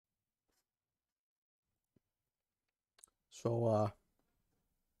So,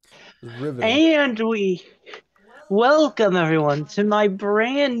 it was riveting. And we welcome everyone to my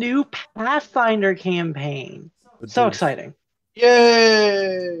brand new Pathfinder campaign. So Bidoof. exciting.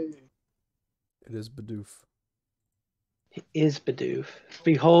 Yay! It is Bidoof. Is Bidoof.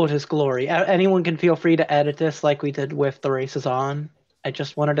 Behold his glory. Anyone can feel free to edit this like we did with The Race is On. I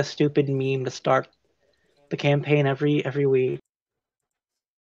just wanted a stupid meme to start the campaign every week.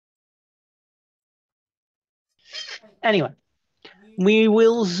 Anyway, we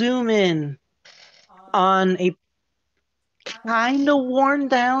will zoom in on a kind of worn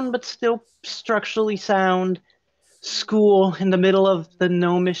down but still structurally sound school in the middle of the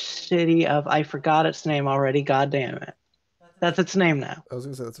gnomish city of, I forgot its name already, god damn it. That's its name now. I was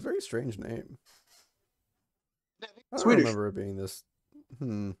gonna say, that's a very strange name. I don't Swedish. remember it being this.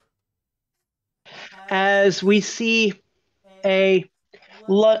 As we see a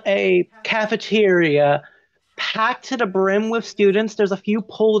a cafeteria packed to the brim with students. There's a few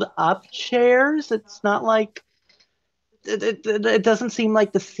pulled up chairs. It's not like it doesn't seem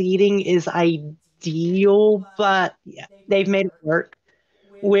like the seating is ideal, but yeah, they've made it work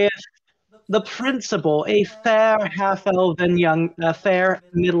with the principal, a fair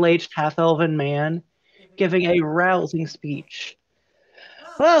middle-aged half-elven man, giving a rousing speech.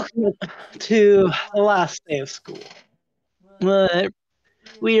 Welcome to the last day of school. Uh,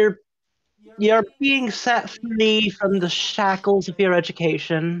 we're You're being set free from the shackles of your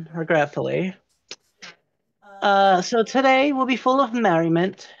education, regretfully. So today will be full of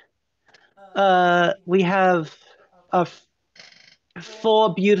merriment. We have uh,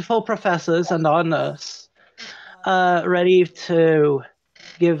 four beautiful professors and our nurse ready to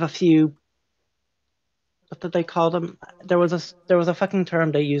give a few. What did they call them? There was a fucking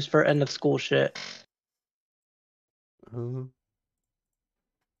term they used for end of school shit. Hmm.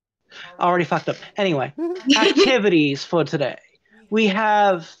 Already fucked up. Anyway, activities for today. We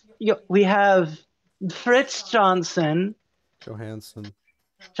have Fritz Johansson. Johansson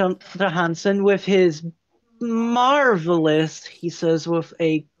with his marvelous, he says with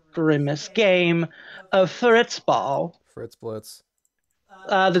a grimace, game of Fritz Ball. Fritz Blitz.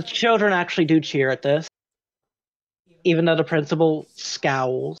 The children actually do cheer at this, even though the principal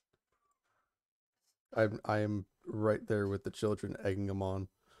scowls. I am right there with the children, egging them on.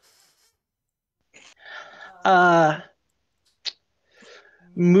 Uh,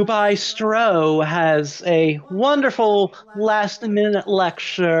 Mubai Stroh has a wonderful last minute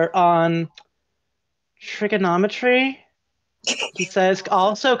lecture on trigonometry. He says,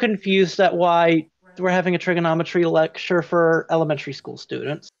 also confused at why we're having a trigonometry lecture for elementary school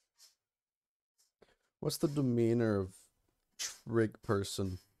students. What's the demeanor of Trig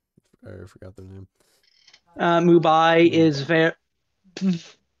person? I forgot their name. Mubai is very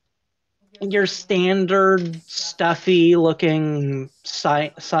your standard stuffy looking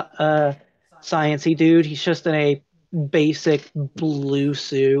sciencey dude. He's just in a basic blue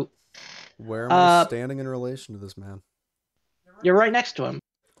suit. Where am I standing in relation to this man? You're right next to him.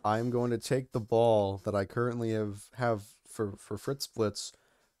 I'm going to take the ball that I currently have for Fritz Blitz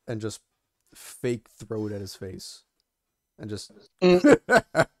and just fake throw it at his face. And just and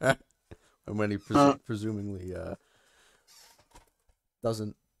when he presumably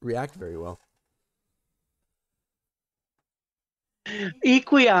doesn't react very well.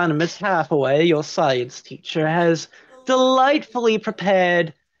 Equianimous Hathaway, your science teacher, has delightfully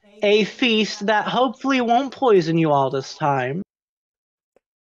prepared a feast that hopefully won't poison you all this time.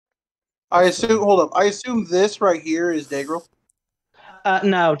 I assume. Hold up. I assume this right here is Dagrel.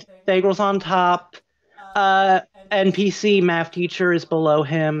 No, Dagrel's on top. NPC math teacher is below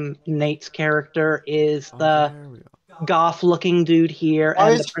him. Nate's character is the There we go. goth-looking dude here.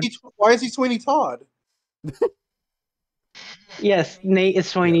 Why is he Sweeney Todd? Yes, Nate is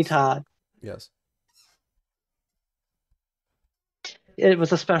Sweeney Yes. Todd. Yes. It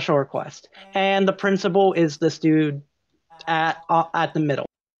was a special request. And the principal is this dude at the middle.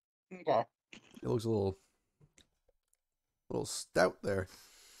 Okay. It looks a little stout there.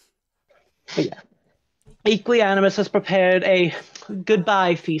 But yeah. Equianimus has prepared a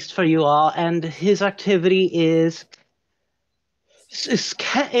goodbye feast for you all, and his activity is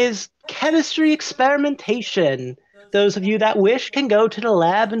chemistry experimentation. Those of you that wish can go to the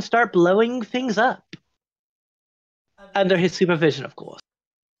lab and start blowing things up. Under his supervision, of course.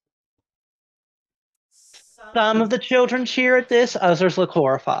 Some of the children cheer at this, others look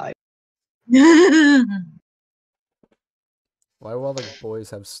horrified. Why do all the boys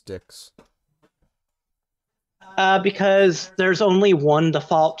have sticks? Because there's only one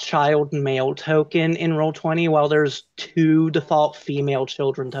default child male token in Roll20, while there's two default female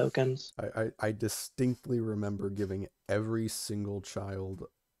children tokens. I distinctly remember giving every single child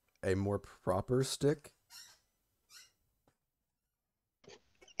a more proper stick.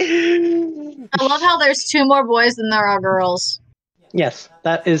 I love how there's 2 more boys than there are girls. Yes,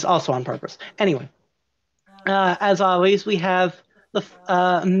 that is also on purpose. Anyway, as always, we have the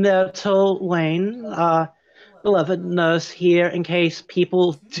Myrtle Lane, beloved nurse here in case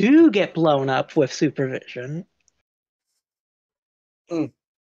people do get blown up with supervision. Mm.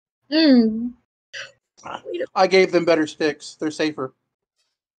 I gave them better sticks. They're safer.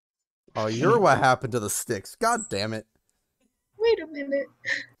 Oh, you're what happened to the sticks. God damn it. Wait a minute.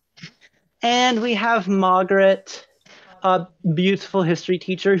 And we have Margaret, a beautiful history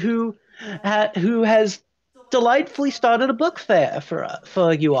teacher who has delightfully started a book fair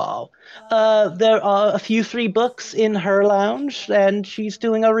for you all. There are a few free books in her lounge, and she's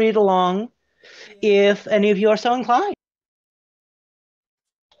doing a read along if any of you are so inclined.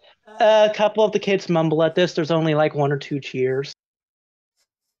 A couple of the kids mumble at this. There's only like 1 or 2 cheers.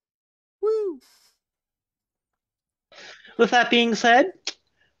 Woo! With that being said,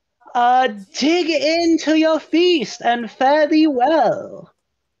 dig into your feast and fare thee well.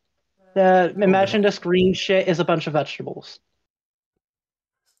 Imagine this green shit is a bunch of vegetables.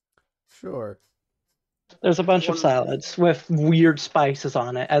 Sure. There's a bunch of salads with weird spices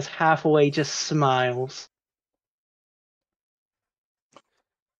on it as Halfway just smiles.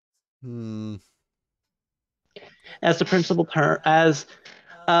 As the principal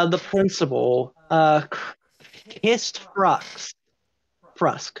kissed Frusk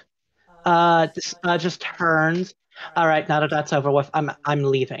just turns. All right, now that that's over with, I'm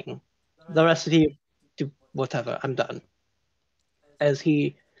leaving. The rest of you do whatever. I'm done. As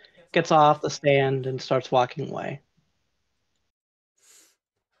he gets off the stand and starts walking away.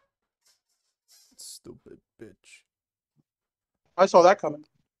 Stupid bitch. I saw that coming.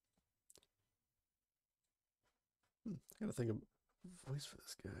 I gotta think of a voice for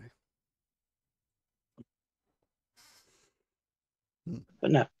this guy.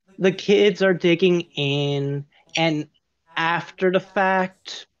 But no, the kids are digging in, and after the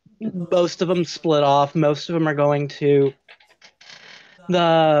fact, most of them split off. Most of them are going to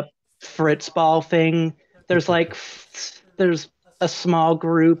the Fritz ball thing. There's a small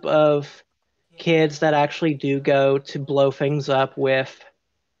group of kids that actually do go to blow things up with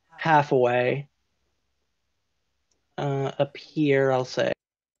Halfway. Up here, I'll say.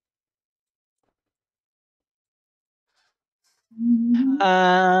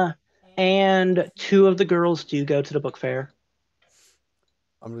 And 2 of the girls do go to the book fair.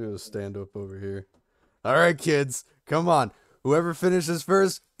 I'm gonna stand up over here. All right, kids, come on. Whoever finishes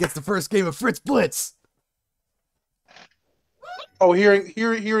first gets the first game of Fritz Blitz. Oh,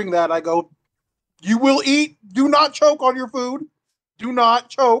 hearing that, I go, you will eat. Do not choke on your food. Do not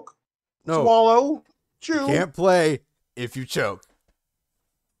choke. No. Swallow. Chew. Can't play if you choke.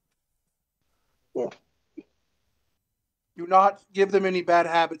 Yeah. Do not give them any bad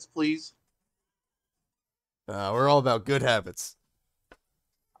habits, please. We're all about good habits.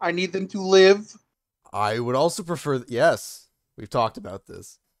 I need them to live. I would also prefer... Yes, we've talked about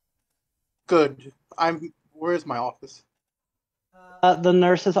this. Good. Where's my office? The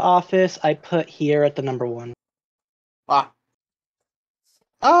nurse's office, I put here at the number 1. Ah.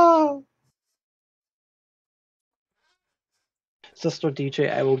 Oh. Sister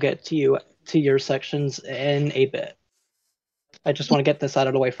DJ, I will get to your sections in a bit. I just want to get this out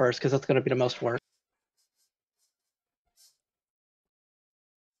of the way first, because it's going to be the most work.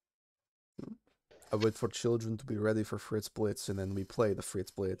 I wait for children to be ready for Fritz Blitz, and then we play the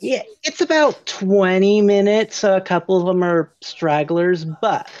Fritz Blitz. Yeah, it's about 20 minutes. A couple of them are stragglers,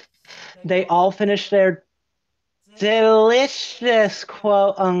 but they all finish their delicious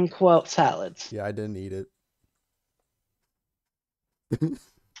quote-unquote salads. Yeah, I didn't eat it.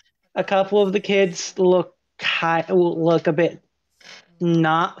 A couple of the kids look a bit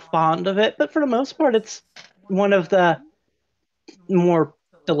not fond of it, but for the most part, it's one of the more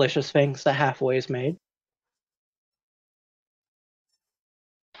delicious things that Halfway's made.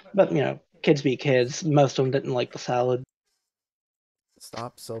 But, kids be kids. Most of them didn't like the salad.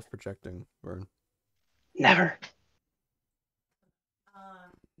 Stop self-projecting, Vern. Never.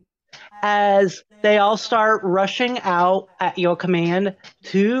 As they all start rushing out at your command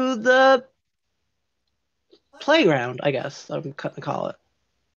to the playground, I guess I'm going to call it.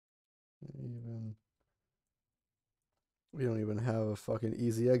 We don't even have a fucking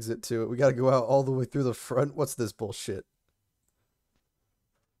easy exit to it. We gotta go out all the way through the front. What's this bullshit?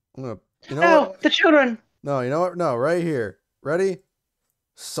 I'm gonna... You know what? The children! No, you know what? No, right here. Ready?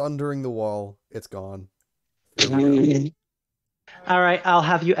 Sundering the wall. It's gone. There we All right, I'll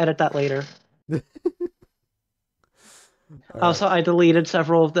have you edit that later. go. All Also, right. I deleted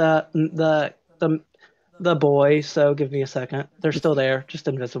several of the boys, so give me a second. They're still there, just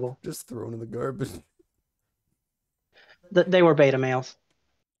invisible. Just thrown in the garbage. They were beta males.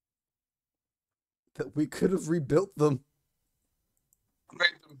 That we could have rebuilt them. Made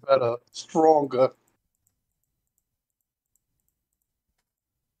them better, stronger.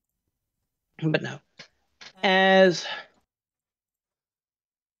 But no. As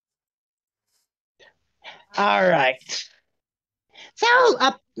all right. So,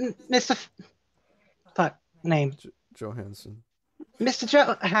 Mr. Fuck name, Johansson. Mr.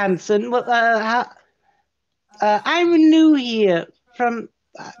 Johansson. Well, I'm new here. From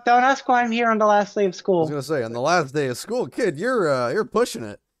don't ask why I'm here on the last day of I was school. gonna say, on the last day of school, kid, you're pushing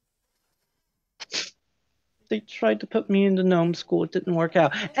it. They tried to put me into gnome school. It didn't work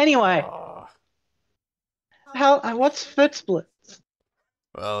out. Anyway, Ah. what's Foot Split?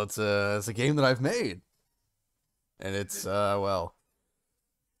 Well, it's a game that I've made, and it's well,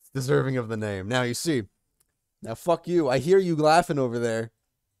 it's deserving of the name. Now you see, now fuck you. I hear you laughing over there.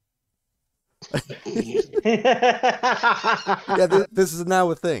 Yeah, this is now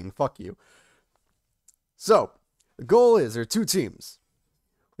a thing. Fuck you. So, the goal is there are two teams.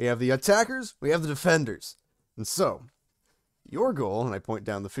 We have the attackers, we have the defenders. And so, your goal, and I point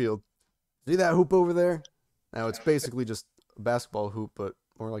down the field, see that hoop over there? Now, it's basically just a basketball hoop, but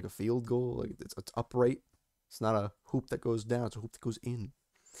more like a field goal. Like it's upright. It's not a hoop that goes down, it's a hoop that goes in.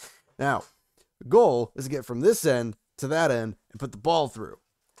 Now, the goal is to get from this end to that end and put the ball through.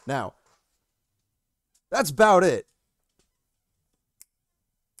 Now, that's about it.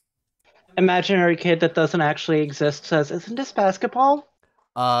 Imaginary kid that doesn't actually exist says, "Isn't this basketball?"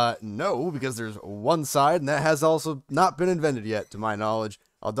 No, because there's one side, and that has also not been invented yet, to my knowledge.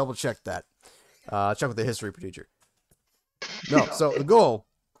 I'll double check that. Check with the history teacher. No, so the goal,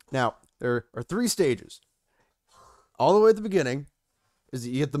 now, there are 3 stages. All the way at the beginning is that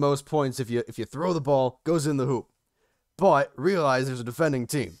you get the most points if you throw the ball, goes in the hoop. But realize there's a defending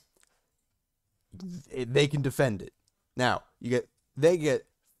team. They can defend it. Now, they get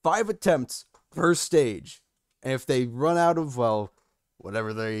 5 attempts per stage. And if they run out of, well,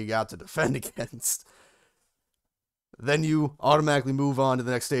 whatever they got to defend against, then you automatically move on to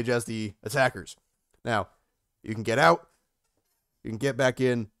the next stage as the attackers. Now, you can get out, you can get back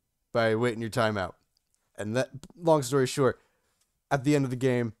in by waiting your time out. And that, long story short, at the end of the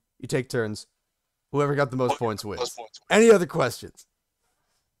game, you take turns. Whoever got the most points wins. Any other questions?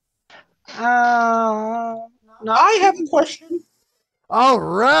 No. I have a question. All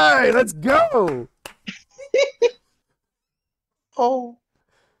right, let's go. Oh,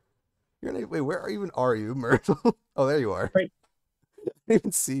 Wait, where even are you, Myrtle? Oh, there you are. Right. I didn't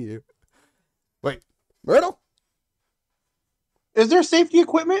even see you. Wait, Myrtle? is there safety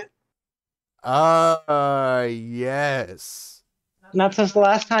equipment? Yes. Not since the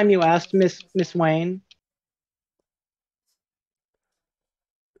last time you asked Miss Wayne.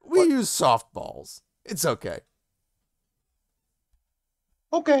 We What? use softballs. It's okay.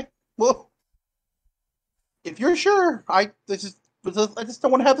 Okay, well, if you're sure, I just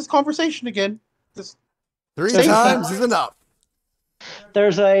don't want to have this conversation again. Just 3 Safe times side. is enough.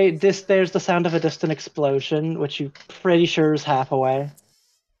 There's the sound of a distant explosion, which you pretty sure is half away.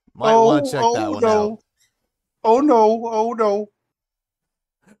 Might want to check that one no. out. Oh no! Oh no!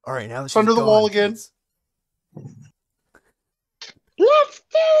 All right, now that It's she's under the gone, wall again. kids. Let's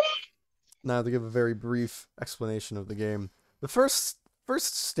do it! Now to give a very brief explanation of the game. The first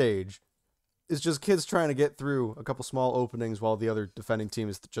stage is just kids trying to get through a couple small openings while the other defending team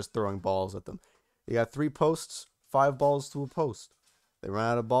is just throwing balls at them. You got 3 posts, 5 balls to a post. They run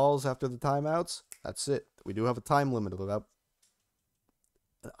out of balls after the timeouts. That's it. We do have a time limit of about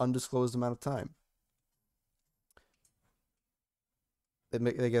an undisclosed amount of time.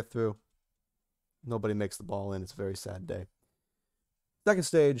 They get through. Nobody makes the ball in. It's a very sad day. Second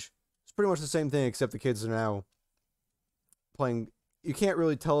stage, it's pretty much the same thing, except the kids are now playing. You can't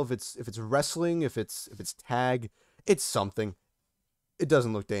really tell if it's wrestling, if it's tag. It's something. It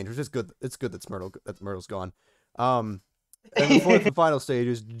doesn't look dangerous. It's good. It's good that Myrtle's gone. And the fourth and final stage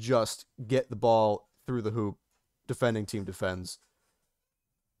is just get the ball through the hoop. Defending team defends.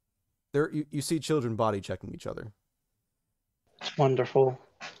 There, you see children body checking each other. It's wonderful.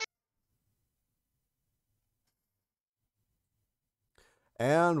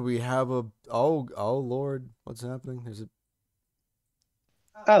 And we have a oh Lord, what's happening? There's a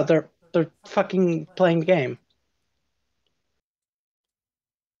Oh, they're fucking playing the game.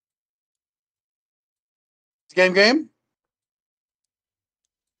 Game.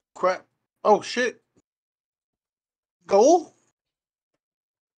 Crap. Oh shit. Goal?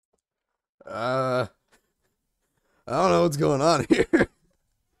 I don't know what's going on here.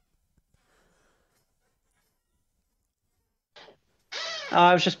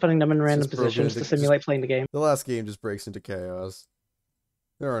 I was just putting them in random just broken positions to into- simulate playing the game. The last game just breaks into chaos.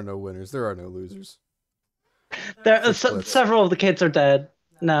 There are no winners. There are no losers. Several of the kids are dead.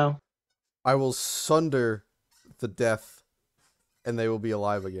 No. I will sunder the death, and they will be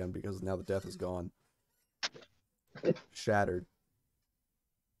alive again because now the death is gone. Shattered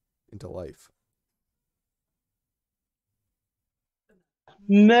into life.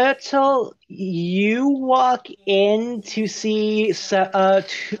 Myrtle, you walk in to see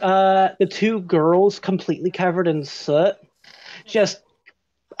the two girls completely covered in soot, just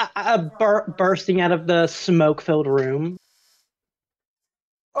bursting out of the smoke-filled room.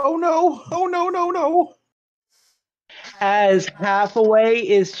 Oh no! Oh no! No! No! As Hathaway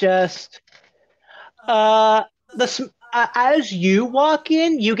is just as you walk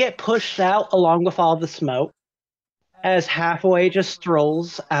in, you get pushed out along with all the smoke. As Hathaway just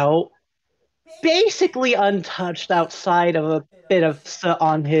strolls out, basically untouched outside of a bit of soot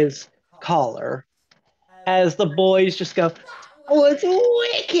on his collar. As the boys just go, "Oh, it's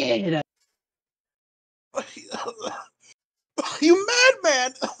wicked!" You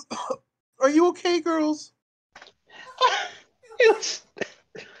madman! Are you okay, girls? It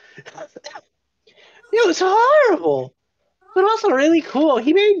was horrible, but also really cool.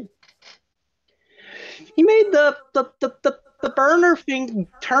 He made the burner thing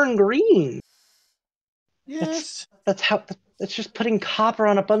turn green. Yes. That's just putting copper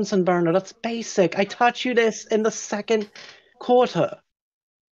on a Bunsen burner. That's basic. I taught you this in the second quarter.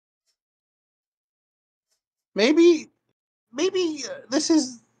 Maybe this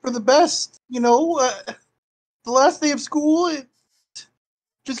is for the best. The last day of school.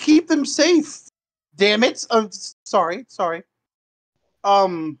 Just keep them safe. Damn it! Sorry.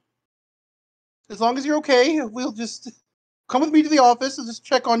 As long as you're okay, we'll just come with me to the office and just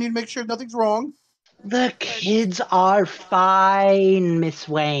check on you to make sure nothing's wrong. The kids are fine, Miss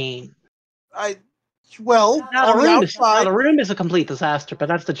Wayne. Now the room is a complete disaster, but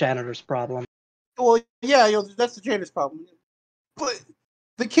that's the janitor's problem. Well, yeah, that's the janitor's problem. But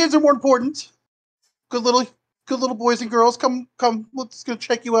the kids are more important. Good little boys and girls. Come. Let's go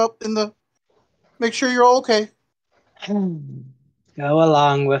check you out make sure you're all okay. Go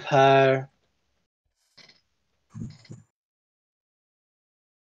along with her.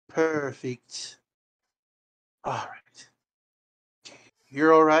 Perfect. All right.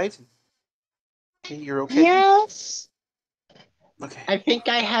 You're all right? Okay, you're okay? Yes. Okay. I think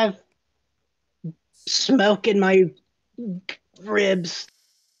I have smoke in my ribs.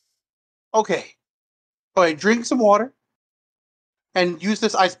 Okay. All right, drink some water and use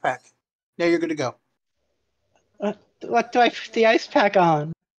this ice pack. Now you're good to go. What do I put the ice pack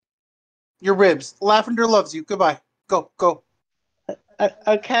on? Your ribs. Lavender loves you. Goodbye. Go.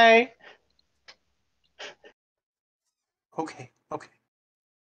 Okay. Okay.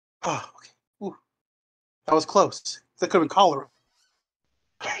 Oh, okay. Ooh. That was close. That could have been cholera.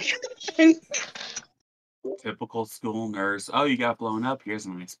 Typical school nurse. Oh, you got blown up. Here's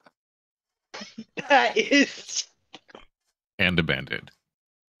an ice pack. That is. And a Band-Aid.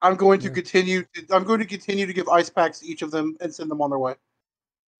 I'm going to continue to give ice packs to each of them and send them on their way.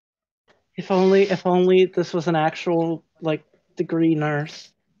 If only this was an actual degree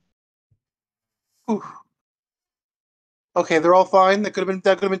nurse. Ooh. Okay, they're all fine. That could have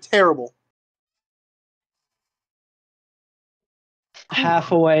been terrible.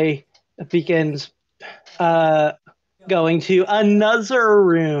 Halfway begins going to another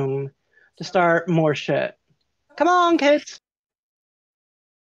room to start more shit. Come on, kids.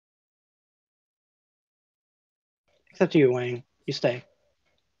 Except you, Wayne. You stay.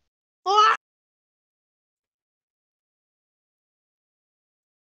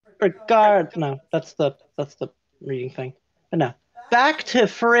 No, that's the reading thing. But no. Back to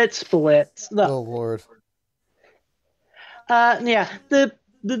Fritz Blitz. Oh Lord. Yeah, the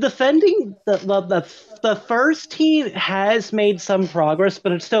defending the first team has made some progress,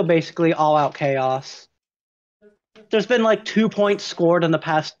 but it's still basically all out chaos. There's been 2 points scored in the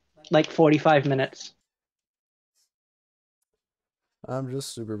past 45 minutes. I'm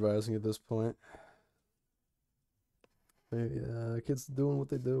just supervising at this point. Kids doing what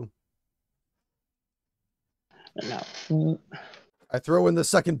they do. No. I throw in the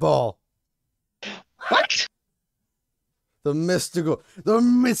second ball. What? The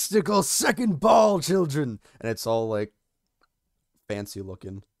mystical second ball, children. And it's all fancy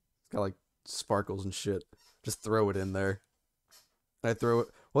looking. It's got sparkles and shit. Just throw it in there. I throw it.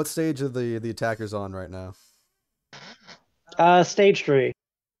 What stage are the attackers on right now? Stage 3.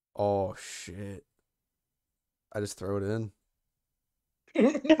 Oh shit! I just throw it in.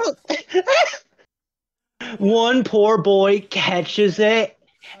 One poor boy catches it,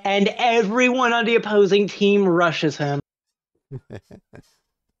 and everyone on the opposing team rushes him.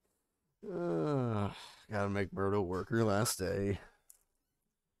 Gotta make Birdo work her last day.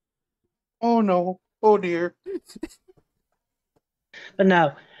 Oh no. Oh dear. But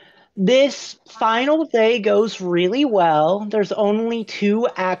no, this final day goes really well. There's only 2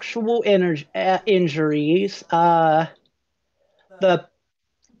 actual injuries. The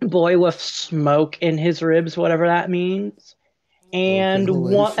boy with smoke in his ribs, whatever that means, and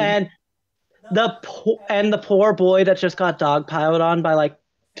Inhalation. the poor boy that just got dogpiled on by like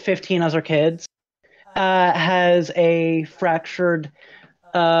 15 other kids has a fractured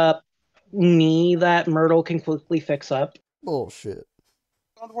knee that Myrtle can quickly fix up. Bullshit.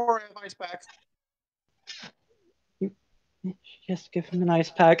 Don't worry, I have ice packs. Just give him an ice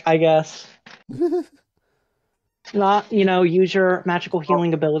pack, I guess. Not, use your magical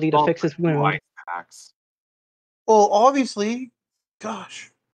healing ability to Well, fix his two wound. ice packs. Well, obviously,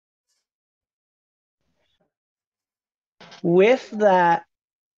 gosh. With that,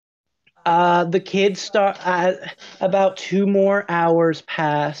 the kids start. About 2 more hours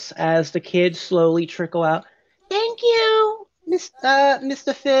pass as the kids slowly trickle out. Thank you,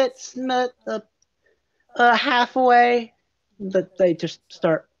 Mr. Fitz. Halfway, that they just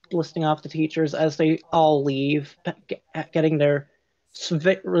start listing off the teachers as they all leave, getting their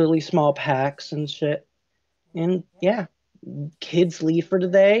really small packs and shit. And yeah, kids leave for the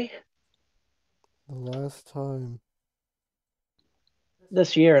day. The last time.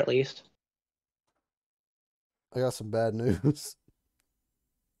 This year, at least. I got some bad news.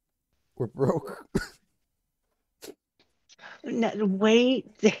 We're broke. No,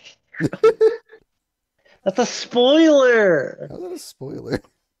 wait. That's a spoiler. How's that a spoiler?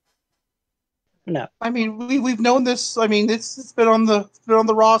 No. I mean, we've known this. I mean, it's been on the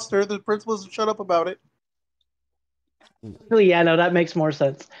roster. The principal hasn't shut up about it. Yeah, no, that makes more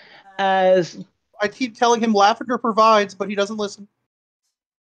sense. As I keep telling him Lavender provides, but he doesn't listen.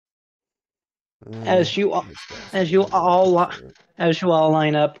 as you all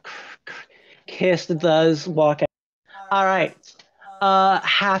line up, Kiss does walk out. All right.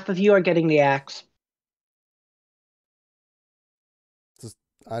 Half of you are getting the axe.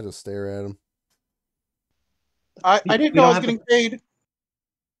 I just stare at him. I didn't know I was getting paid.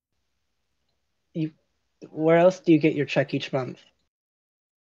 Where else do you get your check each month?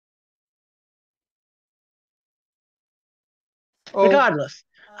 Oh, Regardless,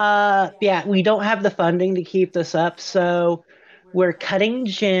 yeah, we don't have the funding to keep this up, so we're cutting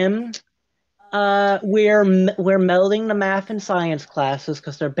gym. We're melding the math and science classes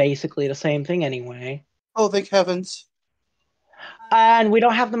because they're basically the same thing anyway. oh, thank heavens. And we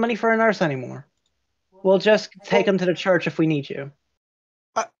don't have the money for a nurse anymore. We'll just take them to the church if we need you.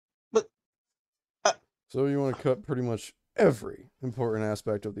 So you want to cut pretty much every important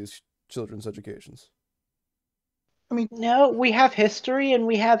aspect of these children's educations? I mean, No, we have history and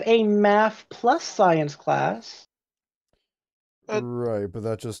we have a math plus science class. Right, but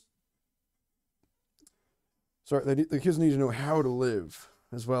that just... Sorry, the kids need to know how to live,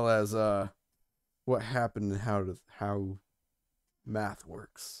 as well as what happened and how math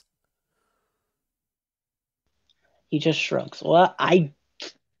works. He just shrugs. Well, I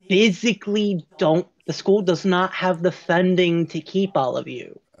physically don't. The school does not have the funding to keep all of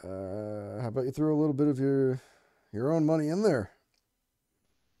you. How about you throw a little bit of your own money in there?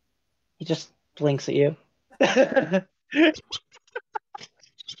 He just blinks at you.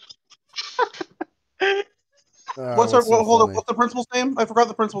 what's the principal's name? I forgot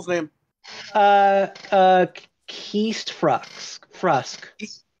the principal's name. Keist Frusk.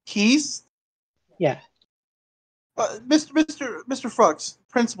 Keys? Yeah. Mr. Frux,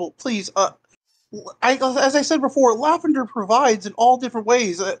 principal, please. As I said before, Lavender provides in all different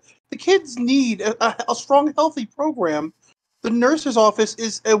ways. The kids need a strong, healthy program. The nurse's office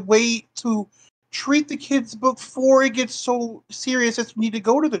is a way to treat the kids before it gets so serious as to need to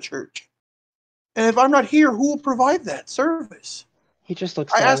go to the church. And if I'm not here, who will provide that service? He just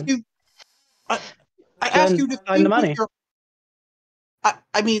looks I down. ask you. I ask you to find the money.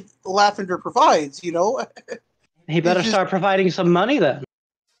 I mean, Lavender provides. You know. He better start providing some money then.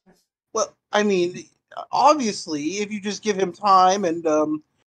 Well, I mean, obviously, if you just give him time and a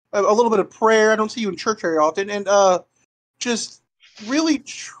little bit of prayer, I don't see you in church very often, and just really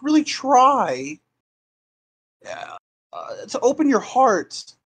try to open your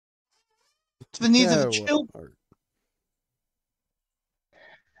heart to the needs of Yeah, the children.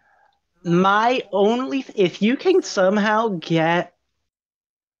 My only, if you can somehow get,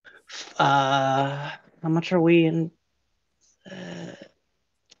 how much are we in?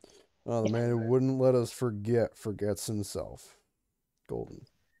 Oh, the man who wouldn't let us forgets himself. Golden.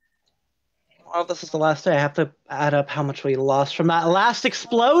 Well, this is the last day. I have to add up how much we lost from that last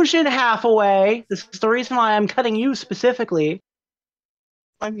explosion half away. This is the reason why I'm cutting you specifically.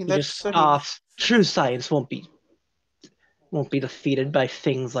 I mean, He just scoffs. True science won't be defeated by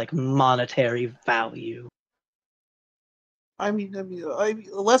things like monetary value. I mean,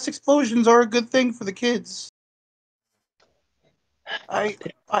 less explosions are a good thing for the kids. I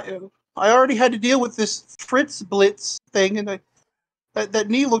already had to deal with this Fritz Blitz thing, and that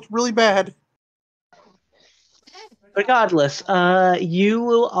knee looked really bad. Regardless, you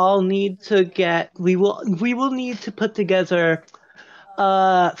will all need to get. We will need to put together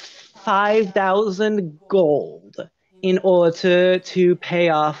 5,000 gold in order to pay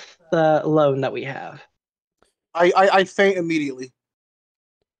off the loan that we have. I faint immediately.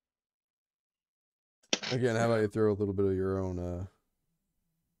 Again, how about you throw a little bit of your own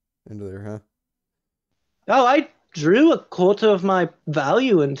into there, huh? Oh, I drew a quarter of my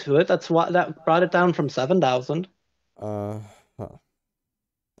value into it. That's what that brought it down from 7,000. Huh.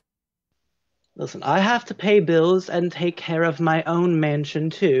 Listen, I have to pay bills and take care of my own mansion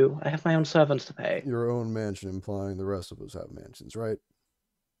too. I have my own servants to pay. Your own mansion, implying the rest of us have mansions, right?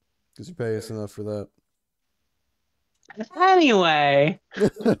 Because you pay us enough for that. Anyway.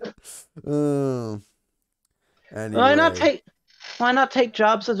 Anyway. Why not take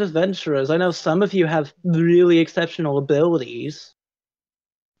jobs as adventurers? I know some of you have really exceptional abilities.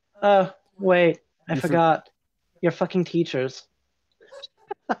 Oh, wait, I forgot. You're fucking teachers.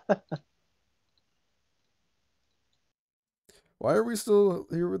 Why are we still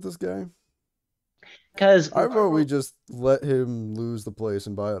here with this guy? Because I vote we just let him lose the place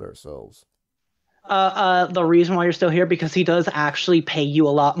and buy it ourselves. The reason why you're still here, because he does actually pay you a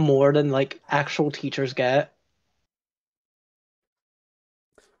lot more than like actual teachers get.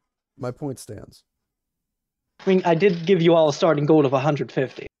 My point stands. I mean, I did give you all a starting gold of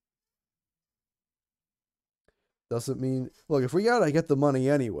 150. Doesn't mean, look, if we gotta get the money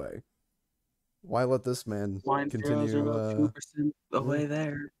anyway, why let this man continue 2% the way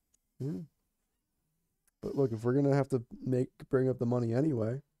there? Yeah. But look, if we're gonna have to bring up the money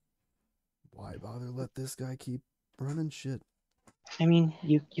anyway, why bother let this guy keep running shit? I mean,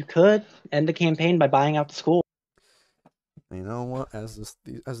 you could end the campaign by buying out the school. You know what? As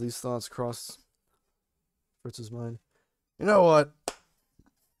these thoughts cross Fritz's mind, you know what?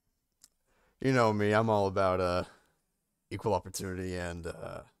 You know me, I'm all about equal opportunity and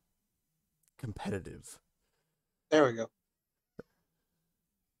competitive. There we go.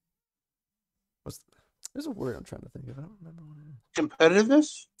 There's a word I'm trying to think of. I don't remember what it is.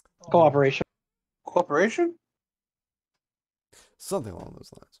 Competitiveness? Cooperation. Cooperation? Something along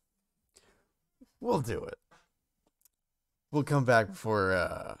those lines. We'll do it. We'll come back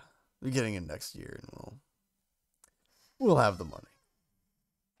before beginning of next year, and we'll have the money.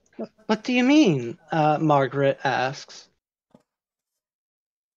 What do you mean? Margaret asks.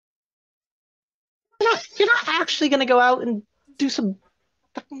 You're not actually gonna go out and do some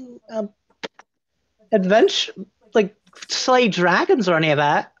fucking adventure, like slay dragons or any of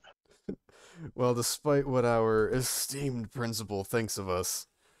that. Well, despite what our esteemed principal thinks of us,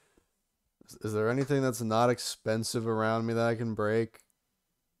 is there anything that's not expensive around me that I can break?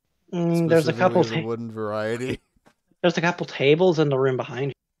 There's a couple the wooden variety. There's a couple tables in the room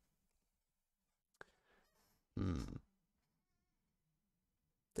behind you.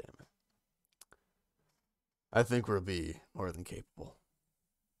 Damn it. I think we'll be more than capable.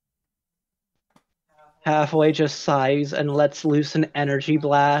 Halfway just sighs and lets loose an energy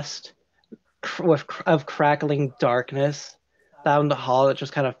blast of crackling darkness down the hall. It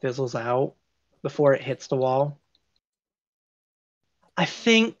just kind of fizzles out before it hits the wall. I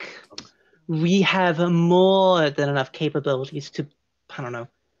think we have more than enough capabilities to, I don't know,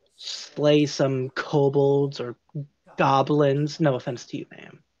 slay some kobolds or goblins. No offense to you,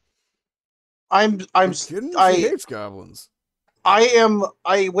 ma'am. She hates goblins.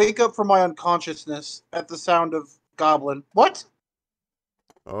 I wake up from my unconsciousness at the sound of goblin. What?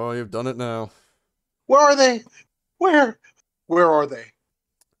 Oh, you've done it now. Where are they? Where are they?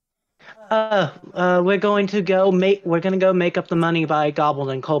 We're going to go make up the money by goblin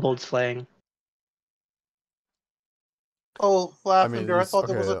and kobold slaying. Oh, Pathfinder, I thought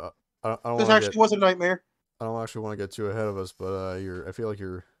this actually was a nightmare. I don't actually want to get too ahead of us, but I feel like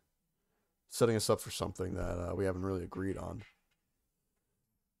you're setting us up for something that we haven't really agreed on.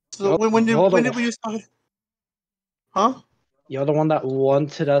 So when did we decide? Huh? You're the one that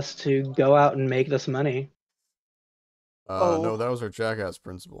wanted us to go out and make this money. No, that was our jackass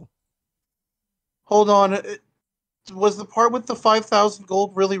principal. Hold on. Was the part with the 5,000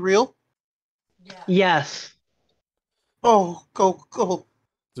 gold really real? Yes. Oh, go.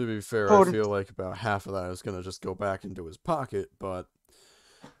 To be fair, Oh, I feel like about half of that is gonna just go back into his pocket, but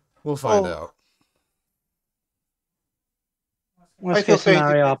we'll find out. Worst case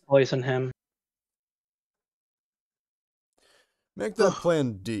scenario, I'll poison him. Make that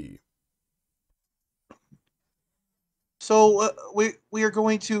plan D. So we are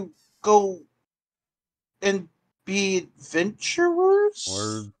going to go and be adventurers?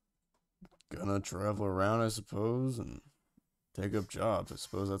 We're gonna travel around, I suppose, and take up jobs. I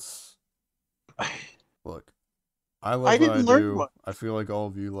suppose that's... Look, I love what I do. I feel like all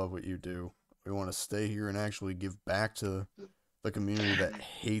of you love what you do. We want to stay here and actually give back to the community that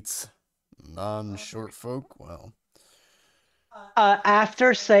hates non-short folk. Well,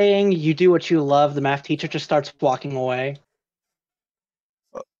 after saying you do what you love, the math teacher just starts walking away.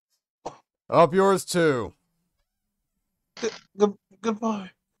 Up yours too.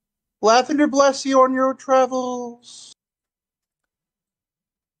 Goodbye. Lavender bless you on your travels.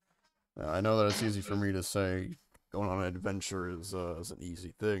 I know that it's easy for me to say going on an adventure is an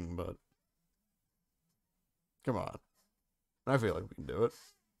easy thing, but come on. I feel like we can do it.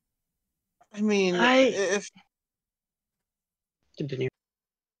 I mean, Continue.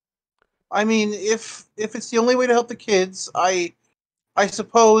 I mean, if it's the only way to help the kids, I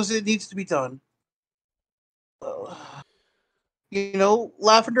suppose it needs to be done. You know,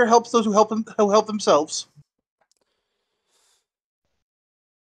 Lavender helps those who help themselves.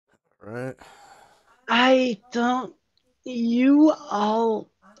 Right. I'm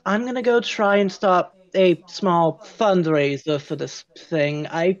gonna go try and start a small fundraiser for this thing.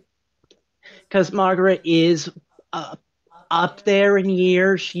 Because Margaret is up there in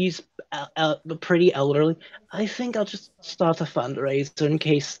years. She's pretty elderly. I think I'll just start a fundraiser in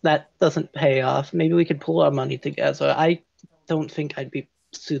case that doesn't pay off. Maybe we could pull our money together. I don't think I'd be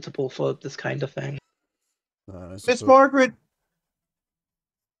suitable for this kind of thing. Miss Margaret,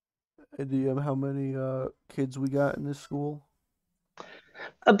 idea of how many kids we got in this school?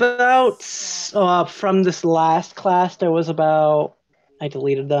 About from this last class, there was about, I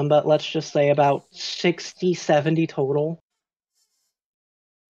deleted them, but let's just say about 60, 70 total.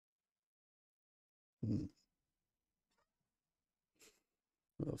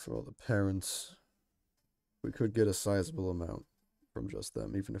 Well, for all the parents, we could get a sizable amount from just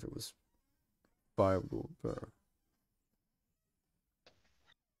them, even if it was 5 gold per.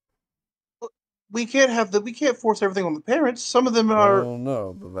 We can't force everything on the parents. Some of them are. Well,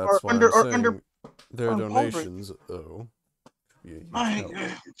 no, but that's why I'm saying their donations, though.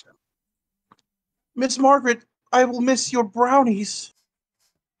 Miss Margaret, I will miss your brownies.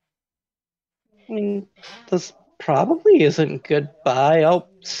 I mean, this probably isn't goodbye. I'll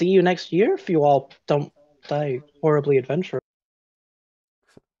see you next year if you all don't die horribly adventurous.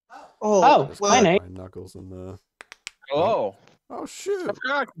 Well, hi, Nate. my knuckles and Hello. Oh shoot! I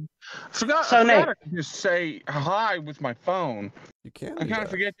forgot to just say hi with my phone. You can't. I kind of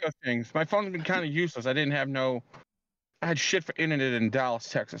forget those things. My phone's been kind of useless. I had shit for internet in Dallas,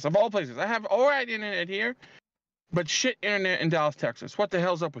 Texas. Of all places, I have all right internet here, but shit internet in Dallas, Texas. What the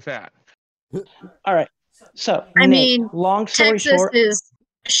hell's up with that? All right. So, I Nate, mean, long story Texas short, is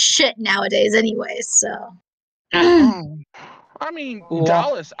shit nowadays, anyways. So, I mean,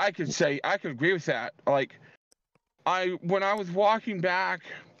 Dallas. I could agree with that. Like, when I was walking back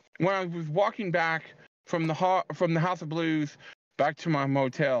from the House of Blues back to my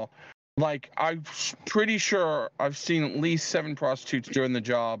motel, like, I'm pretty sure I've seen at least 7 prostitutes during the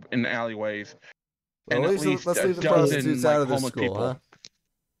job in the alleyways, well, and at least let's a leave the dozen prostitutes out of this homeless school, people. Huh?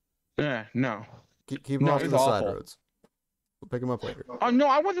 Yeah, no. Keep them off to the side roads. We'll pick them up later. No,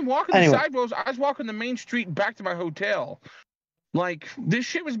 I wasn't walking the side roads. I was walking the main street back to my hotel. Like, this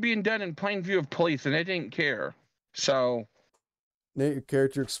shit was being done in plain view of police, and they didn't care. So, Nate, your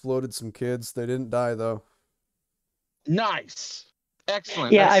character exploded some kids. They didn't die, though. Nice.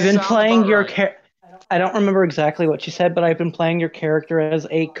 Excellent. Yeah, I've been playing your I don't remember exactly what you said, but I've been playing your character as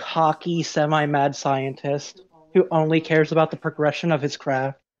a cocky, semi-mad scientist who only cares about the progression of his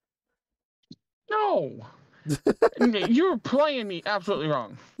craft. No. You're playing me absolutely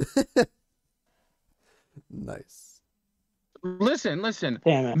wrong. Nice. Listen.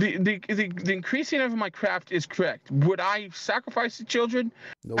 Damn it. The increasing of my craft is correct. Would I sacrifice the children?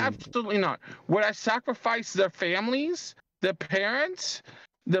 No. Absolutely not. Would I sacrifice their families, their parents,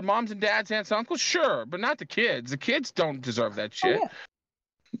 their moms and dads, aunts and uncles? Sure, but not the kids. The kids don't deserve that shit. Oh,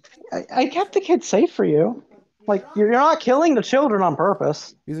 yeah. I kept the kids safe for you. Like you're not killing the children on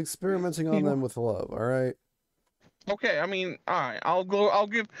purpose. He's experimenting on them with love. All right. Okay, I mean, all right, I'll go. I'll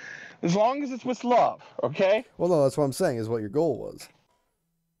give, as long as it's with love. Okay. Well, no, that's what I'm saying is what your goal was.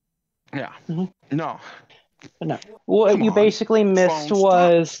 Yeah. Mhm. No. No, what Come you on. basically missed Phone, stop.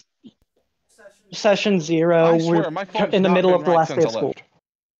 was session 0. I We're swear, my phone's in the not middle been of the right last since day I of school. left.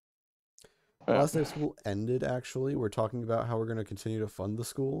 The Yeah. last day of school ended, actually. We're talking about how we're going to continue to fund the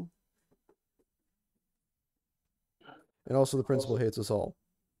school. And also the principal hates us all.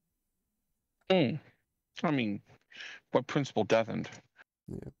 I mean, what principal doesn't?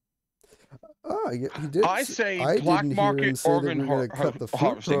 Yeah. Ah, yeah, he did. I say I black didn't hear him market say that organ we're going to cut the food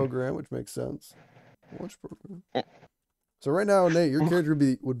harvesting. program, which makes sense. Lunch program. Oh. So right now, Nate, your character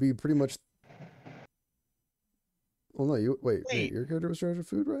would be pretty much. Well, no, you wait. Nate, your character was charged with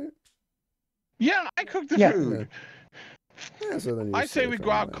food, right? Yeah, I cooked the Yeah. food. Yeah, so then you're I say we safe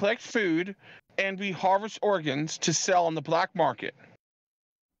go out, anyway. collect food, and we harvest organs to sell on the black market.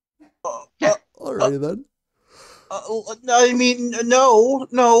 Alrighty then. I mean, no. I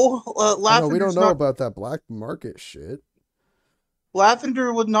know we Lavender's don't know not. about that black market shit.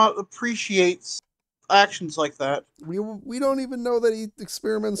 Lavender would not appreciate actions like that. We don't even know that he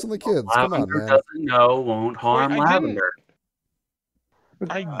experiments on the kids. Come on, Lavender man. doesn't know, won't harm I didn't- Lavender.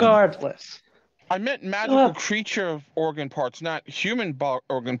 Regardless. I meant magical creature organ parts, not human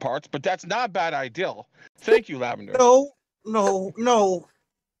organ parts, but that's not a bad ideal. Thank you, Lavender. No.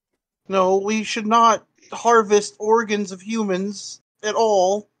 We should not harvest organs of humans at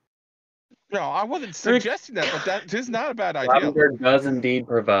all. No, I wasn't suggesting that, but that is not a bad idea. Lavender does indeed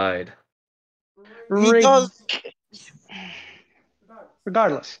provide. He does.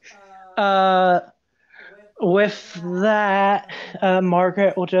 Regardless. With that,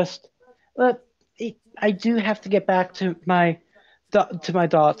 Margaret will just. I do have to get back to my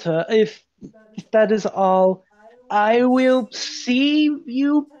daughter. If that is all, I will see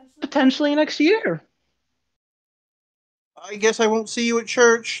you potentially next year. I guess I won't see you at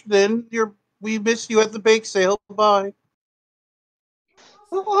church then. We miss you at the bake sale. Bye.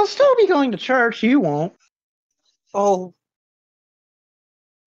 Well, I'll still be going to church. You won't. Oh,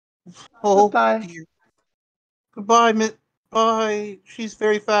 Goodbye. dear. Goodbye, Miss. Bye. She's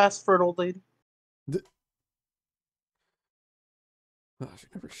very fast for an old lady. Oh, she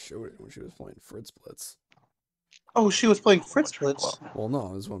never showed it when she was playing Fritz Blitz. Oh, she was playing Fritz Blitz. Well,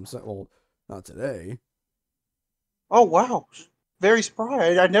 no, that's what I'm saying. Well, not today. Oh, wow. Very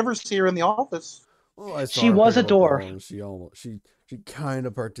spry. I never see her in the office. Well, I saw She her was pick a up ball, dwarf. and she kind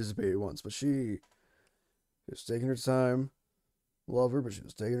of participated once, but she was taking her time. Love her, but she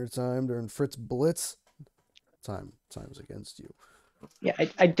was taking her time during Fritz Blitz. Time's against you. Yeah,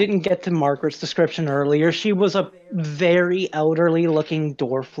 I didn't get to Margaret's description earlier. She was a very elderly-looking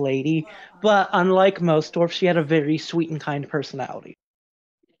dwarf lady, but unlike most dwarfs, she had a very sweet and kind personality.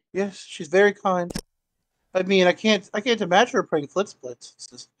 Yes, she's very kind. I mean, I can't imagine her playing Fritz Blitz.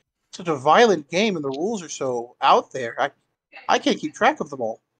 It's such a violent game, and the rules are so out there. I can't keep track of them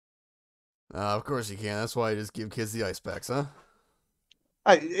all. Of course you can. That's why I just give kids the ice packs, huh?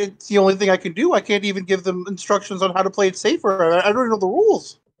 It's the only thing I can do. I can't even give them instructions on how to play it safer. I don't even know the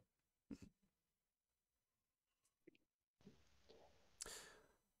rules. I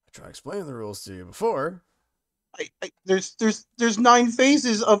tried explaining the rules to you before. There's 9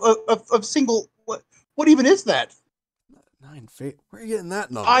 phases of single. What even is that? 9 phase. Where are you getting that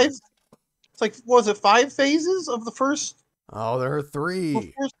number? 5. It's like, was it 5 phases of the first? Oh, there are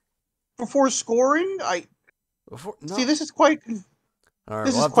 3. Before scoring, see. This is quite. All right,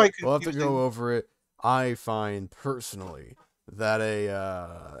 This we'll is quite we'll have to confusing. go over it. I find personally that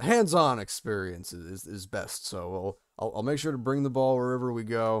a hands-on experience is best. So I'll make sure to bring the ball wherever we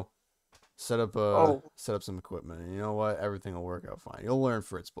go. Set up some equipment, and you know what? Everything will work out fine. You'll learn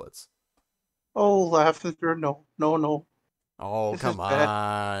Fritz Blitz. Oh, Lavender, no. Oh, This come is bad.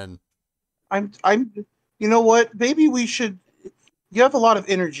 on. I'm. You know what? Maybe we should. You have a lot of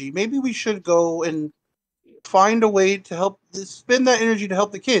energy. Maybe we should go and find a way to spend that energy to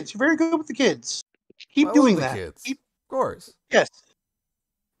help the kids. You're very good with the kids. Keep I doing love the that. kids. Of course. Yes.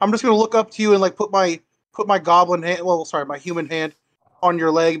 I'm just gonna look up to you and like put my goblin hand. Well, sorry, my human hand on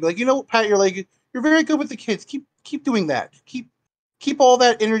your leg. And be like, you know, pat your leg. You're very good with the kids. Keep doing that. Keep all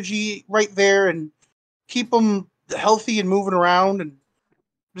that energy right there and keep them healthy and moving around. And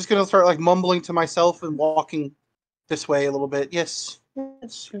I'm just gonna start like mumbling to myself and walking this way a little bit. Yes.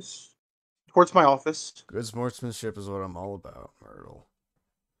 Towards my office. Good sportsmanship is what I'm all about, Myrtle.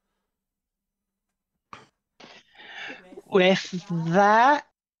 With that,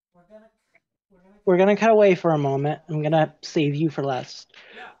 we're gonna cut away for a moment. I'm gonna save you for last,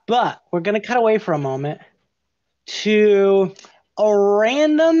 but we're gonna cut away for a moment to a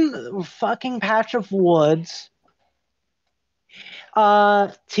random fucking patch of woods to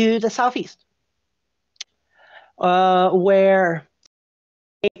the southeast, where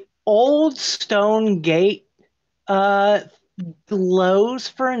old stone gate glows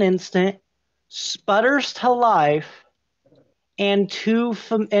for an instant, sputters to life, and two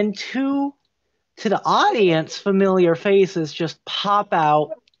to the audience familiar faces just pop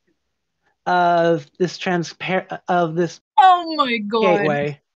out of this Oh my god.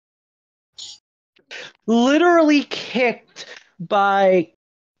 gateway, literally kicked by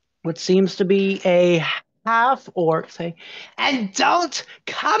what seems to be a half orc, say, and don't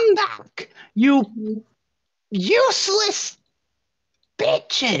come back, you useless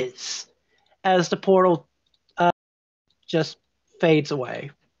bitches, as the portal just fades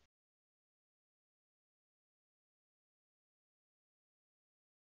away.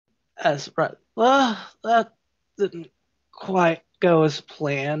 Well, that didn't quite go as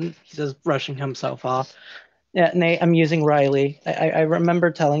planned. He says, brushing himself off. Yeah, Nate, I'm using Riley. I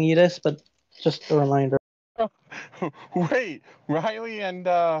remember telling you this, but just a reminder. Wait, Riley and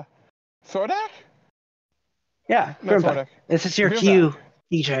Sordak? Yeah, No, Grimbeck. Sordak. This is your Grimbeck. cue,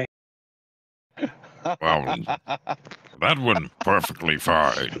 DJ. Well, that went perfectly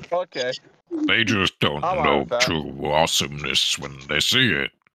fine. Okay. They just don't I'm all right know with that. true awesomeness when they see it.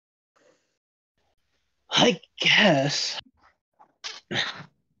 I guess.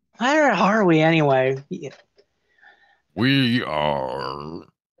 Where are we anyway? We are,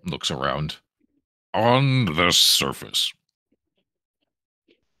 looks around, on the surface.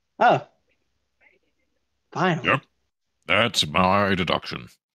 Oh. Finally. Yep, that's my deduction.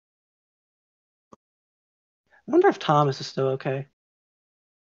 I wonder if Thomas is still okay.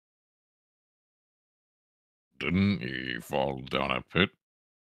 Didn't he fall down a pit?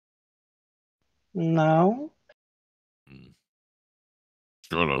 No.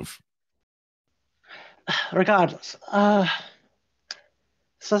 Should have. Regardless,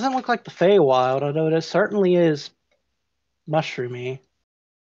 this doesn't look like the Feywild, although it certainly is mushroomy.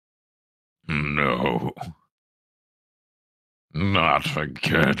 No. Not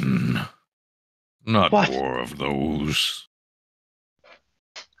again. Not What? more of those.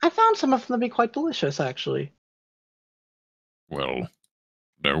 I found some of them to be quite delicious, actually. Well,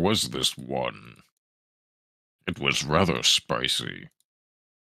 there was this one. It was rather spicy.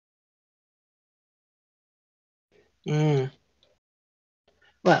 Mm.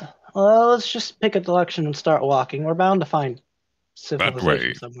 Well, let's just pick a direction and start walking. We're bound to find civilization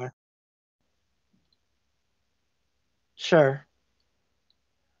way. somewhere. Sure.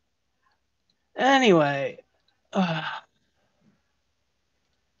 Anyway, I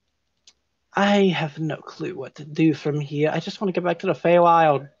have no clue what to do from here. I just want to get back to the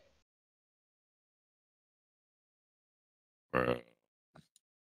Feywild.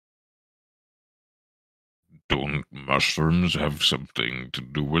 Don't mushrooms have something to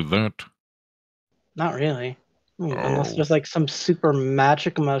do with that? Not really. Unless Oh. there's like some super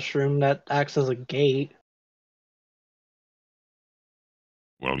magic mushroom that acts as a gate.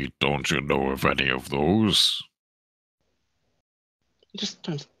 Well, don't you know of any of those? It just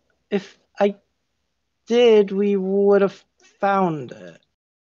turns. If I did, we would have found it.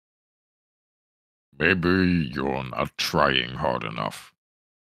 Maybe you're not trying hard enough.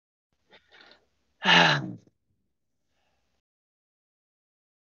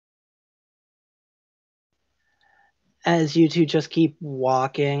 As you two just keep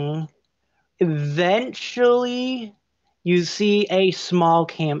walking, eventually you see a small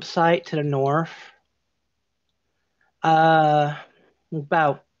campsite to the north.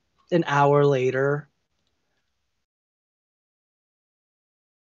 About an hour later.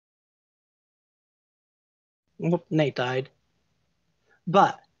 Nate died.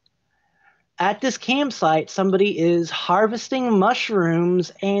 But at this campsite, somebody is harvesting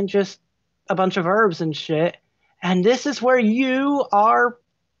mushrooms and just a bunch of herbs and shit. And this is where you are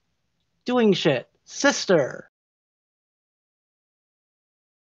doing shit. Sister.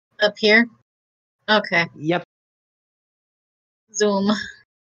 Up here? Okay. Yep. Zoom.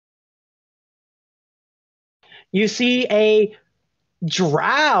 You see a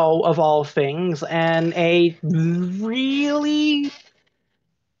drow of all things and a really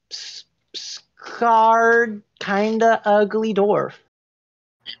scarred, kinda ugly dwarf.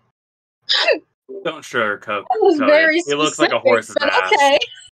 Don't sugarcoat That was it. very He looks like a specific, horse's but ass. okay.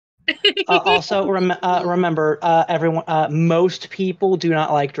 Also, remember, everyone. Most people do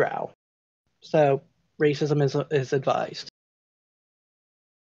not like drow, so racism is advised.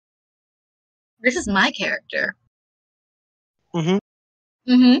 This is my character. Mm-hmm.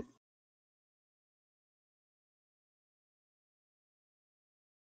 Mm-hmm.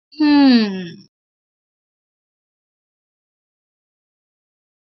 Hmm.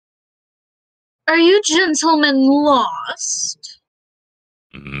 Are you gentlemen lost?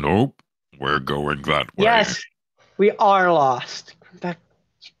 Nope. We're going that way. Yes, we are lost. Back.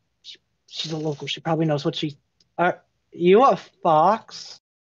 She's a local. She probably knows what she. Are you a fox?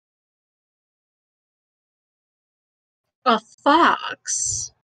 A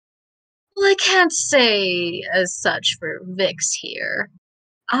fox? Well, I can't say as such for Vix here.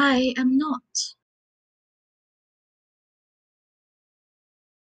 I am not.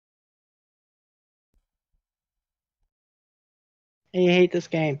 I hate this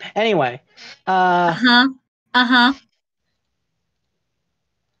game. Anyway, Uh-huh. Uh-huh.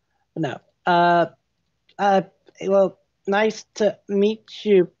 no. Well, nice to meet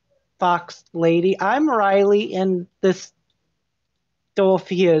you, Fox Lady. I'm Riley, and this dwarf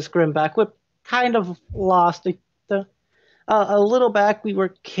here is Grimback. We're kind of lost. A little back, we were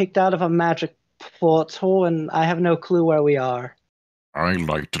kicked out of a magic portal, and I have no clue where we are. I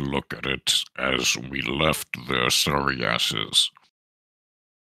like to look at it as we left their sorry asses.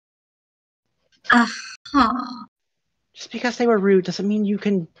 Uh-huh. Just because they were rude doesn't mean you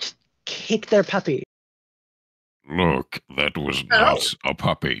can just kick their puppy. Look, that was not a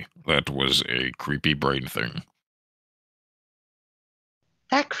puppy. That was a creepy brain thing.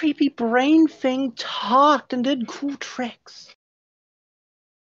 That creepy brain thing talked and did cool tricks.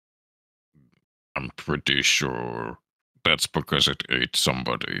 I'm pretty sure that's because it ate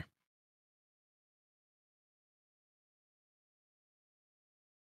somebody.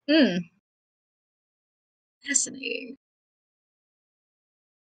 Hmm. Fascinating.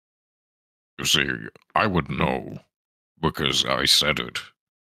 You see, I would know because I said it.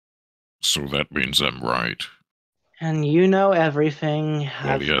 So that means I'm right. And you know everything.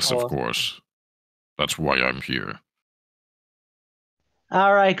 Well, yes, of course. That's why I'm here.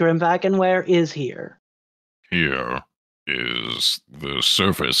 All right, Grimback, and where is here? Here is the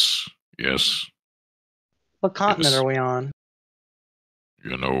surface, yes. What continent Yes. are we on?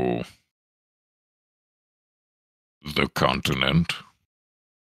 You know, the continent.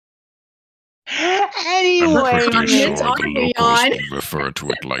 I'm Anyway, pretty sure Continent the are we locals on? refer to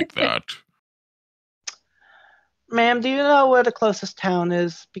it like that. ma'am, do you know where the closest town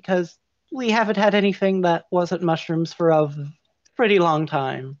is? Because we haven't had anything that wasn't mushrooms for a pretty long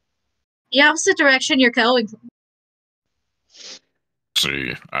time. The opposite direction you're going.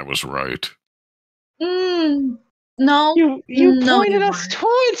 See, I was right. No. You No, pointed you us weren't.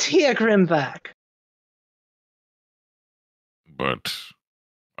 towards here, Grimback. But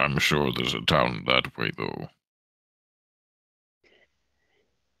I'm sure there's a town that way, though.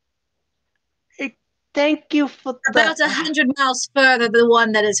 Thank you for About 100 miles further than the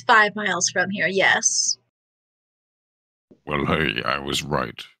one that is 5 miles from here, yes. Well, hey, I was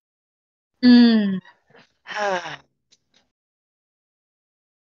right. Hmm.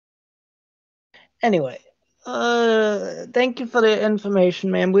 Anyway, thank you for the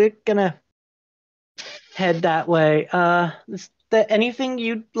information, ma'am. We're gonna head that way. Is there anything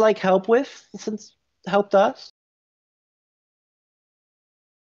you'd like help with since helped us?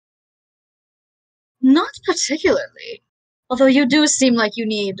 Not particularly. Although you do seem like you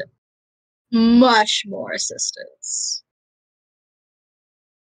need much more assistance.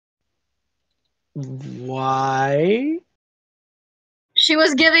 Why? She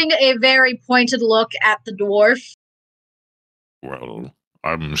was giving a very pointed look at the dwarf. Well,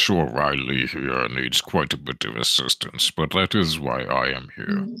 I'm sure Riley here needs quite a bit of assistance, but that is why I am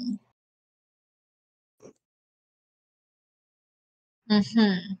here.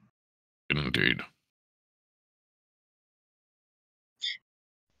 Mm-hmm. Indeed.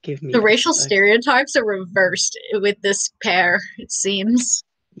 Give me The racial stereotypes are reversed with this pair, it seems.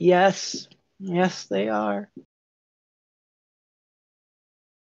 Yes. Yes, they are.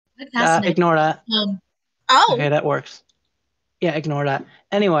 Fascinating. Ignore that. Oh. Okay, that works. Yeah, ignore that.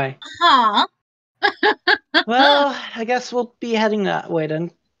 Anyway. Huh. Well, I guess we'll be heading that way then.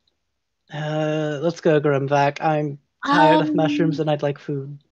 Let's go, Grimvac. I'm tired of mushrooms and I'd like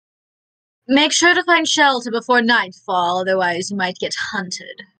food. Make sure to find shelter before nightfall, otherwise you might get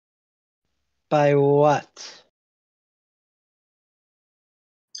hunted. By what?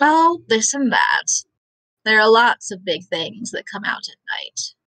 Oh, this and that. There are lots of big things that come out at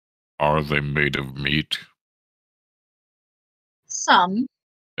night. Are they made of meat? Some.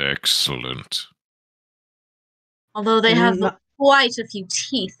 Excellent. Although they have quite a few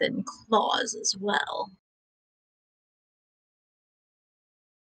teeth and claws as well.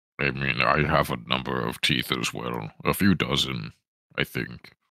 I mean, I have a number of teeth as well. A few dozen, I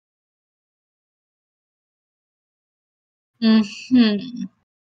think. Hmm.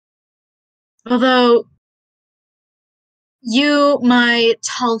 Although you, my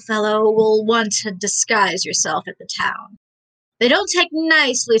tall fellow, will want to disguise yourself at the town. They don't take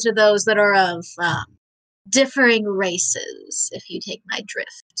nicely to those that are of differing races, if you take my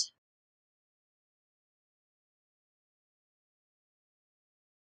drift.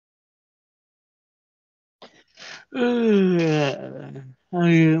 I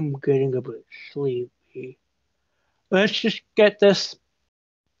am getting a bit sleepy. Let's just get this.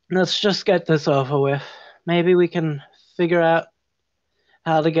 Let's just get this over with. Maybe we can figure out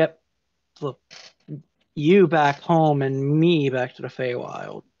how to get you back home and me back to the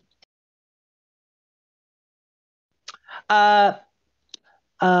Feywild. Uh,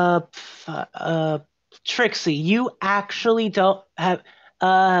 Trixie, you actually don't have.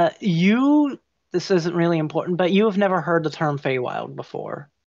 This isn't really important, but you have never heard the term Feywild before.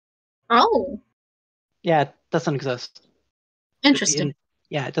 Oh, Yeah, it doesn't exist. interesting.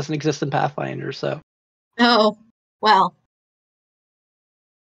 It doesn't exist in Pathfinder, so. Oh, well.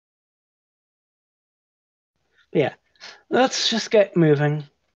 Yeah, let's just get moving.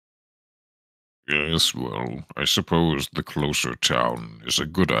 Yes, well, I suppose the closer town is a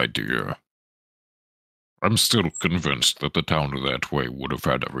good idea. I'm still convinced that the town that way would have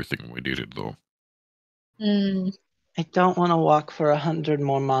had everything we needed, though. Hmm. I don't want to walk for 100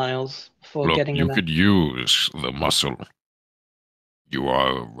 more miles before Look, getting you enough. could use the muscle. You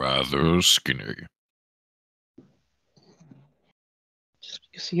are rather skinny. Just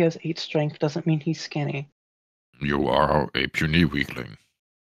because he has 8 strength doesn't mean he's skinny. You are a puny weakling.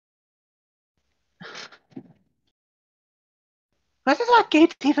 Where did that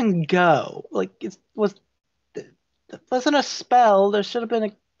gate even go? Like, it wasn't a spell. There should have been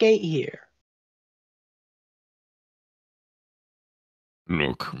a gate here.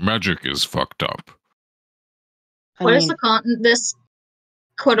 Look, magic is fucked up. What is this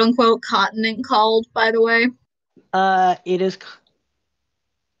quote unquote continent called, by the way? It is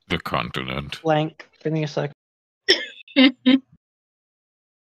The continent. blank. Give me a sec.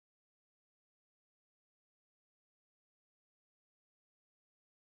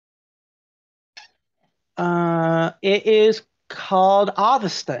 It is called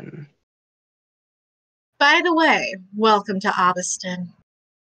Aveston. By the way, welcome to Aveston.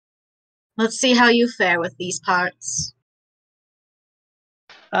 Let's see how you fare with these parts.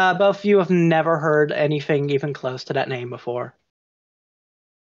 Both of you have never heard anything even close to that name before.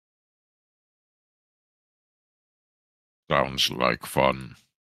 Sounds like fun.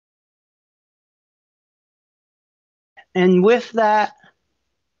 And with that,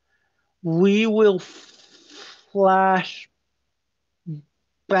 we will flash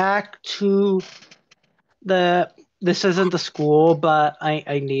back to this isn't the school, but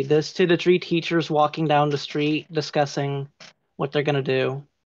I need this, to the 3 teachers walking down the street discussing what they're gonna do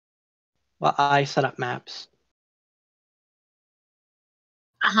while I set up maps.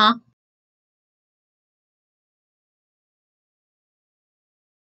 Uh-huh.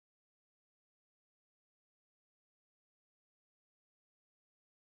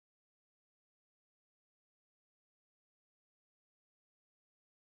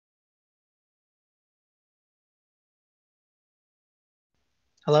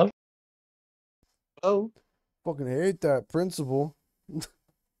 Hello? Oh, Fucking hate that principal.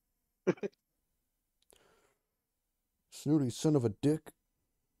 Snooty son of a dick.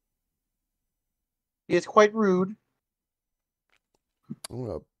 he is quite rude. I'm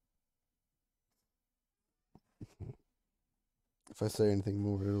gonna... If I say anything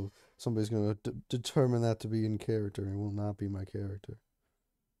more, somebody's gonna determine that to be in character, and it will not be my character.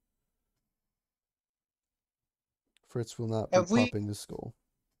 Fritz will not be popping the skull.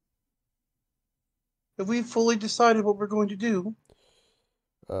 Have we fully decided what we're going to do?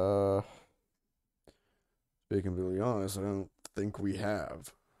 Being completely honest, I don't think we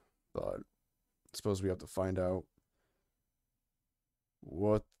have. But I suppose we have to find out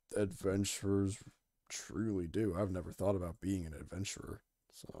what adventurers truly do. I've never thought about being an adventurer,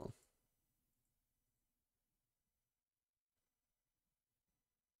 so...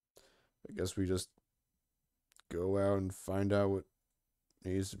 I guess we just go out and find out what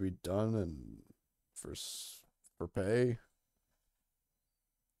needs to be done, and for pay.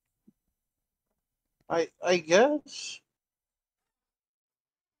 I guess.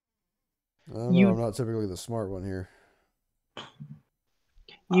 I don't know, I'm not typically the smart one here.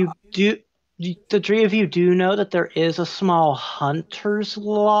 You do. The 3 of you do know that there is a small hunter's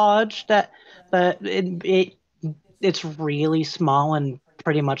lodge it's really small and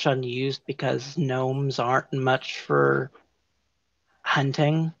pretty much unused because gnomes aren't much for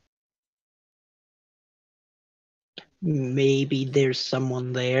hunting. Maybe there's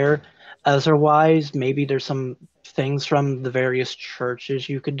someone there. Otherwise, maybe there's some things from the various churches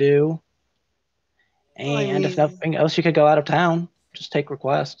you could do. And if nothing else, you could go out of town. Just take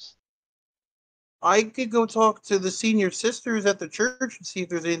requests. I could go talk to the senior sisters at the church and see if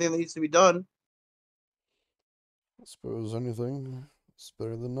there's anything that needs to be done. I suppose anything is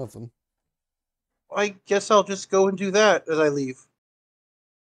better than nothing. I guess I'll just go and do that as I leave.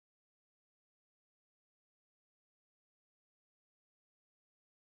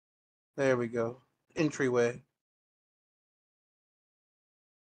 There we go. Entryway.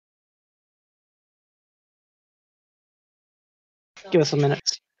 Give us a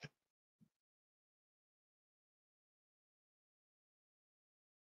minute.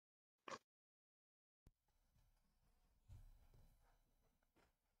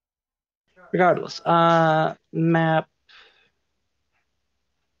 Regardless, map.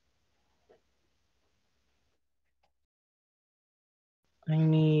 I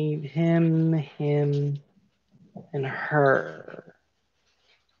need him, and her.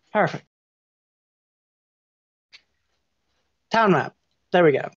 Perfect. Town map. There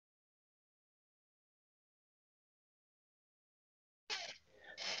we go.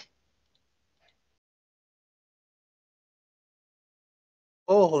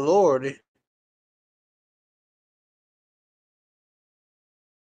 Oh, Lord.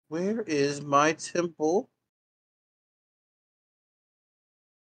 Where is my temple?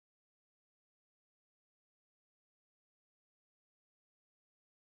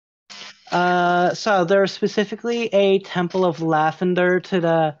 So there's specifically a Temple of Lavender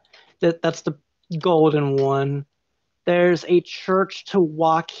that's the golden one. There's a church to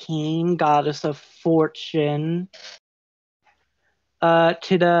Joaquin, goddess of fortune, to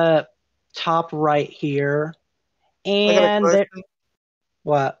the top right here. I got a And there, question.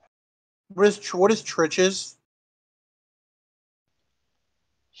 what? What is Triches?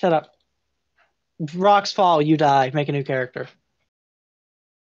 Shut up. Rocks fall, you die. Make a new character.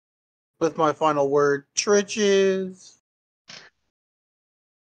 With my final word, Triches.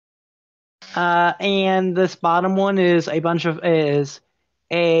 And this bottom one is a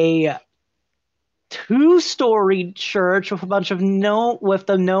two-storied church with a bunch of with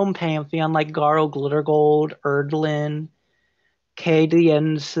the gnome pantheon like Garl, Glittergold, Erdlin, Katie,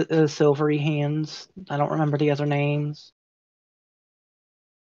 and Silvery Hands. I don't remember the other names.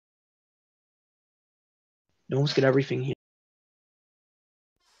 Gnomes get everything here.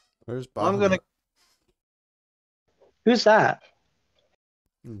 Where's I'm gonna. Bahamut? Who's that?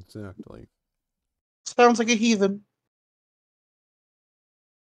 Exactly. Sounds like a heathen.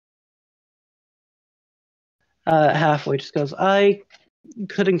 Halfway just goes, I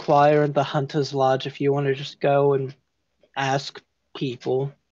could inquire at the Hunter's Lodge if you want to just go and ask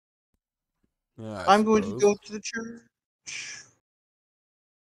people. Yeah, I'm going to go to the church.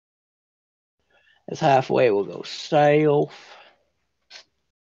 As halfway will go south.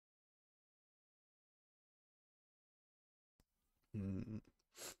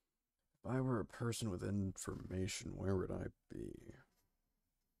 If I were a person with information, where would I be?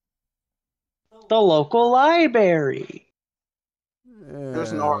 The local library.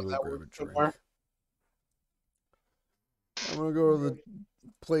 There's an Yeah, R I'll in go that grab word a drink. somewhere. I'm gonna go to the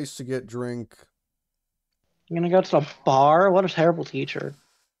place to get drink. You're gonna go to the bar? What a terrible teacher.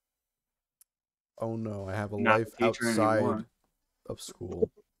 Oh no, I have a Not life the teacher outside anymore. of school.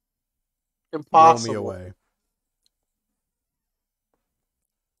 Throw me Impossible. away.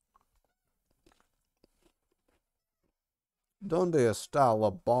 ¿Dónde está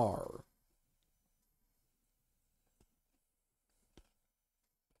la bar?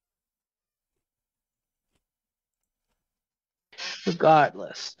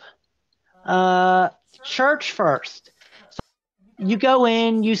 Regardless. Church first. So you go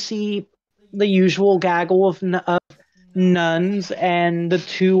in, you see the usual gaggle of nuns and the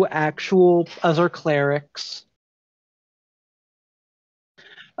two actual other clerics.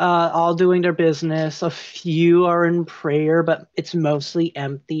 All doing their business. A few are in prayer, but it's mostly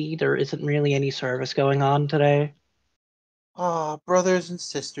empty. There isn't really any service going on today. Ah, brothers and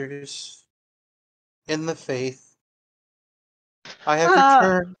sisters in the faith, I have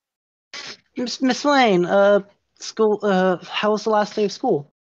returned. Miss Lane, school. How was the last day of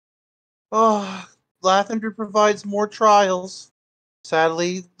school? Oh, Lathander provides more trials.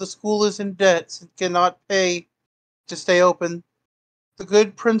 Sadly, the school is in debt and cannot pay to stay open. The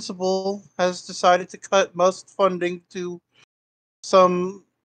good principal has decided to cut most funding to some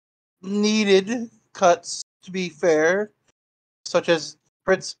needed cuts, to be fair, such as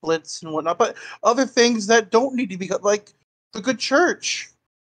Fritz splits and whatnot, but other things that don't need to be like the good church.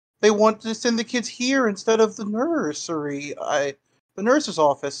 They want to send the kids here instead of the nursery. The nurse's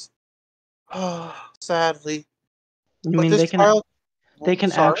office. Sadly, You but mean this child. they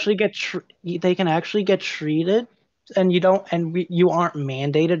can Sorry. actually they can actually get treated, and you aren't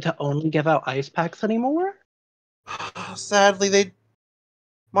mandated to only give out ice packs anymore? Sadly,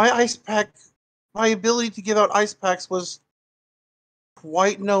 my ability to give out ice packs was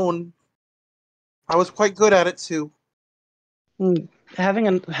quite known. I was quite good at it too. Having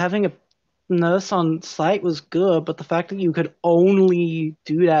a nurse on site was good, but the fact that you could only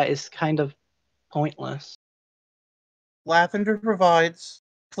do that is kind of pointless. Lavender provides.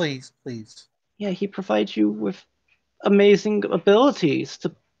 Please, please. Yeah, he provides you with amazing abilities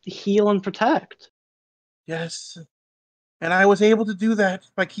to heal and protect. Yes. And I was able to do that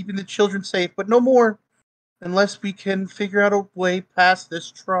by keeping the children safe, but no more unless we can figure out a way past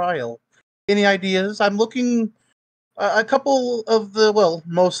this trial. Any ideas? I'm looking a couple of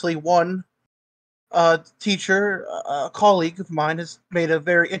mostly one teacher, a colleague of mine has made a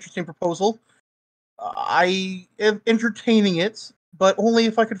very interesting proposal. I am entertaining it, but only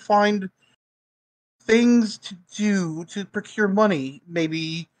if I could find things to do to procure money,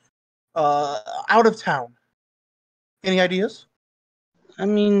 maybe out of town. Any ideas? I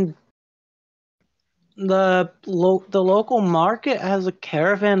mean, the local market has a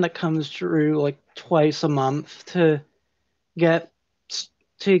caravan that comes through like twice a month get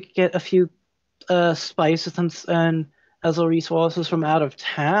to get a few spices and other resources from out of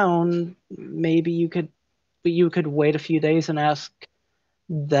town. Maybe you could wait a few days and ask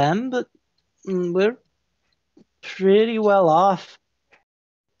them, but we're pretty well off.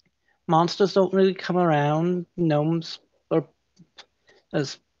 Monsters don't really come around. Gnomes are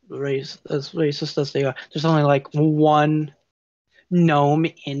as racist as they are. There's only like one gnome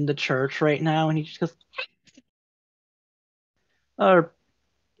in the church right now, and he just goes, are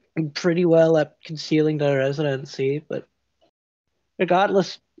pretty well at concealing their residency. But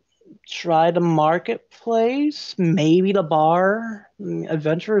regardless, try the marketplace, maybe the bar.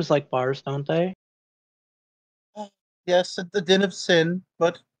 Adventurers like bars, don't they? Yes, at the den of sin,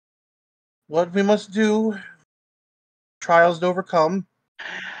 but what we must do, trials to overcome.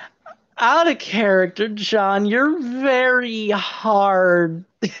 Out of character, John. You're very hard.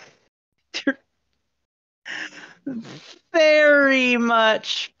 You're very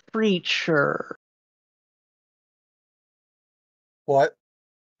much preacher. What?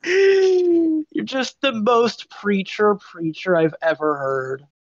 You're just the most preacher I've ever heard.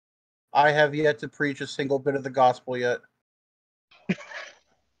 I have yet to preach a single bit of the gospel yet.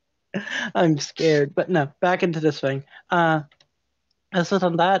 I'm scared, but no, back into this thing. Other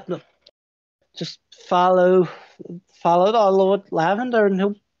than that, just follow our Lord Lavender, and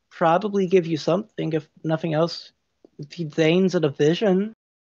he'll probably give you something, if nothing else. If he deigns a vision.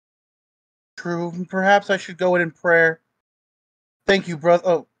 True. Perhaps I should go in prayer. Thank you, brother.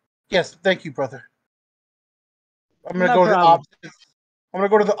 Oh, yes. Thank you, brother. I'm gonna No go to the problem. opposite. I'm gonna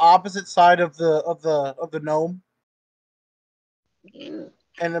go to the opposite side of the gnome,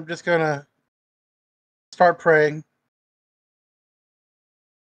 and I'm just gonna start praying.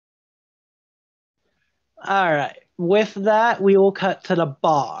 All right. With that, we will cut to the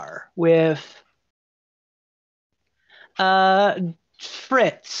bar with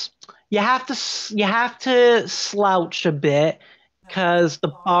Fritz. You have to slouch a bit because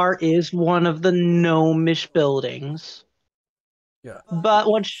the bar is one of the gnomish buildings. Yeah. But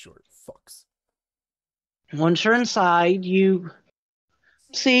Short fucks. once you're inside, you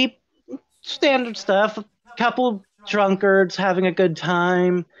see standard stuff. A couple drunkards having a good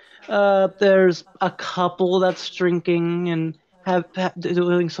time. There's a couple that's drinking and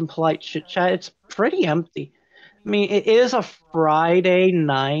doing some polite chit chat. It's pretty empty. I mean, it is a Friday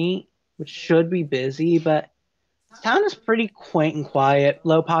night, which should be busy, but the town is pretty quaint and quiet,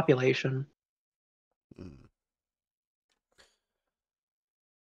 low population.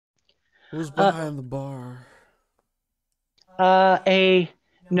 Who's behind the bar? A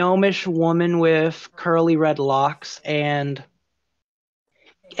gnomish woman with curly red locks and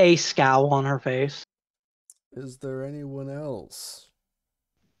a scowl on her face. Is there anyone else?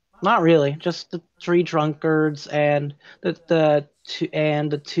 Not really, just the three drunkards and the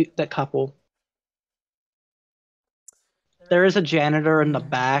couple. There is a janitor in the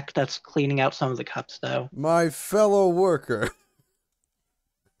back that's cleaning out some of the cups, though. My fellow worker.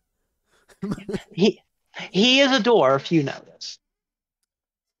 He is a dwarf, you notice.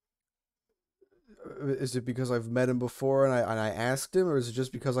 Is it because I've met him before and I asked him, or is it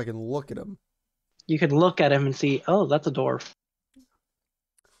just because I can look at him? You can look at him and see, oh, that's a dwarf.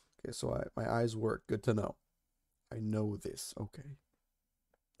 Okay, so my eyes work. Good to know. I know this. Okay.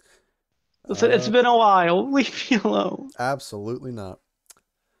 It's been a while. Leave me alone. Absolutely not.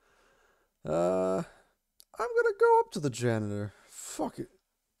 I'm gonna go up to the janitor. Fuck it.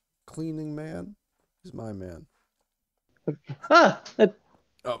 Cleaning man. He's my man. Ah,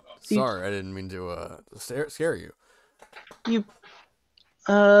 Oh, sorry. I didn't mean to scare you. you.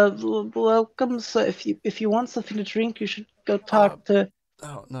 Welcome. So if you want something to drink, you should go talk to.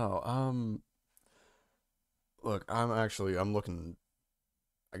 Oh no. Look, I'm looking,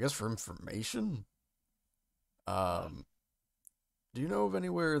 I guess, for information. Do you know of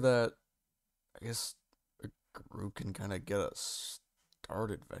anywhere that, I guess, a group can kind of get us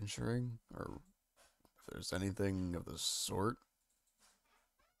start adventuring, or if there's anything of the sort?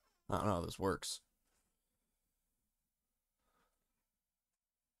 I don't know how this works.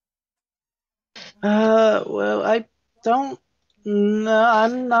 Well, I don't. No,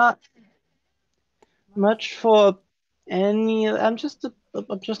 I'm not much for any. I'm just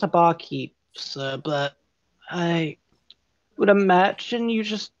a barkeep, sir. But I would imagine you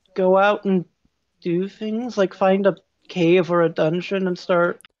just go out and do things like find a cave or a dungeon and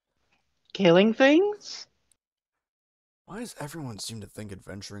start killing things. Why does everyone seem to think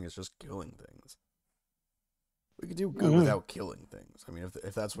adventuring is just killing things? We could do good without killing things. I mean,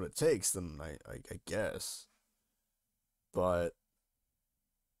 if that's what it takes, then I guess. But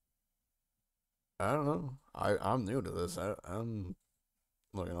I don't know. I'm new to this. I'm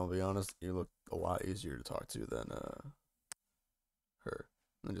look, and I'll be honest. You look a lot easier to talk to than her.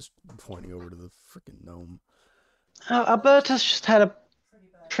 I'm just pointing over to the freaking gnome. Alberta's just had a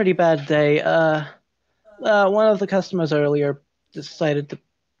pretty bad day. One of the customers earlier decided to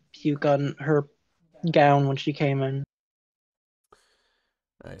puke on her gown when she came in.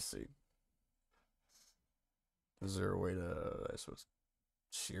 I see. Is there a way to, I suppose,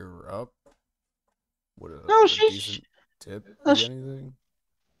 cheer her up? Would No, a she. decent tip Uh, be she anything?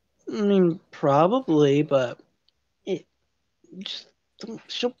 I mean, probably, but it just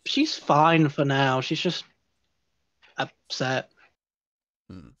she's fine for now. She's just upset.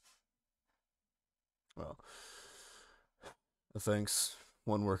 Well, thanks.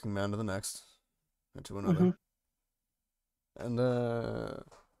 One working man to the next, and to another. Mm-hmm. And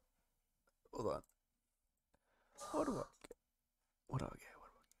hold on. What do I get? What do I get?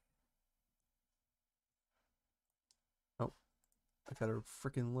 Oh, I gotta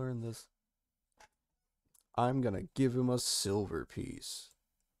freaking learn this. I'm gonna give him a silver piece.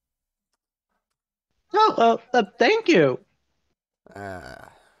 Oh, thank you.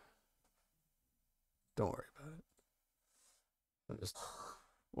 Ah, don't worry about it. I'll just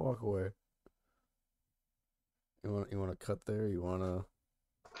walk away. You want to cut there? You want to?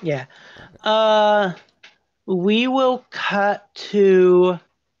 Yeah. Okay. We will cut to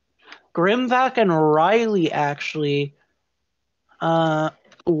Grimvac and Riley actually.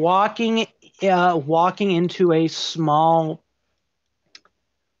 Walking, walking into a small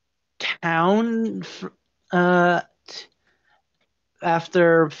town. Uh,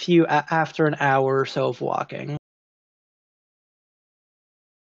 after an hour or so of walking.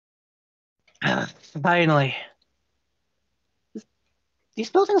 Finally. These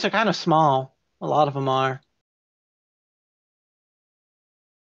buildings are kind of small. A lot of them are.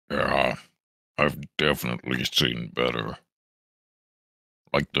 Yeah, I've definitely seen better.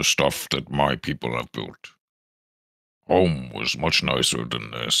 Like the stuff that my people have built. Home was much nicer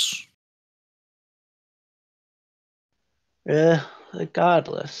than this.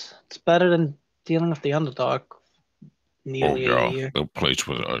 Regardless, it's better than dealing with the underdog Oh nearly a yeah, year. the place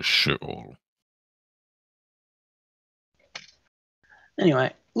was a shithole.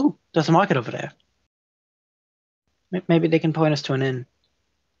 Anyway, ooh, there's a market over there. Maybe they can point us to an inn.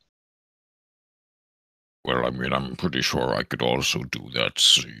 Well, I mean, I'm pretty sure I could also do that,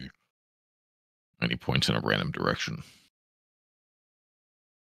 see. And he points in a random direction.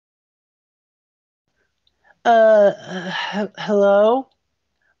 Hello?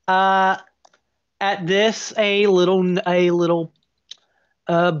 At this, a little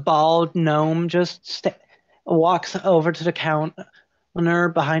bald gnome just walks over to the counter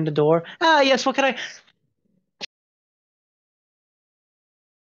behind the door. Ah, yes, what can I?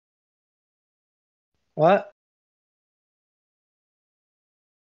 What?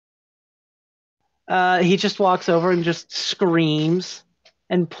 He just walks over and just screams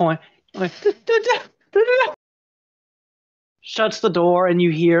and shuts the door, and you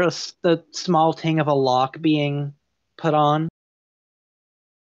hear the small ting of a lock being put on.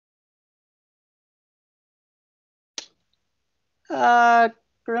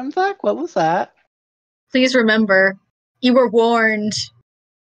 Grimvac, what was that? Please remember, you were warned.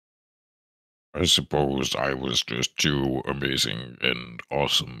 I suppose I was just too amazing and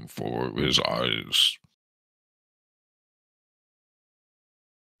awesome for his eyes.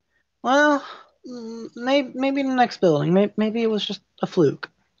 Well, maybe in the next building. Maybe it was just a fluke.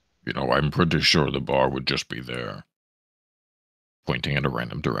 You know, I'm pretty sure the bar would just be there, pointing in a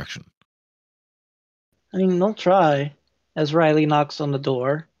random direction. I mean, they'll try. As Riley knocks on the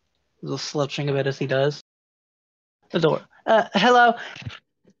door, the slouching of it as he does. The door. Hello.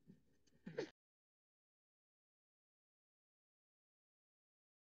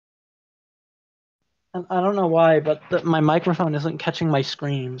 I don't know why, but my microphone isn't catching my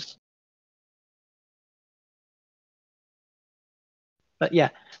screams. But yeah,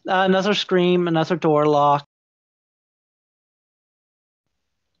 another scream, another door lock.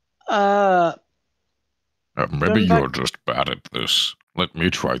 Uh, Maybe turn back. you're just bad at this. Let me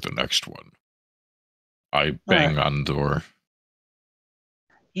try the next one. I bang Alright. on door.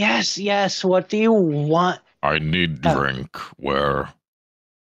 Yes. What do you want? I need drink. Where?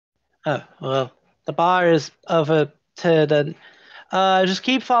 Oh, well, the bar is over to the. Just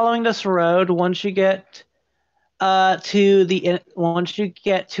keep following this road. Once you get once you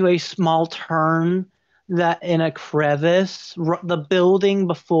get to a small turn that in a crevice, the building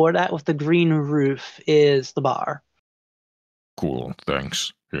before that with the green roof is the bar. Cool,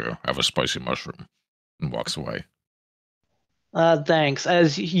 thanks. Here, have a spicy mushroom. And walks away. Thanks.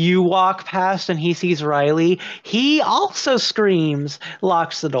 As you walk past and he sees Riley, he also screams,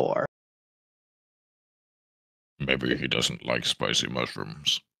 locks the door. Maybe he doesn't like spicy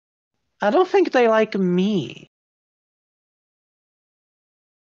mushrooms. I don't think they like me.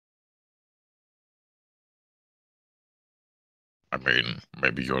 I mean,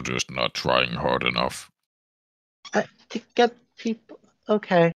 maybe you're just not trying hard enough. To get people.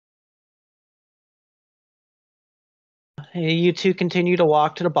 Okay. Hey, you two continue to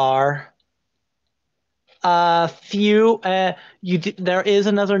walk to the bar. There is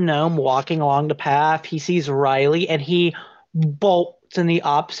another gnome walking along the path. He sees Riley and he bolts in the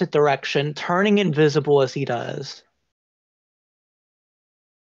opposite direction, turning invisible as he does.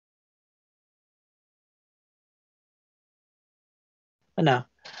 But no.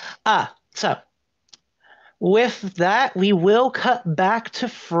 So with that, we will cut back to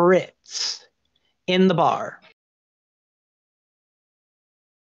Fritz in the bar.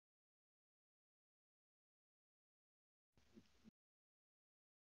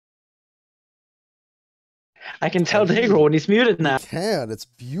 I can tell Dagro when he's muted now. You can. It's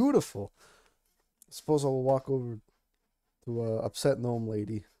beautiful. I suppose I'll walk over to upset gnome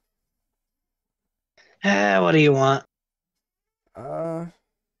lady. What do you want?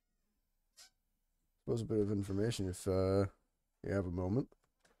 Suppose a bit of information if you have a moment.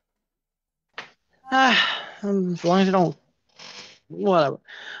 As long as you don't. Whatever.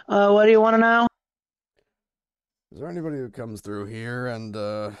 What do you want to know? Is there anybody who comes through here and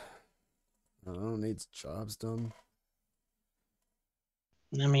I don't know, needs jobs done?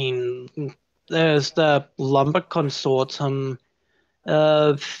 I mean, there's the lumber consortium,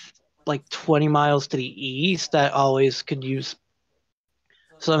 uh, like 20 miles to the east that always could use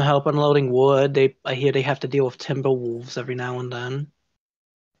some help unloading wood. I hear they have to deal with timber wolves every now and then.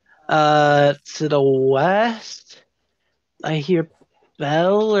 To the west, I hear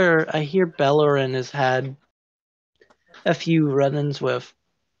Bellerin has had a few run-ins with.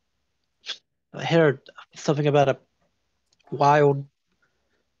 I heard something about a wild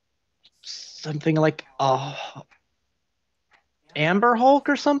something like Amber Hulk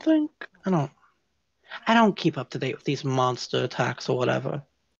or something. I don't keep up to date with these monster attacks or whatever.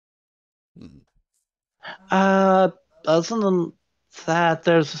 Other than that,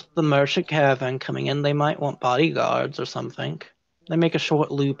 there's the merchant caravan coming in. They might want bodyguards or something. They make a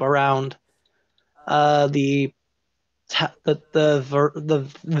short loop around the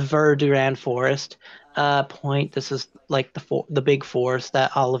Verduran forest. Point. This is like the big forest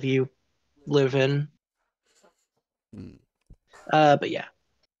that all of you live in. But yeah.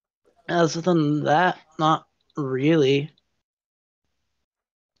 Other than that, not really.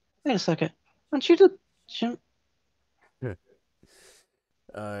 Wait a second. Aren't you the Jim? Yeah.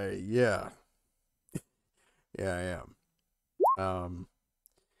 Yeah, I am.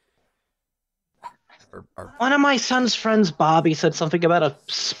 One of my son's friends, Bobby, said something about a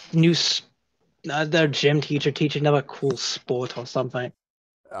new their gym teacher teaching them a cool sport or something.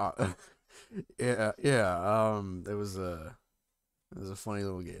 Yeah. It was a funny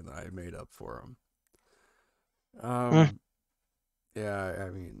little game that I made up for him. Yeah, I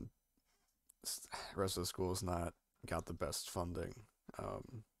mean, the rest of the school's not got the best funding.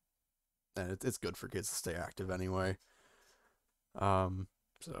 And it's good for kids to stay active anyway.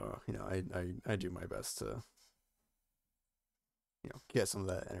 So, I do my best to, get some of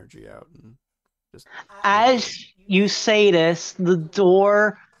that energy out and just. As you say this, the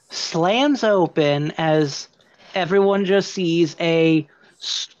door slams open as everyone just sees a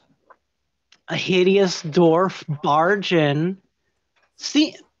hideous dwarf barge in,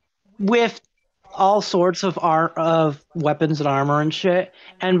 with all sorts of weapons and armor and shit,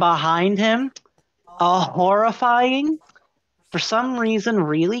 and behind him, a horrifying, for some reason,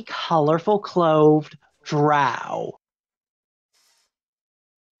 really colorful clothed drow.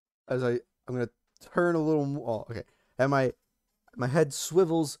 As I'm gonna turn a little more. Okay, and my head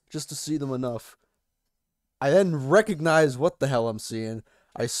swivels just to see them enough. I then recognize what the hell I'm seeing.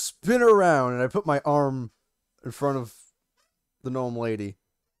 I spin around and I put my arm in front of the gnome lady.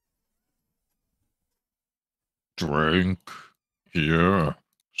 Drink? Yeah,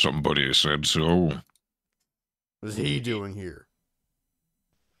 somebody said so. What is he doing here?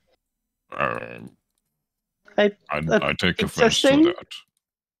 I I take offense to that.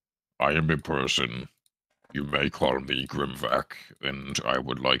 I am a person. You may call me Grimvac, and I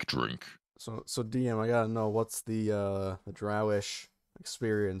would like drink. So DM, I gotta know what's the drowish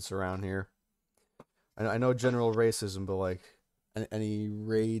experience around here. I know general racism, but like any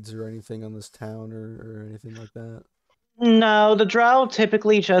raids or anything on this town or anything like that. No, the drow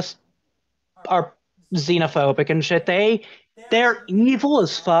typically just are xenophobic and shit. They're evil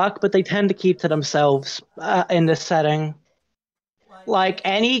as fuck, but they tend to keep to themselves in this setting. Like,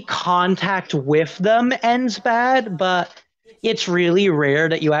 any contact with them ends bad, but it's really rare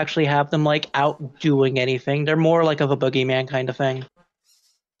that you actually have them like out doing anything. They're more like of a boogeyman kind of thing.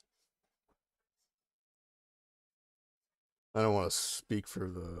 I don't want to speak for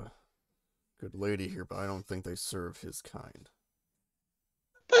the good lady here, but I don't think they serve his kind.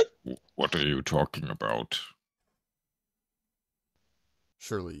 What are you talking about?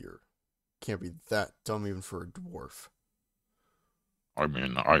 Surely you can't be that dumb even for a dwarf. I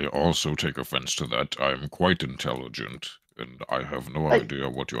mean, I also take offense to that. I'm quite intelligent, and I have no idea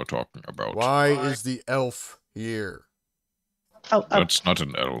what you're talking about. Why is the elf here? That's not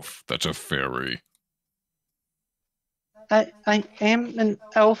an elf. That's a fairy. I am an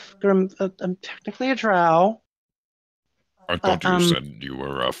elf. I'm technically a drow. I thought you said you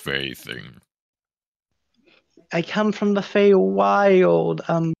were a fae thing. I come from the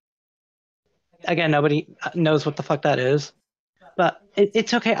Feywild. Again, nobody knows what the fuck that is. But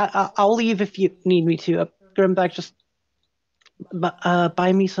it's okay. I'll leave if you need me to. Grimback, just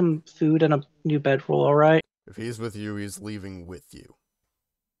buy me some food and a new bedroll, alright? If he's with you, he's leaving with you.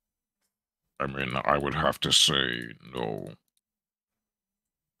 I mean, I would have to say no.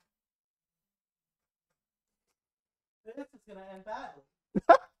 This is gonna end badly.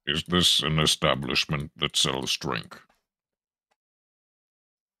 Is this an establishment that sells drink?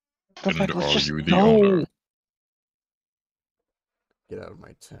 And are you the owner? Get out of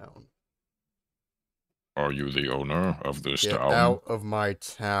my town. Are you the owner of this town? Get out of my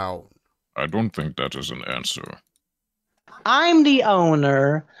town. I don't think that is an answer. I'm the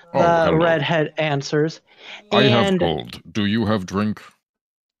owner, the hello. redhead answers. I have gold. Do you have drink?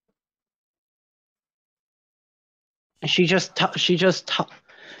 She just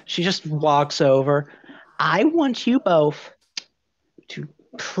walks over. I want you both to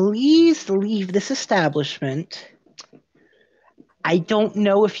please leave this establishment. I don't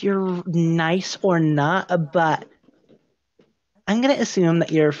know if you're nice or not, but I'm gonna assume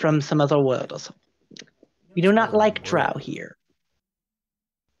that you're from some other world or something. We do not like drow here.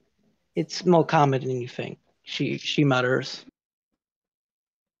 It's more common than you think, she mutters.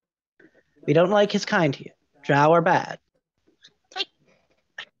 We don't like his kind here. Drow are bad.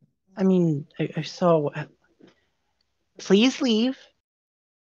 I mean, I saw... Please leave.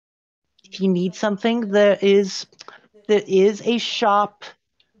 If you need something, there is a shop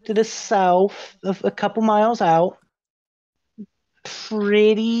to the south of a couple miles out.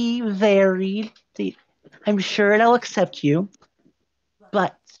 Pretty varied. I'm sure they'll accept you.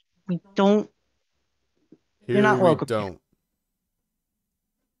 But we don't... You're not welcome. Don't.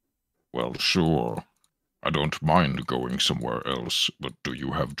 Well, sure. I don't mind going somewhere else, but do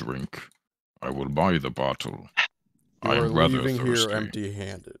you have drink? I will buy the bottle. You're I'm rather leaving thirsty. here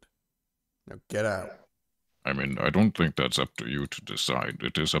empty-handed. Now get out. I mean, I don't think that's up to you to decide.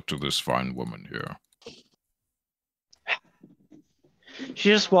 It is up to this fine woman here. She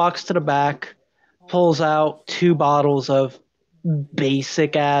just walks to the back, pulls out 2 bottles of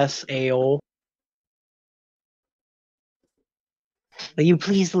basic-ass ale. Will you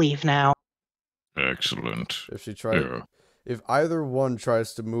please leave now? Excellent. If either one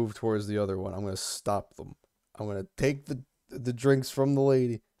tries to move towards the other one, I'm going to stop them. I'm going to take the the drinks from the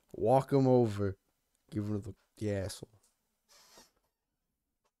lady. Walk him over. Give him the asshole.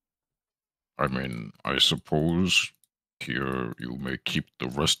 I mean, I suppose here you may keep the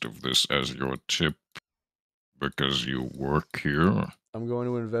rest of this as your tip because you work here. I'm going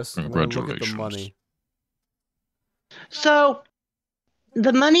to invest. I'm going to look at the Congratulations. money. So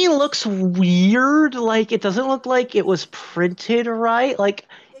the money looks weird. Like, it doesn't look like it was printed right. Like,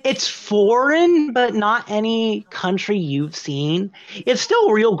 it's foreign, but not any country you've seen. It's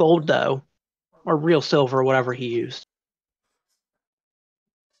still real gold, though. Or real silver, whatever he used.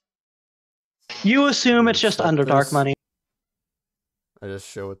 You assume it's just Accept Underdark this? money. I just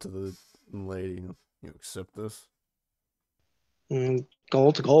show it to the lady. You accept this?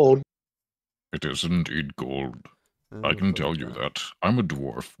 Gold to gold. It is indeed gold. And I we'll can put it tell you down. that. I'm a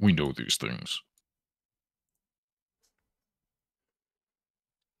dwarf. We know these things.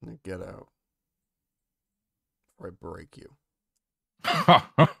 Now get out. Or I break you.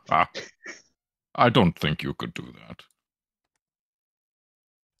 I don't think you could do that.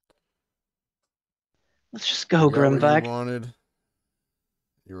 Let's just You go, got what you Grimvac. wanted.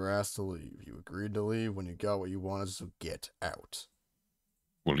 You were asked to leave. You agreed to leave when you got what you wanted, so get out.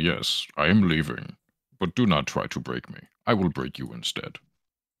 Well, yes, I am leaving, but do not try to break me. I will break you instead.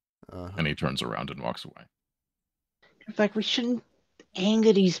 And he turns around and walks away. In fact, we shouldn't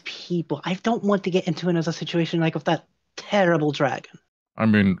anger these people. I don't want to get into another situation like with that terrible dragon. I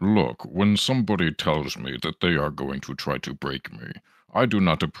mean, look, when somebody tells me that they are going to try to break me, I do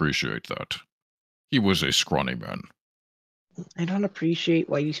not appreciate that. He was a scrawny man. I don't appreciate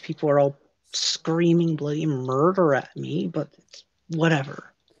why these people are all screaming bloody murder at me, but it's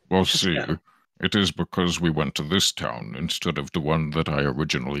whatever. Well, Just see, go. it is because we went to this town instead of the one that I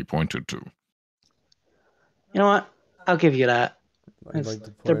originally pointed to. You know what? I'll give you that. I'd like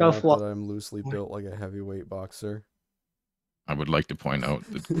to They're point both out that I'm loosely built like a heavyweight boxer. I would like to point out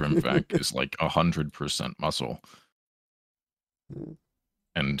that Grimvac is like 100% muscle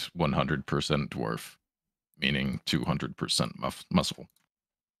and 100% dwarf, meaning 200% muscle.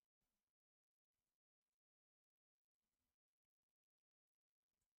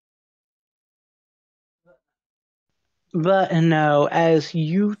 But no, as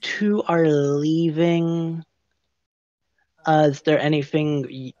you two are leaving, is there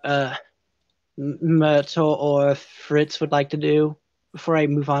anything Myrtle or Fritz would like to do before I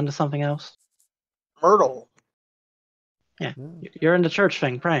move on to something else? Myrtle. Yeah, you're in the church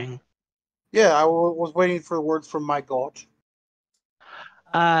thing, praying. Yeah, I was waiting for words from my God.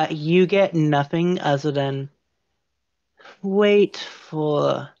 You get nothing other than wait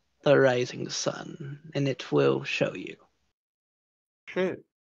for the rising sun, and it will show you. Shit.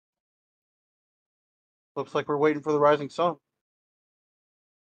 Looks like we're waiting for the rising sun.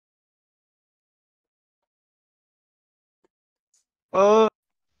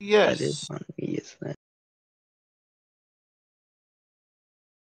 Yes. That is on me, isn't it?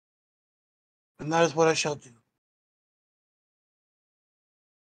 And that is what I shall do.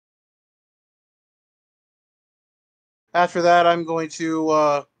 After that, I'm going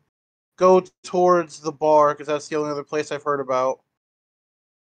to go towards the bar, because that's the only other place I've heard about.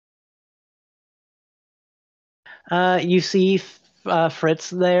 You see Fritz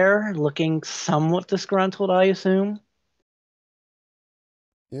there, looking somewhat disgruntled, I assume.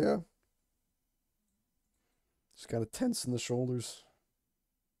 Yeah. Just got a tense in the shoulders.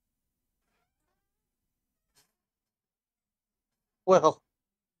 Well,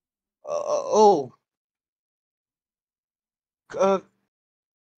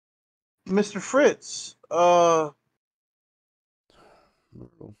 Mr. Fritz, Myrtle.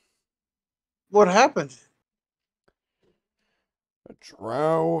 what happened? A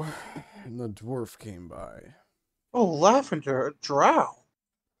drow and a dwarf came by. Oh, Lavender, a drow.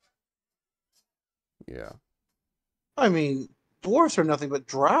 Yeah. I mean, dwarves are nothing but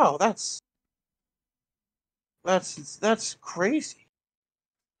drow. That's crazy.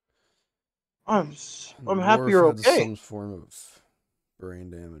 I'm happy you're Dwarf had okay. some form of brain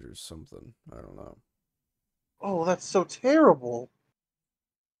damage or something. I don't know. Oh, that's so terrible.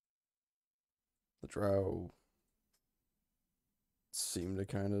 The drow seemed to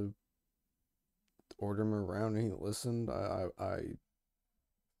kind of order him around and he listened. I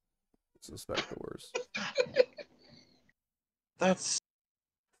suspect the worst. That's...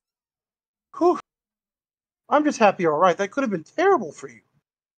 Whew. I'm just happy you're alright. That could have been terrible for you.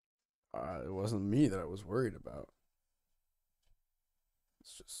 It wasn't me that I was worried about.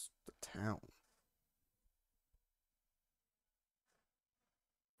 It's just the town.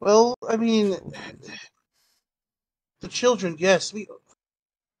 Well, I mean, Children. the children, yes, we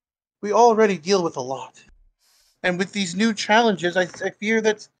already deal with a lot. And with these new challenges, I fear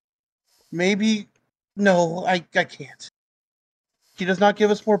that maybe... No, I can't. He does not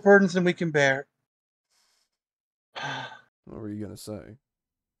give us more burdens than we can bear. What were you gonna say?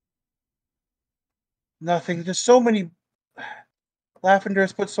 Nothing. There's so many... Lavender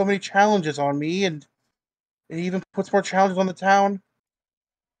has put so many challenges on me, and it even puts more challenges on the town.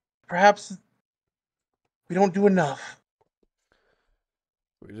 Perhaps we don't do enough.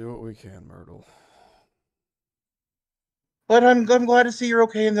 We do what we can, Myrtle. But I'm glad to see you're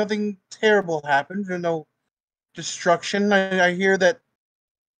okay and nothing terrible happened. There's no destruction. I hear that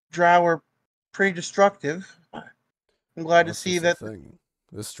drow are pretty destructive. I'm glad to That's see just that. the thing.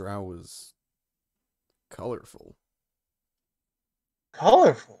 This drow was colorful.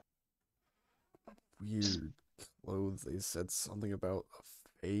 Colorful. Weird clothes. They said something about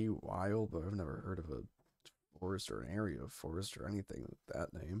a Feywild, but I've never heard of a forest or an area of forest or anything with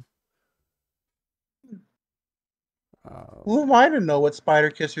that name. Who am I to know what spider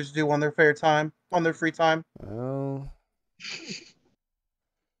kissers do on their free time? Well,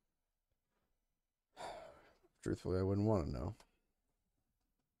 truthfully, I wouldn't want to know.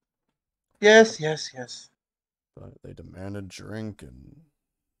 Yes. But they demanded drink, and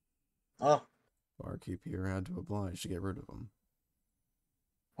Oh, barkeep here had to oblige to get rid of them.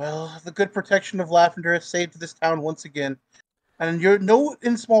 well, the good protection of Lavender has saved this town once again. And you're no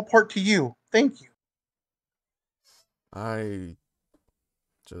in small part to you. Thank you. I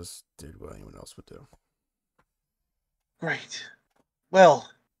just did what anyone else would do. Great. Well,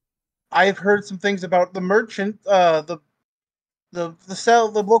 I've heard some things about the merchant. The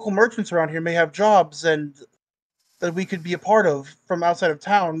local merchants around here may have jobs and that we could be a part of from outside of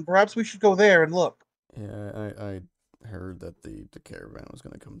town. Perhaps we should go there and look. Yeah, I heard that the caravan was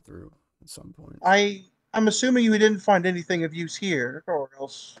going to come through at some point. I'm assuming you didn't find anything of use here, or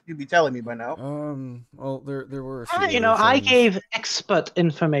else you'd be telling me by now. Well, there were a few I things. gave expert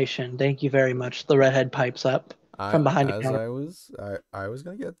information. Thank you very much. The redhead pipes up from behind the counter. I was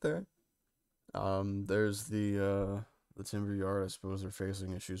gonna get there. There's the timber yard. I suppose they're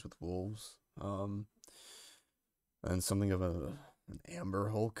facing issues with wolves. And something of an amber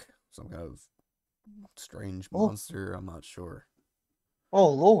hulk, some kind of strange monster. I'm not sure.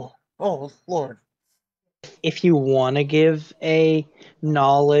 Oh Lord. If you want to give a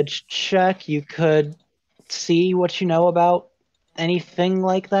knowledge check, you could see what you know about anything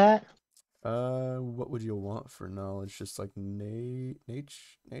like that. What would you want for knowledge? Just like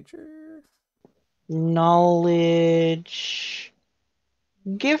nature? Knowledge.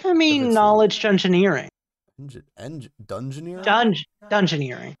 Give me If it's knowledge engineering. Dungeoneering?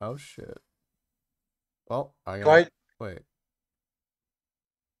 Dungeoneering. Oh shit. Well, Right. wait.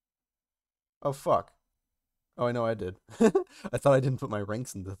 Oh fuck. Oh, I know I did. I thought I didn't put my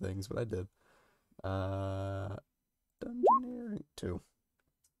ranks into things, but I did. Dungeoneering 2.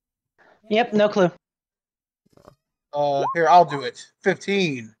 Yep, no clue. Here, I'll do it.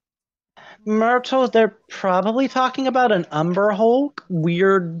 15. Myrtle, they're probably talking about an Umber Hulk,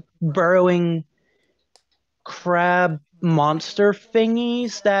 weird burrowing crab monster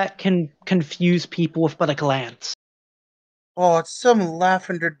thingies that can confuse people with but a glance. Oh, it's some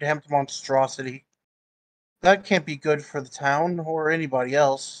lavender damned monstrosity. That can't be good for the town or anybody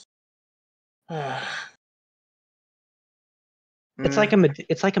else. It's like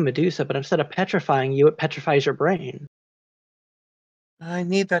a Medusa, but instead of petrifying you, it petrifies your brain. I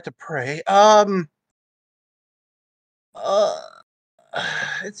need that to pray.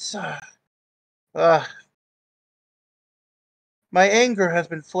 It's my anger has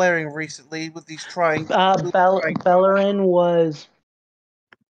been flaring recently with these trying. Bellerin was.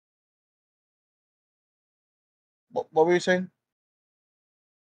 What were you saying?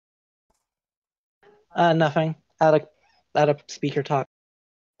 Nothing. Out of speaker talk.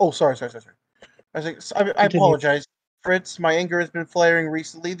 Oh, sorry. I apologize, Fritz. My anger has been flaring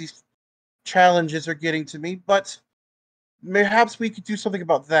recently. These challenges are getting to me, but perhaps we could do something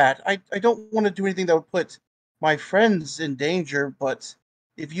about that. I don't want to do anything that would put my friends in danger, but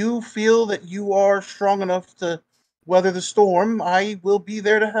if you feel that you are strong enough to weather the storm, I will be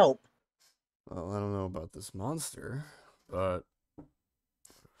there to help. Well, I don't know about this monster, but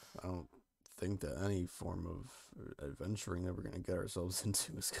I don't think that any form of adventuring that we're going to get ourselves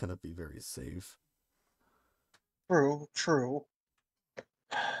into is going to be very safe. True.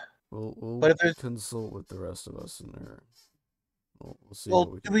 We'll But if there's... consult with the rest of us in there. We'll see Well,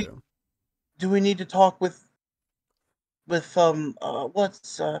 what we can do. Do we need to talk with what's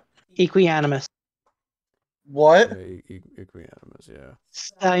Equianimus. what? Equianimus, yeah.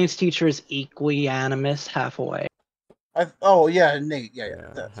 Science teacher is Equianimus, half away. Yeah, Nate.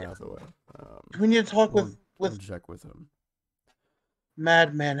 Yeah. Half away. Do we need to talk with I'll check with him.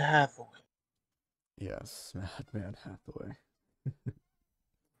 Madman Hathaway. Yes, Madman Hathaway.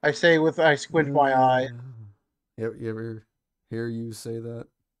 I say I squint my eye. You ever hear you say that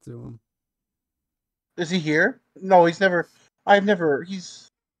to him? Is he here? No, he's never. He's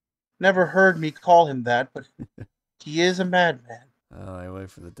never heard me call him that, but he is a madman. I wait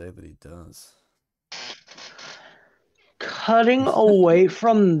for the day that he does. Cutting away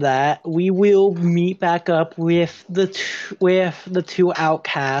from that, we will meet back up with the two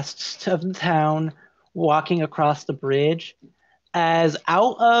outcasts of the town walking across the bridge. As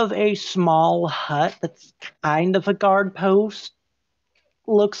out of a small hut that's kind of a guard post,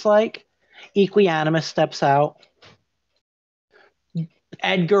 looks like, Equianimous steps out.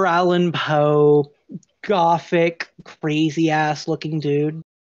 Edgar Allan Poe, gothic, crazy ass looking dude.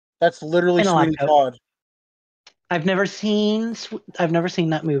 That's literally In a lab Sweeney coat. Todd. I've never seen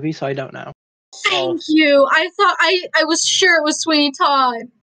that movie, so I don't know. Thank you. I thought I was sure it was Sweeney Todd.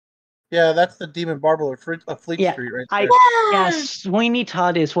 Yeah, that's the Demon Barber of Fleet Yeah, Street right there. Yes, Sweeney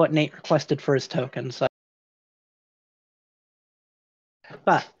Todd is what Nate requested for his token. So,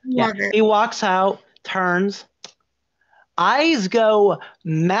 but yeah, Love it. he walks out, turns, eyes go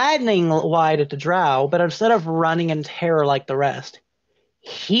maddening wide at the drow, but instead of running in terror like the rest,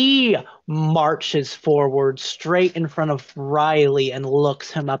 he marches forward straight in front of Riley and looks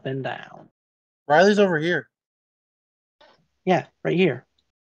him up and down. Riley's over here. Yeah, right here.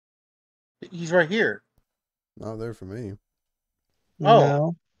 He's right here. Not there for me. Oh.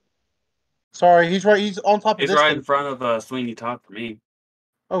 No. Sorry, he's right. He's on top of He's this right thing. in front of Sweeney Todd for me.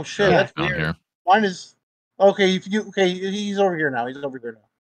 Oh shit, Yeah. that's Down weird. here. Mine is okay. He's over here now. He's over here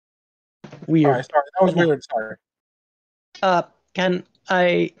now. Weird. All right, sorry, that was Yeah. weird. Sorry. Can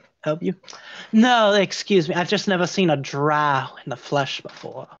I help you? No, excuse me. I've just never seen a drow in the flesh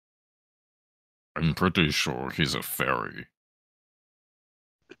before. I'm pretty sure he's a fairy.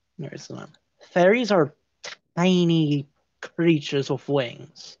 There's none. Fairies are tiny creatures with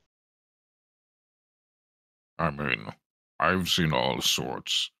wings. I mean, I've seen all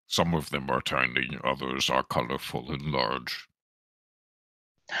sorts. Some of them are tiny, others are colorful and large.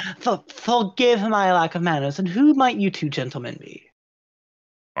 Forgive my lack of manners, and who might you two gentlemen be?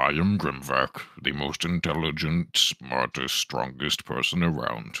 I am Grimvac, the most intelligent, smartest, strongest person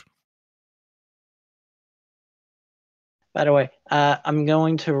around. By the way, I'm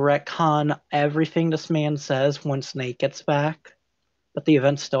going to retcon everything this man says once Nate gets back, but the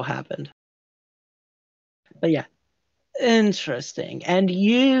event still happened. But yeah, interesting. And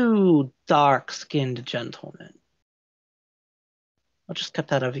you, dark-skinned gentleman. I'll just cut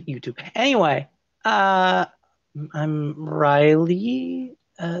that out of YouTube. Anyway, I'm Riley.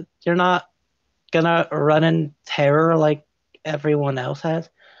 You're not gonna run in terror like everyone else has?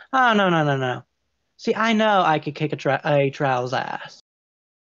 Oh, no. See, I know I could kick a trow's ass.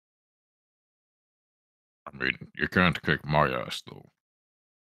 I mean, you can't kick my ass, though.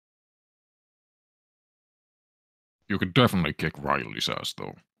 You could definitely kick Riley's ass,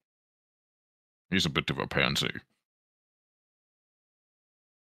 though. He's a bit of a pansy.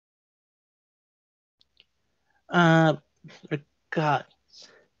 God.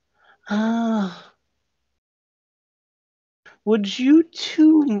 Would you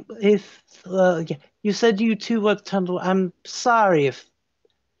two, if yeah, you said you two were Tundle. I'm sorry if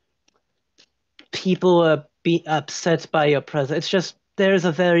people are be upset by your presence. It's just there's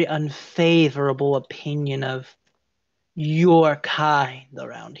a very unfavorable opinion of your kind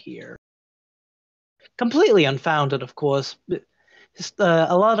around here. Completely unfounded, of course. Just,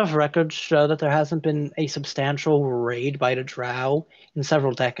 a lot of records show that there hasn't been a substantial raid by the drow in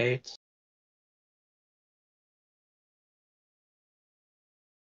several decades.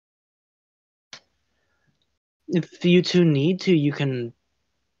 If you two need to, you can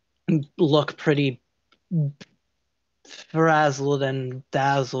look pretty frazzled and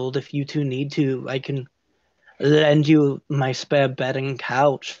dazzled. If you two need to, I can lend you my spare bed and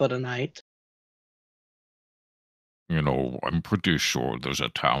couch for the night. You know, I'm pretty sure there's a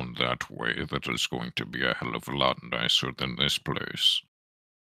town that way that is going to be a hell of a lot nicer than this place.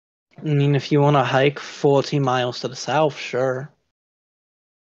 I mean, if you want to hike 40 miles to the south, sure.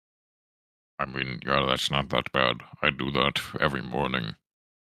 I mean, yeah, that's not that bad. I do that every morning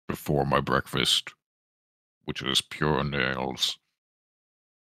before my breakfast, which is pure nails.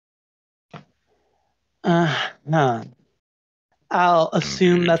 No. I'll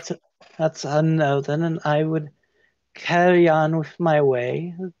assume Indeed. that's a no then, and I would carry on with my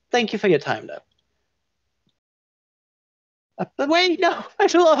way. Thank you for your time, though. But wait, no, I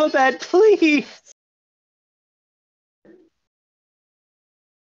don't love a bed, please.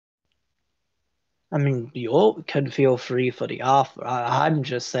 I mean, you can feel free for the offer. I'm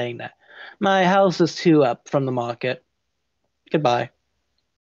just saying that my house is 2 up from the market. Goodbye.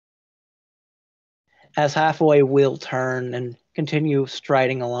 As halfway will turn and continue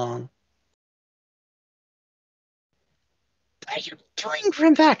striding along. What are you doing,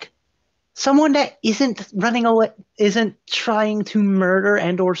 Grimvac? Someone that isn't running away, isn't trying to murder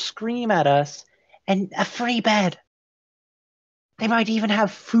and or scream at us, and a free bed. They might even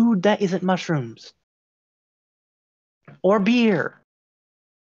have food that isn't mushrooms. Or beer.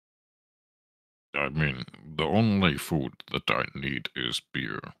 I mean, the only food that I need is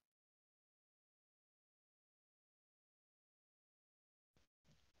beer.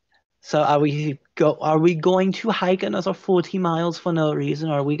 So are we going to hike another 40 miles for no reason,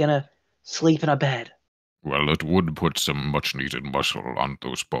 or are we gonna sleep in a bed? Well, it would put some much needed muscle on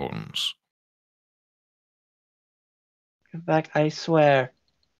those bones. In fact, I swear,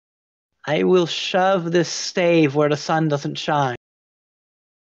 I will shove this stave where the sun doesn't shine.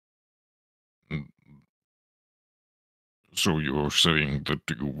 So you're saying that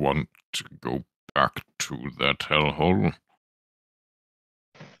you want to go back to that hellhole?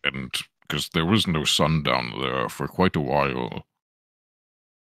 And because there was no sun down there for quite a while.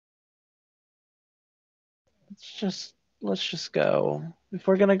 Let's just go. If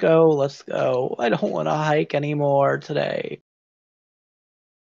we're gonna go, let's go. I don't want to hike anymore today.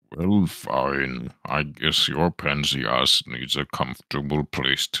 Well, fine. I guess your pansy ass needs a comfortable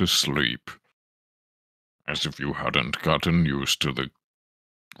place to sleep. As if you hadn't gotten used to the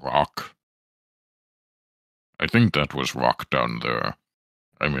rock. I think that was rock down there.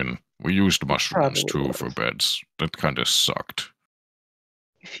 I mean, we used mushrooms Probably too for was. beds. That kinda sucked.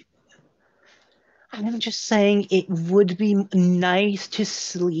 I'm just saying it would be nice to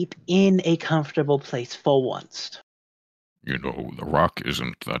sleep in a comfortable place for once. You know, the rock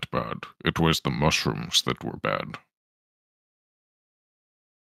isn't that bad. It was the mushrooms that were bad.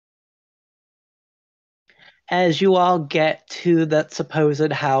 As you all get to that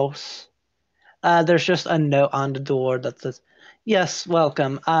supposed house, there's just a note on the door that says, "Yes,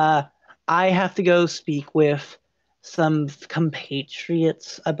 welcome. I have to go speak with some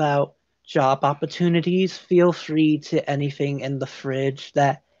compatriots about job opportunities. Feel free to anything in the fridge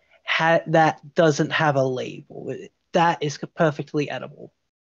that that doesn't have a label. That is perfectly edible.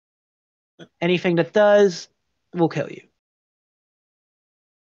 Anything that does will kill you."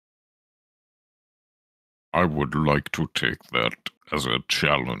 I would like to take that as a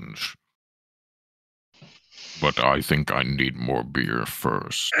challenge. But I think I need more beer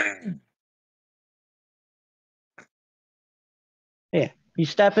first. Yeah, you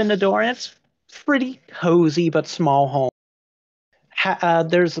step in the door and it's pretty cozy but small home.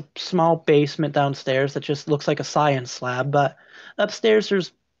 There's a small basement downstairs that just looks like a science lab, but upstairs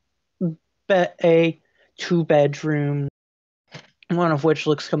there's a 2 bedroom, one of which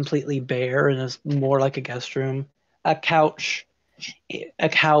looks completely bare and is more like a guest room, a couch, a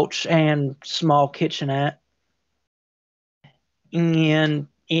couch and small kitchenette. And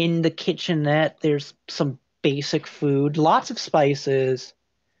in the kitchenette, there's some basic food, lots of spices,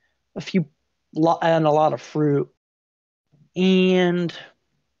 and a lot of fruit. And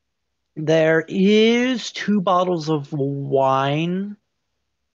there is 2 bottles of wine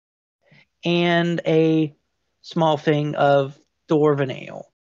and a small thing of Dwarven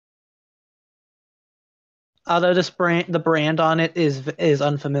ale. Although the brand on it is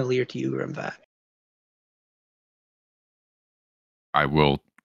unfamiliar to you, Grimvac. I will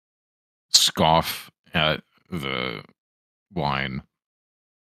scoff at the wine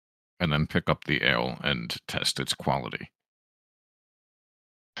and then pick up the ale and test its quality.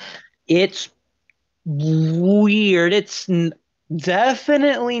 It's weird. It's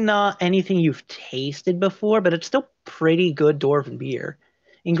definitely not anything you've tasted before, but it's still pretty good Dwarven beer.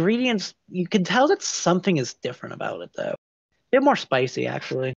 Ingredients, you can tell that something is different about it, though. A bit more spicy,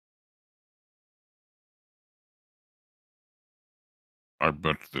 actually. I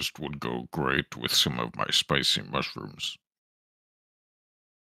bet this would go great with some of my spicy mushrooms.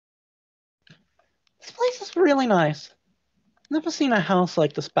 This place is really nice. Never seen a house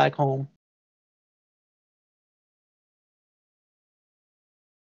like this back home.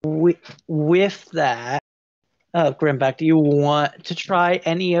 With that, Grimback, do you want to try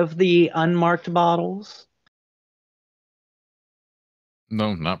any of the unmarked bottles?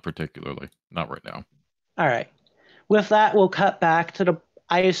 No, not particularly. Not right now. All right. With that, we'll cut back to the.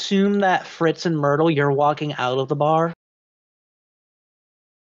 I assume that Fritz and Myrtle, you're walking out of the bar.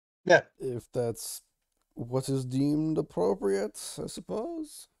 Yeah. If that's what is deemed appropriate, I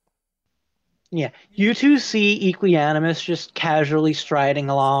suppose. Yeah. You two see Equianimus just casually striding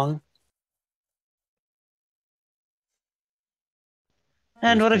along.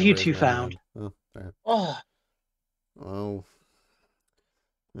 And Just what have gonna you raise two my found? hand. Oh, alright. Oh, Oh,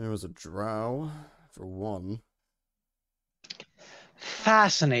 there was a drow, for one.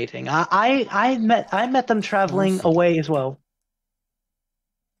 Fascinating. I met them traveling away as well.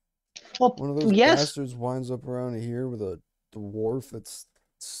 Well, One of those yes. bastards winds up around here with a dwarf that's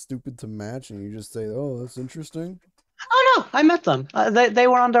stupid to match, and you just say, "Oh, that's interesting." Oh no, I met them. They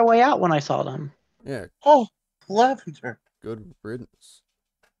were on their way out when I saw them. Yeah, oh, Lavender. good riddance.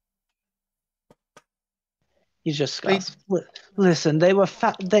 He's just They, listen. They were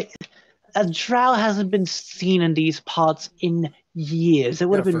a drow hasn't been seen in these parts in years. It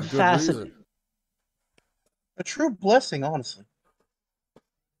would Yeah, have been for good fascinating. reason. a true blessing, honestly.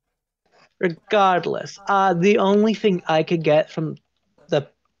 Regardless, the only thing I could get from the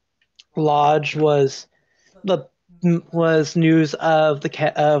lodge was news of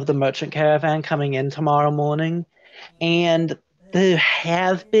the merchant caravan coming in tomorrow morning, and there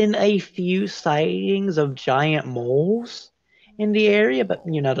have been a few sightings of giant moles in the area, but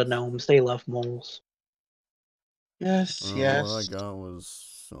you know the gnomes, they love moles. Yes, Well, what I yes. got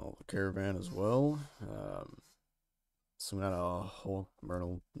was the caravan as well. Some kind of whole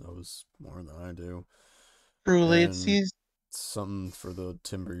Myrtle knows more than I do. Truly, it And seems. something for the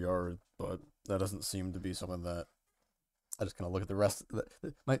timber yard, but that doesn't seem to be something that I just kind of look at the rest.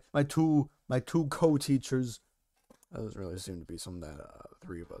 My two co-teachers. That doesn't really seem to be something that the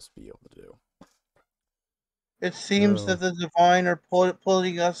three of us be able to do. It seems that the divine are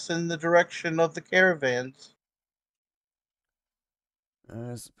pulling us in the direction of the caravans.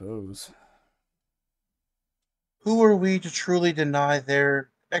 I suppose. Who are we to truly deny their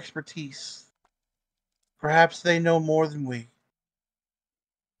expertise? Perhaps they know more than we.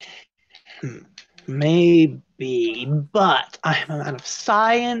 Maybe, but I'm a man of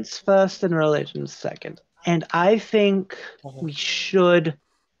science first and religion second. And I think we should,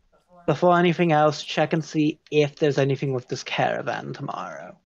 before anything else, check and see if there's anything with this caravan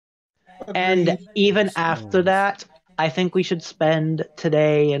tomorrow. And Agreed. even after Suppose. that, I think we should spend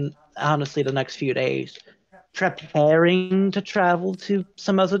today and honestly the next few days preparing to travel to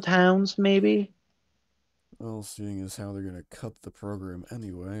some other towns, maybe. Well, seeing as how they're gonna cut the program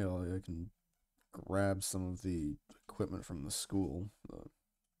anyway, I can grab some of the equipment from the school.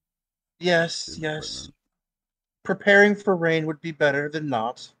 Yes, Gym yes. equipment. Preparing for rain would be better than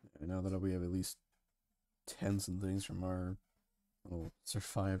not. I know that we have at least tents and things from our little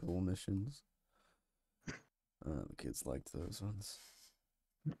survival missions. The kids liked those ones.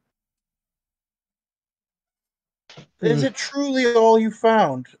 Is it truly all you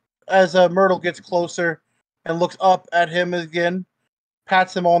found? As Myrtle gets closer and looks up at him again,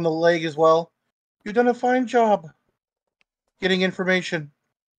 pats him on the leg as well. You've done a fine job getting information.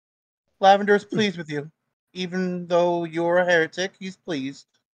 Lavender is pleased with you. Even though you're a heretic, he's pleased.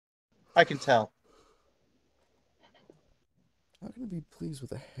 I can tell. How can I be pleased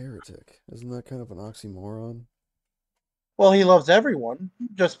with a heretic? Isn't that kind of an oxymoron? Well, he loves everyone.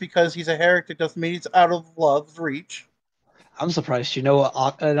 Just because he's a heretic doesn't mean he's out of love's reach. I'm surprised you know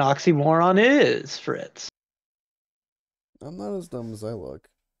what an oxymoron is, Fritz. I'm not as dumb as I look.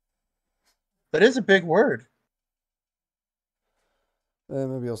 That is a big word.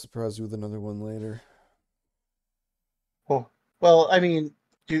 Maybe I'll surprise you with another one later. Oh, well, I mean,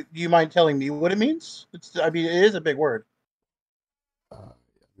 do you mind telling me what it means? It is a big word.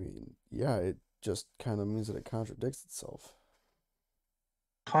 Yeah, it just kind of means that it contradicts itself.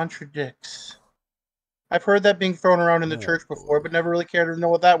 Contradicts. I've heard that being thrown around in the Oh, church before, boy. but never really cared to know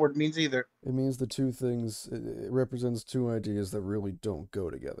what that word means either. It means the two things. It represents two ideas that really don't go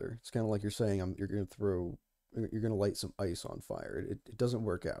together. It's kind of like you're saying you're gonna light some ice on fire. It doesn't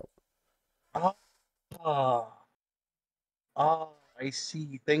work out. Ah, I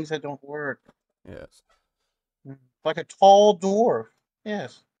see. Things that don't work. Yes. Like a tall dwarf.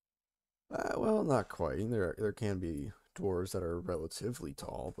 Yes. Well, not quite. There can be dwarves that are relatively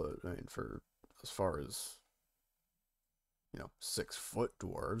tall, but I mean, for as far as 6-foot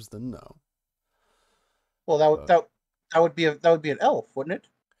dwarves, then no. Well, that would be an elf, wouldn't it?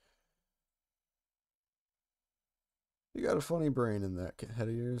 You got a funny brain in that head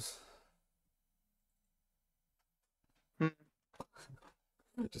of yours.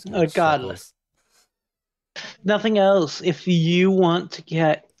 Just kinda Regardless. chuckles. Nothing else. If you want to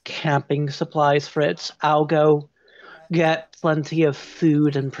get camping supplies, Fritz, I'll go get plenty of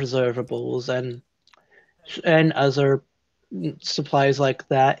food and preservables and other supplies like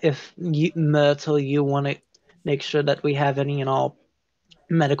that. If you, Myrtle, you want to make sure that we have any and all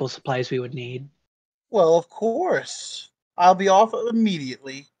medical supplies we would need. Well, of course. I'll be off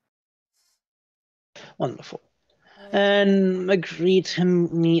immediately. Wonderful. and agree to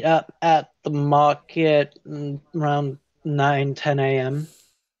meet up at the market around 9-10 a.m.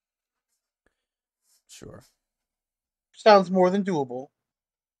 Sure. Sounds more than doable.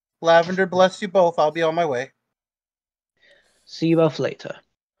 Lavender, bless you both. I'll be on my way. See you both later.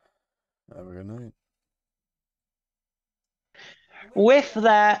 Have a good night. With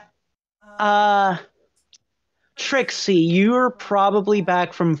that, Trixie, you're probably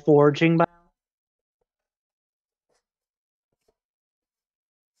back from forging by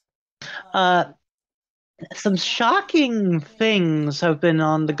some shocking things have been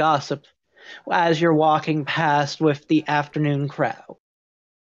on the gossip as you're walking past with the afternoon crowd.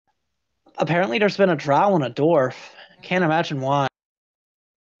 Apparently there's been a drow and a dwarf. Can't imagine why.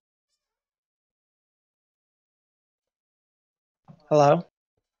 Hello?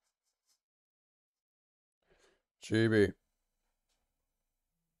 Chibi.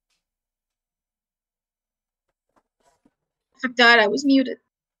 Forgot I was muted.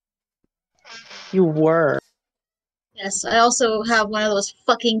 You were. Yes, I also have one of those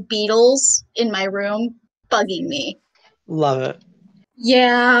fucking beetles in my room bugging me. Love it.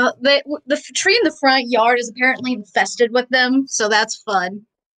 Yeah, the tree in the front yard is apparently infested with them, so that's fun.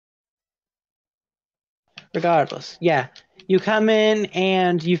 Regardless, yeah. You come in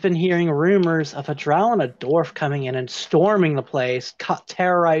and you've been hearing rumors of a drow and a dwarf coming in and storming the place,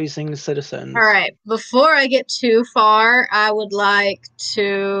 terrorizing citizens. All right, before I get too far, I would like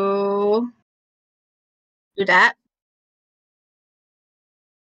to do that.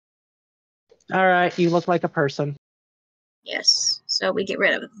 All right, you look like a person. Yes, so we get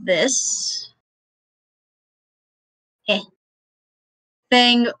rid of this.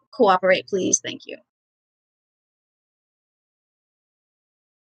 Thing, cooperate, please. Thank you.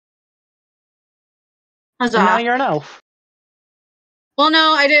 Huzzah. And now you're an elf. Well,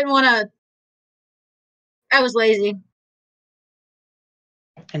 no, I didn't want to. I was lazy.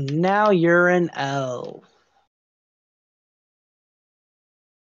 And now you're an elf.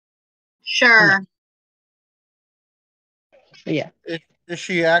 Sure. Yeah. Is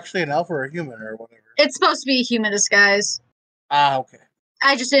she actually an elf or a human or whatever? It's supposed to be a human disguise. Ah, okay.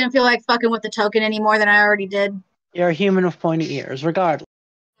 I just didn't feel like fucking with the token any more than I already did. You're a human with pointy ears, regardless.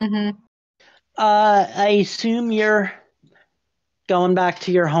 Mm-hmm. I assume you're going back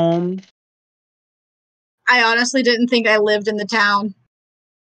to your home. I honestly didn't think I lived in the town.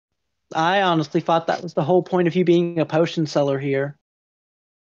 I honestly thought that was the whole point of you being a potion seller here.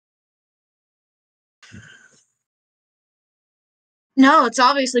 No, it's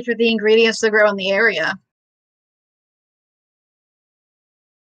obviously for the ingredients to grow in the area.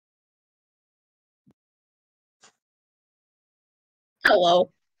 Hello.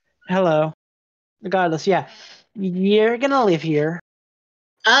 Hello. Regardless, yeah. You're gonna live here.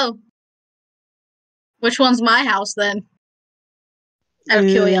 Oh. Which one's my house then? Out of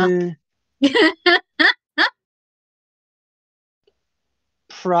curiosity.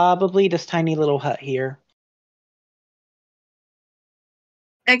 Probably this tiny little hut here.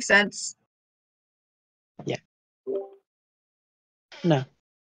 Makes sense. Yeah. No.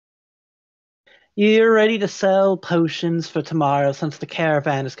 You're ready to sell potions for tomorrow since the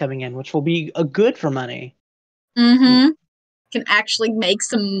caravan is coming in, which will be good for money. Mm-hmm. Can actually make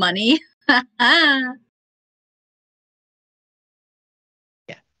some money. Yeah.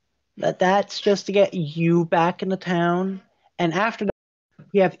 But that's just to get you back into town. And after that,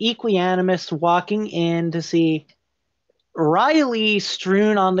 you have Equianimus walking in to see Riley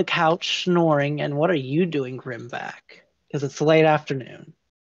strewn on the couch snoring. And what are you doing, Grimback? Because it's late afternoon.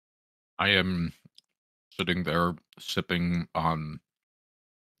 I am sitting there sipping on.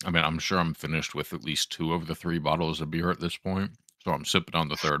 I mean, I'm sure I'm finished with at least 2 of the 3 bottles of beer at this point. So I'm sipping on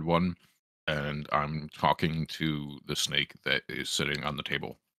the 3rd one, and I'm talking to the snake that is sitting on the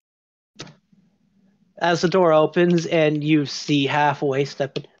table. As the door opens and you see halfway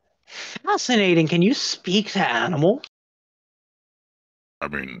stepping. Fascinating. Can you speak to animals? I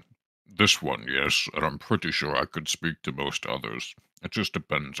mean, this one, yes, and I'm pretty sure I could speak to most others. It just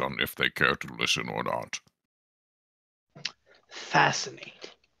depends on if they care to listen or not. Fascinating.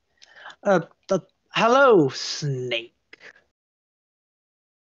 Hello, snake.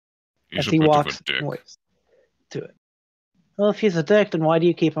 He's As a he bit walks of a dick. to it. Well, if he's a dick, then why do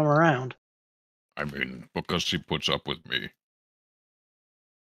you keep him around? I mean, because he puts up with me.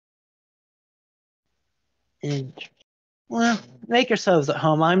 Well, make yourselves at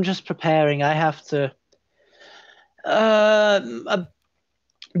home. I'm just preparing. I have to. A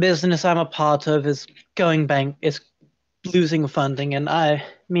business I'm a part of is going bank. Is losing funding, and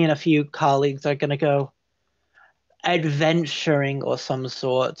me and a few colleagues are gonna go adventuring or some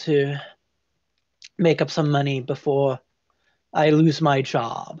sort to make up some money before I lose my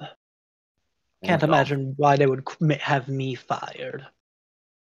job. Can't Well, imagine why they would have me fired.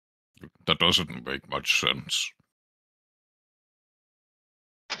 that doesn't make much sense.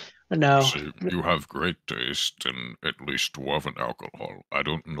 No, See, you have great taste in at least dwarven alcohol. I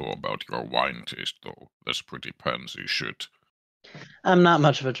don't know about your wine taste, though. That's pretty pansy shit. I'm not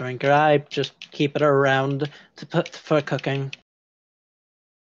much of a drinker. I just keep it around to put for cooking.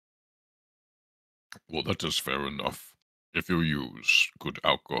 Well, that is fair enough. If you use good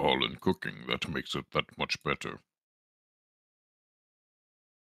alcohol in cooking, that makes it that much better.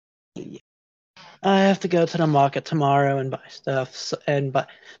 I have to go to the market tomorrow and buy stuff and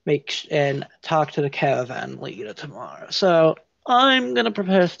and talk to the caravan leader tomorrow. So I'm gonna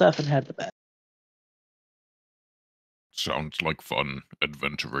prepare stuff and head to bed. Sounds like fun.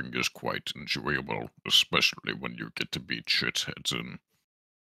 Adventuring is quite enjoyable, especially when you get to beat shitheads in.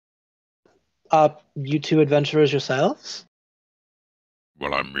 You two adventurers yourselves?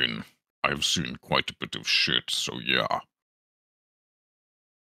 Well, I mean, I've seen quite a bit of shit, so yeah.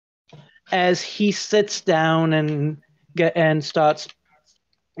 As he sits down and starts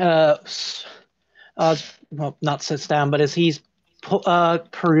well, not sits down, but as he's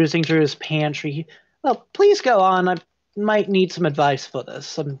perusing through his pantry, well, please go on. I might need some advice for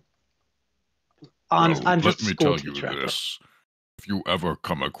this. Well, I'm let just a me school tell you teacher. this. If you ever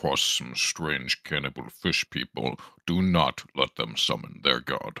come across some strange cannibal fish people, do not let them summon their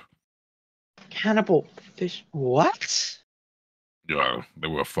god. Cannibal fish? What? Yeah, they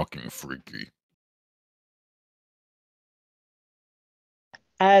were fucking freaky.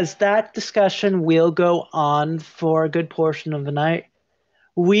 As that discussion will go on for a good portion of the night,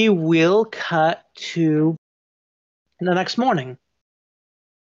 we will cut to the next morning.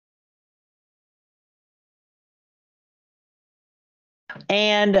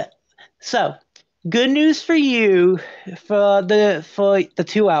 And so, good news for you for the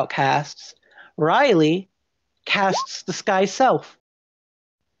two outcasts. Riley casts the Sky Self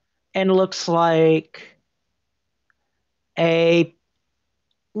and looks like another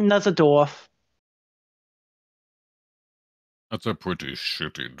dwarf. That's a pretty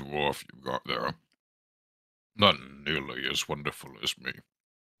shitty dwarf you got there. Not nearly as wonderful as me.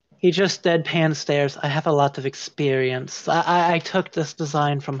 He just deadpan stares. I have a lot of experience. I took this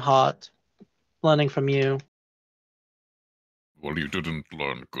design from heart, learning from you. Well, you didn't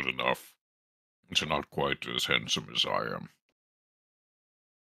learn good enough. You're not quite as handsome as I am.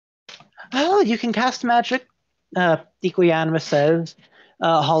 Oh, you can cast magic, Equianimous says,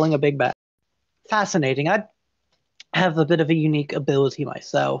 hauling a big bag. Fascinating. I have a bit of a unique ability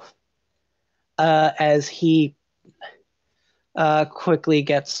myself. As he quickly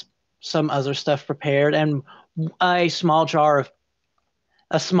gets some other stuff prepared and a small jar of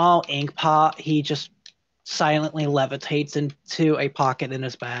a small ink pot, he just silently levitates into a pocket in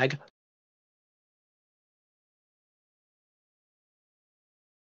his bag.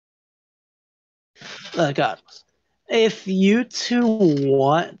 God. If you two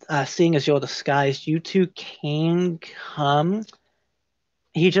want, seeing as you're disguised, you two can come.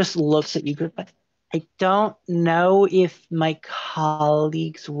 He just looks at you. But I don't know if my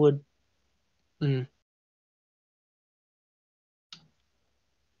colleagues would. Mm.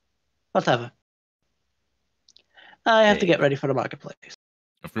 Whatever. I have to get Well, ready for the marketplace.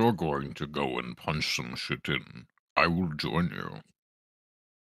 if you're going to go and punch some shit in, I will join you.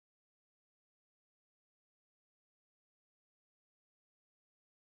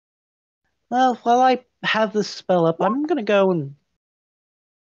 Well, while I have this spell up, I'm gonna go and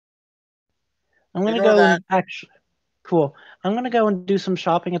Ignore that. actually. Cool. I'm gonna go and do some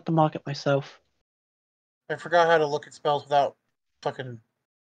shopping at the market myself. I forgot how to look at spells without fucking.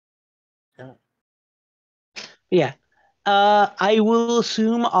 Yeah. Yeah. I will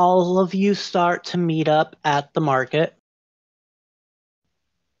assume all of you start to meet up at the market.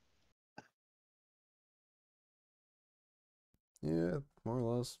 Yeah, more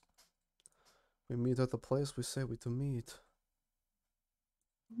or less. We meet at the place we say we to meet.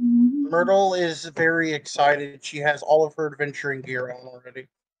 Myrtle is very excited. She has all of her adventuring gear on already.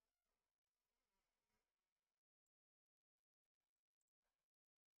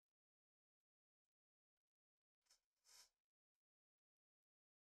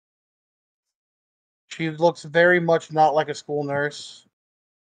 She looks very much not like a school nurse.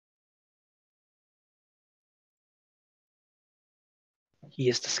 He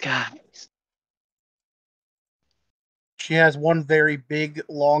is disguised. She has one very big,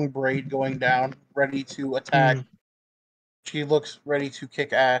 long braid going down, ready to attack. Mm. She looks ready to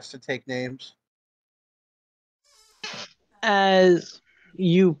kick ass and take names. As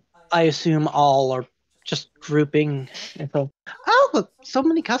you, I assume, all are just grouping. Oh, look, so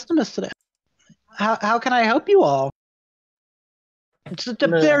many customers today. How can I help you all? It's a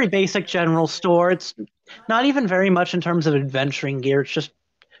very basic general store. It's not even very much in terms of adventuring gear. It's just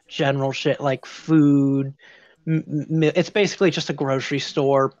general shit like food. It's basically just a grocery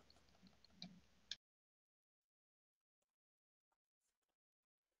store.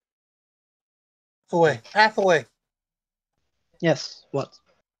 Hathaway, Yes, what?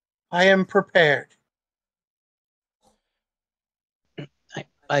 I am prepared.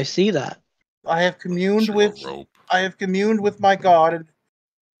 I see that. I have communed Sure, with rope. my God, and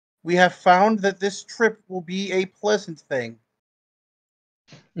we have found that this trip will be a pleasant thing.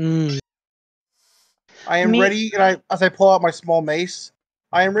 Mm. I am ready, and as I pull out my small mace,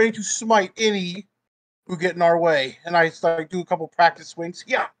 I am ready to smite any who get in our way. And I start do a couple practice swings.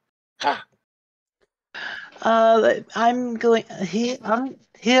 Yeah. Ha. I'm going here.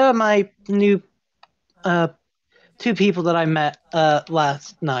 Here are my new two people that I met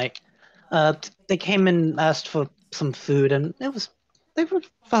last night. They came and asked for some food, and they were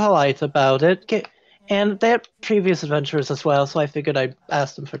polite about it. And they had previous adventures as well, so I figured I'd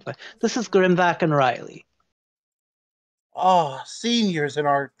ask them for advice. This is Grimvac and Riley. Seniors in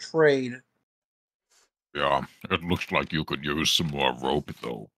our trade. Yeah, it looks like you could use some more rope,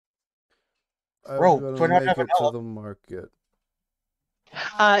 though. I'm gonna make it to the market.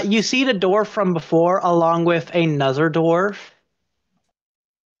 You see the door from before, along with another door.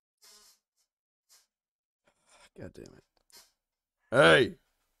 God damn it. Hey!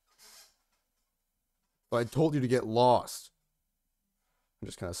 I told you to get lost. I'm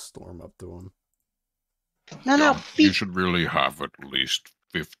just kind of storm up to him. No. You should really have at least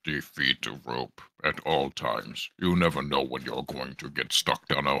 50 feet of rope at all times. You never know when you're going to get stuck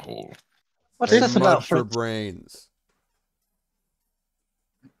down a hole. What's this about? For brains.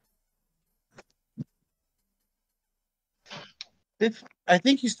 I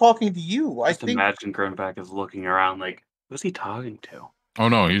think he's talking to you. I think imagine Grimvac is looking around like, who's he talking to? Oh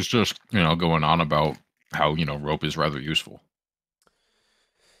no, he's just, going on about how, rope is rather useful.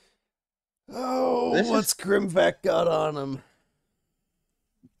 Oh, what's Grimvac got on him?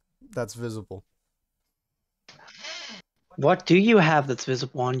 That's visible. What do you have that's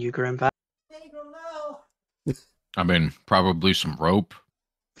visible on you, Grimvac? I don't know. I mean, probably some rope.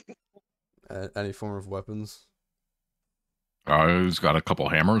 Any form of weapons? He's got a couple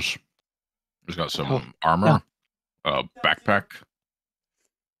hammers. He's got some armor. Backpack.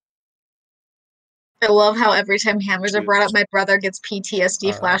 I love how every time hammers are brought up, my brother gets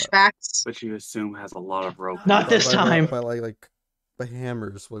PTSD flashbacks. But you assume has a lot of rope. Not this time. By like the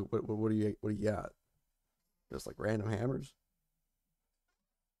hammers. What do you got? Just like random hammers?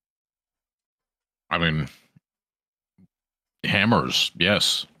 I mean, hammers.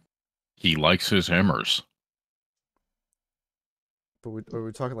 Yes, he likes his hammers. But are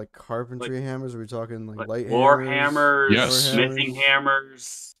we talking like carpentry hammers? Or are we talking like light war hammers? Yes. Smithing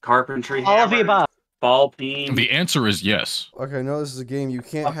hammers, carpentry all hammers, of the above. ball peen. The answer is yes. Okay, no, this is a game. You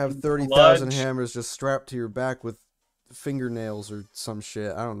can't have 30,000 hammers just strapped to your back with fingernails or some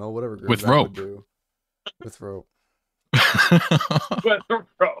shit. I don't know, whatever. With rope. Do. With rope. With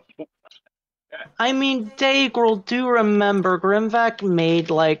rope. I mean, Daygirl, do remember Grimvac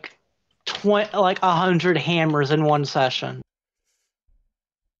made like 100 hammers in one session.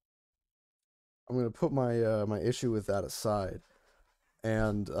 I'm gonna put my my issue with that aside,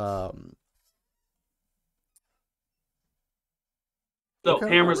 and So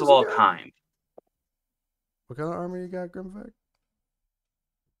hammers of all kinds. What kind of armor you got, Grimvac?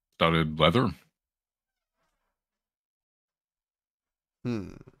 Studded leather.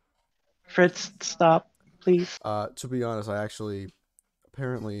 Fritz, stop, please. To be honest, I actually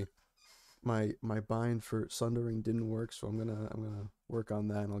apparently my bind for sundering didn't work, so I'm gonna work on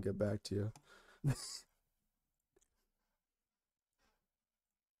that and I'll get back to you.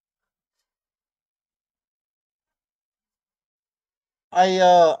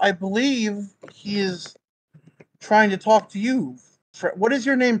 I believe he is trying to talk to you. What is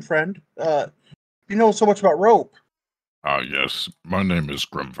your name, friend? You know so much about rope. Yes. My name is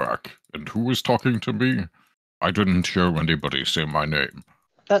Grimvac. And who is talking to me? I didn't hear anybody say my name.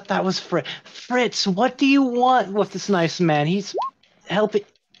 That was Fritz. Fritz, what do you want with this nice man? He's helping.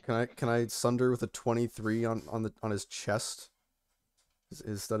 Can I sunder with a 23 on his chest?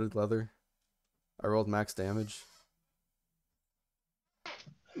 His studded leather. I rolled max damage.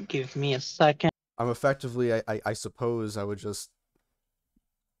 Give me a second. I'm effectively, I suppose I would just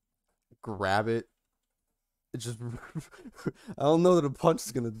grab it. It just, I don't know that a punch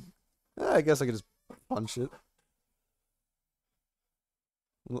is gonna, I guess I could just punch it.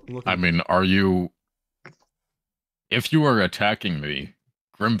 I mean, are you If you are attacking me,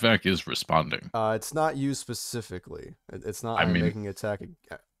 Grimvac is responding. It's not you specifically. It's not. I I'm mean- making attack.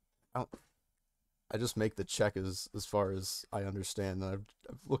 I just make the check as far as I understand. And I've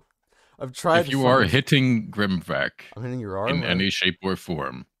looked. I've tried. If to you are find- hitting Grimvac I'm hitting your arm in right? any shape or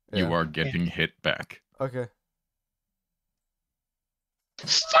form, you Yeah. are getting hit back. Okay.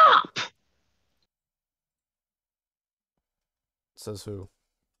 Stop! Says who?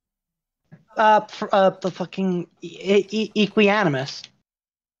 The fucking Equianimus.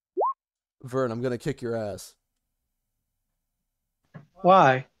 Vern, I'm gonna kick your ass.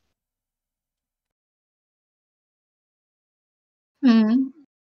 Why? Hmm.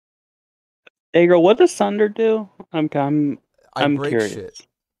 Agro, what does Sunder do? I I'm break curious. shit.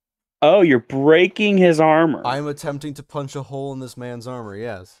 Oh, you're breaking his armor. I'm attempting to punch a hole in this man's armor.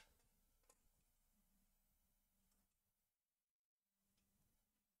 Yes.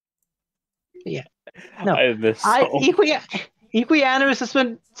 No. I have this so Equianimus has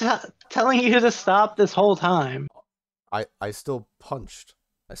been telling you to stop this whole time. I still punched.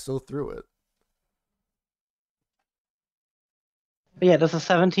 I still threw it. But yeah, does a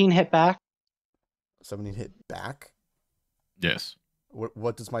 17 hit back? 17 hit back? Yes.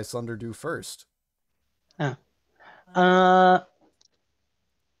 What does my Sunder do first? Uh,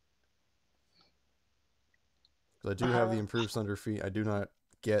 Because I do have the improved Sunder feat. I do not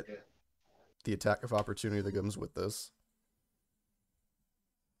get the attack of opportunity that comes with this.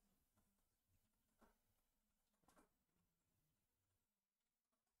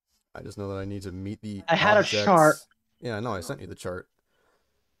 I just know that I need to meet the I had objects. a chart. Yeah, I know. I sent you the chart.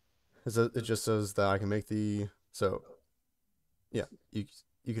 It just says that I can make the... So, yeah.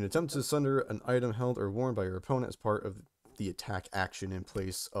 You can attempt to sunder an item held or worn by your opponent as part of the attack action in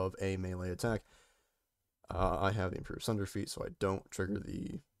place of a melee attack. I have the improved Sunder feat, so I don't trigger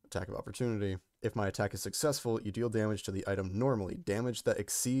the attack of opportunity. If my attack is successful, you deal damage to the item normally. Damage that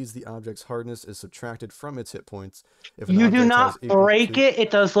exceeds the object's hardness is subtracted from its hit points. If an You do object not has equal break to... it,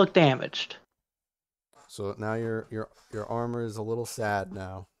 it does look damaged. So now your armor is a little sad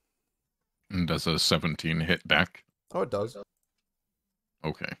now. And does a 17 hit back? Oh, it does.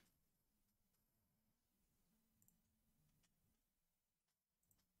 Okay.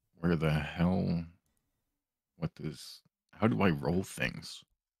 Where the hell? What is... How do I roll things?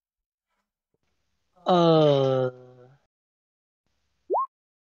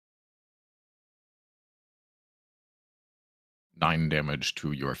 9 damage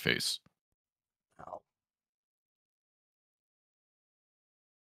to your face. Ow.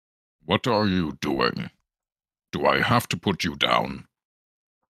 What are you doing? Do I have to put you down?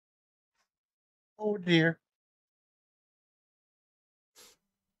 Oh dear.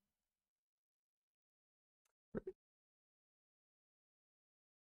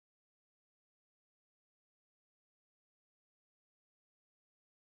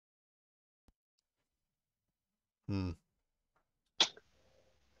 Hmm.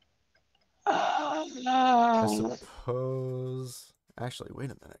 Uh, I suppose... Actually, wait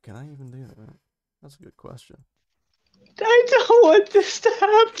a minute. Can I even do that? That's a good question. I don't want this to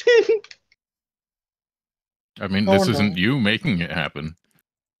happen. I mean, Oh, this no. isn't you making it happen.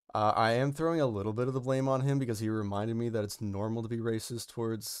 I am throwing a little bit of the blame on him because he reminded me that it's normal to be racist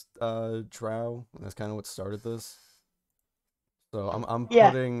towards Drow, and that's kind of what started this. So I'm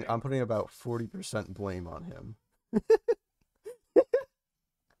Yeah. putting about 40% blame on him.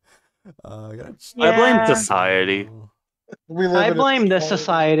 I gotta I blame Yeah. society. We live I in a blame this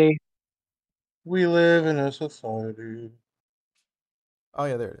society. We live in a society. Oh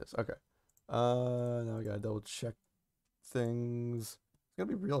yeah, there it is. Okay. Now I gotta double check things. It's gonna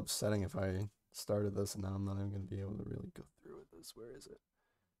be real upsetting if I started this and now I'm not even gonna be able to really go through with this. Where is it?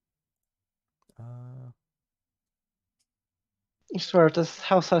 I swear, if this is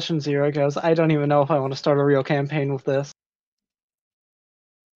how Session 0 goes, I don't even know if I want to start a real campaign with this.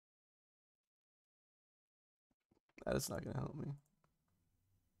 That is not gonna help me.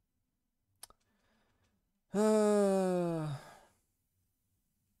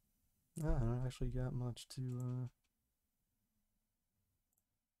 No, I don't actually got much to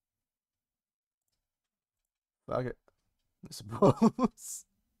fuck it, I suppose.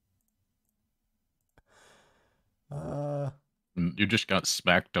 You just got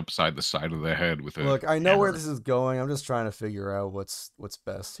smacked upside the side of the head with a Look, I know where hammer. this is going. I'm just trying to figure out what's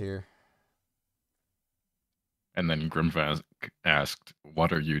best here. And then Grimvac asked,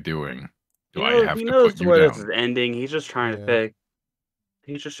 "What are you doing? Do He I knows, have he to knows put you where down?" this is ending. He's just trying Yeah. to pick.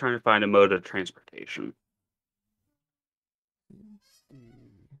 He's just trying to find a mode of transportation.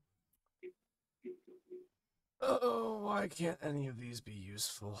 Oh, why can't any of these be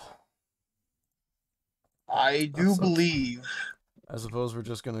useful? I do sucks. believe. I suppose we're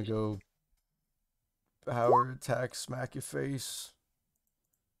just gonna go power attack, smack your face.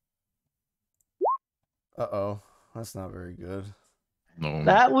 Uh-oh. That's not very good. No.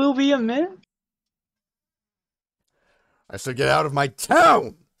 That will be a miss. I said get out of my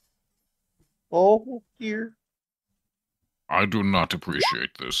town! Oh dear. I do not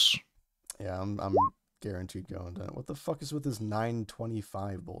appreciate this. Yeah, I'm guaranteed going down. What the fuck is with this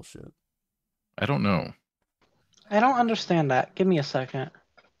 925 bullshit? I don't know. I don't understand that. Give me a second.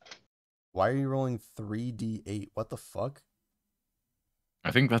 Why are you rolling 3d8? What the fuck?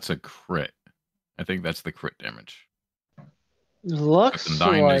 I think that's a crit. I think that's the crit damage. But Looks the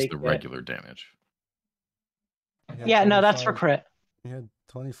 9 is like the it. regular damage. You had Yeah, no, that's for 25 crit. You had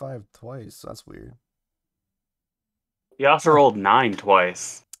 25 twice. That's weird. He also rolled 9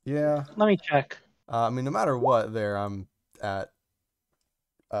 twice. Yeah. Let me check. I mean, no matter what, there I'm at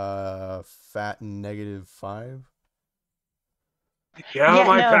fat -5. Get out Yeah, of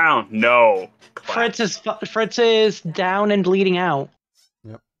my no. town. No. Clap. Fritz is down and bleeding out.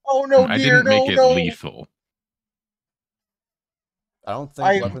 Oh no, I dear, didn't make no, it no. lethal. I don't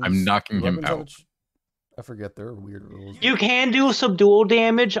think weapons. I'm knocking him weapons have out. I forget there are weird rules. You can do subdual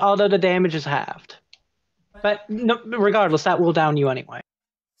damage, although the damage is halved. But no, regardless, that will down you anyway.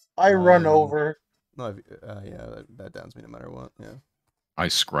 I run over. No, yeah, that downs me no matter what. Yeah. I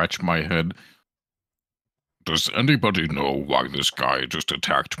scratch my head. Does anybody know why this guy just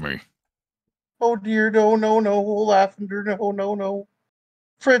attacked me? Oh dear, no, no, no, Lavender, no, no, no.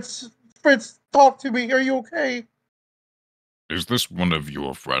 Fritz, talk to me. Are you okay? Is this one of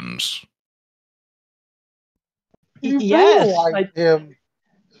your friends? You Yes, brutalized him.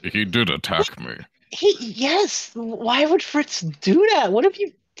 He did attack me. Yes. Why would Fritz do that? What if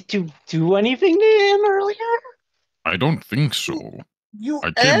you do anything to him earlier? I don't think so. You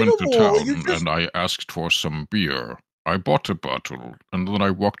I came into animal! town You just and I asked for some beer. I bought a bottle and then I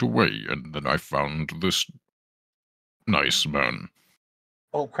walked away and then I found this nice man.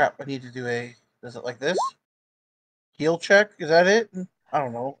 Oh crap! I need to do a. Is it like this? Heal check? Is that it? I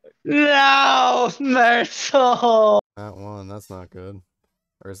don't know. No, Merzel. That one, that's not good.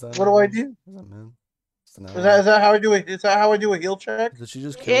 Or is that? What do I do? Is that man? Is that how I do it? Is that how I do a heal check? Did she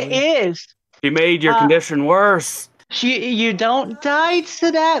just kill It me? is. He made your condition worse. You don't die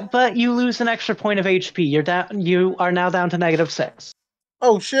to that, but you lose an extra point of HP. You're down. You are now down to -6.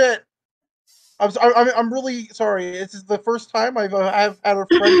 Oh shit! I'm really sorry. This is the first time I've had a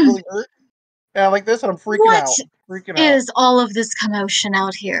friend really hurt. Yeah, like this, and I'm freaking out. Freaking out. Is all of this commotion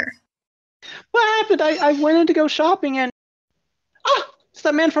out here? What happened? I went in to go shopping and it's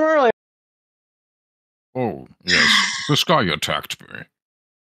that man from earlier. Oh, yes. This guy attacked me.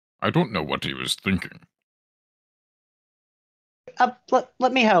 I don't know what he was thinking.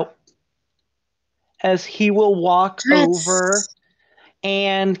 Let me help. As he will walk over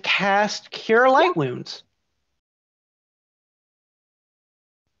and cast Cure Light Wounds.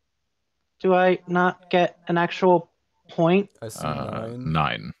 Do I not get an actual point? I see 9.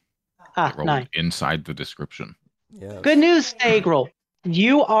 9. Ah, I rolled 9. inside the description. Yes. Good news, Dagrel.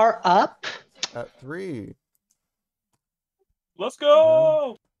 You are up At 3. Let's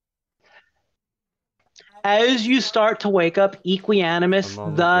go. as you start to wake up. Equianimus I'm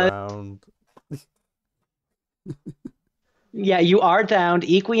on the ground. Yeah, you are downed.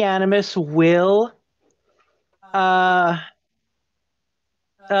 Equianimus will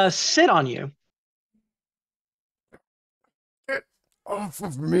sit on you. Get off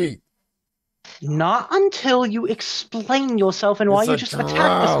of me! Not until you explain yourself and why It's you a just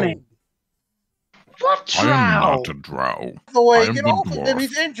attacked this man. drow. What I am drow? not a drow. The way, I am get the off of him. dwarf.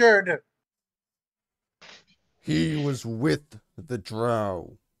 He's injured. He was with the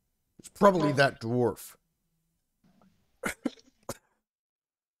drow. It's probably that dwarf.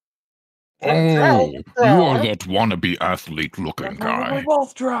 Oh, you are that wannabe athlete-looking guy. We're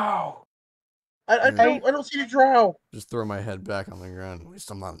both drow. I don't see the drow. Just throw my head back on the ground. At least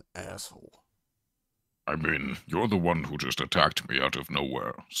I'm not an asshole. I mean, you're the one who just attacked me out of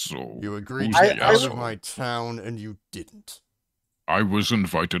nowhere, so... You agreed who's to the get out of asshole? my town, and you didn't. I was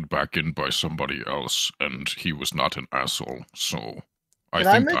invited back in by somebody else, and he was not an asshole, so... I Can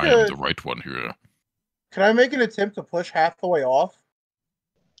I think make I am a- the right one here. Can I make an attempt to push half the way off?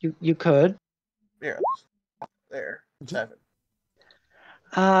 You could. There. 7.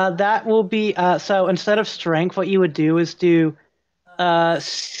 That will be so instead of strength, what you would do is do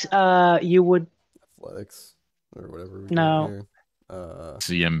you would Athletics. Or whatever we No. do here.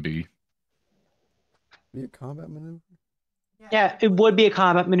 CMB. Be a combat maneuver? yeah, it would be a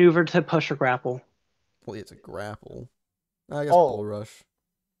combat maneuver to push or grapple. Well, it's a grapple. I guess Oh. bull rush.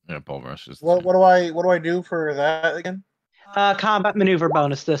 Yeah, Paul Rush is the What same. what do I do for that again? Combat maneuver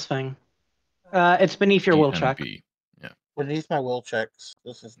bonus, this thing. It's beneath your will check. CMB. Yeah. Beneath my will checks.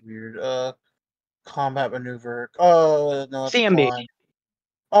 This is weird. Combat maneuver. Oh no, that's CMB. fine.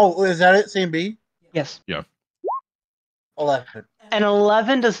 Oh, is that it? CMB? Yes. Yeah. 11. An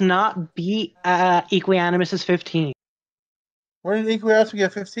 11 does not beat Equianimus's 15. Where did Equias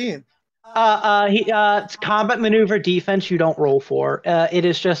get 15? It's combat maneuver defense you don't roll for. It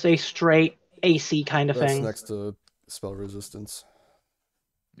is just a straight AC kind of That's thing. next to spell resistance.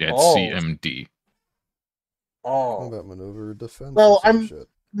 Yeah, it's Oh. CMD. Oh. Combat maneuver defense. Well, or some I'm- shit.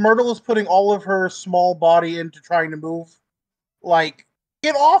 Myrtle is putting all of her small body into trying to move. Like,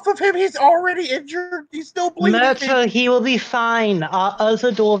 get off of him! He's already injured. He's still bleeding. Myrtle, he will be fine. Our other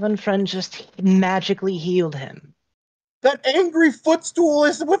dwarven friend just magically healed him. That angry footstool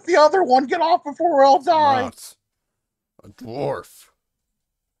is with the other one. Get off before we all die. Not a dwarf.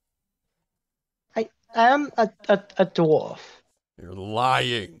 I am a dwarf. You're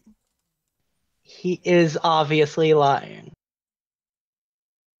lying. He is obviously lying.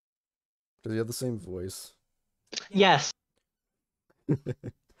 Does he have the same voice? Yes.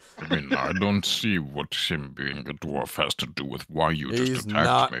 I mean, I don't see what him being a dwarf has to do with why you He's just attacked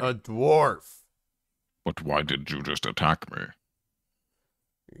not me. a dwarf. But why did you just attack me?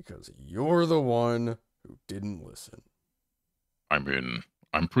 Because you're the one who didn't listen. I mean,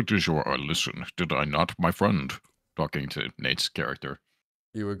 I'm pretty sure I listened. Did I not, my friend? Talking to Nate's character.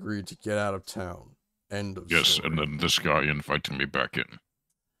 You agreed to get out of town. End of Yes, story. and then this guy invited me back in.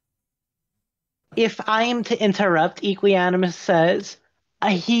 If I am to interrupt, Equianimus says,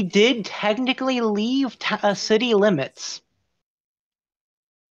 he did technically leave city limits.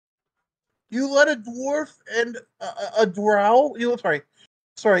 You let a dwarf and a drow.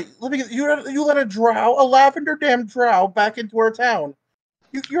 Sorry. You let a drow, a lavender damn drow, back into our town.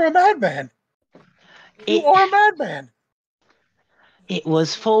 You're a madman. You are a madman. It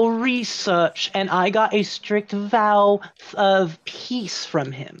was for research, and I got a strict vow of peace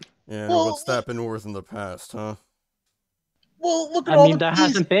from him. Yeah, Well, what's that been worth in the past, huh? Well, look at I all mean, the there peace.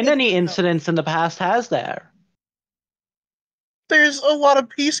 hasn't been any incidents in the past, has there? There's a lot of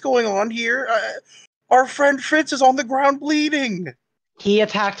peace going on here. Our friend Fritz is on the ground bleeding. He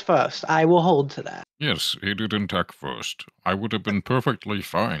attacked first. I will hold to that. Yes, he did attack first. I would have been perfectly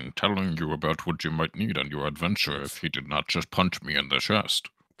fine telling you about what you might need on your adventure if he did not just punch me in the chest.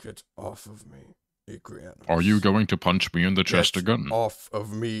 Get off of me, Equianimus. Are you going to punch me in the chest Get again? off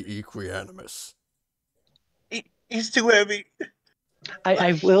of me, Equianimus. He's too heavy.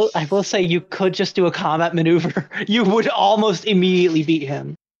 I will say you could just do a combat maneuver. You would almost immediately beat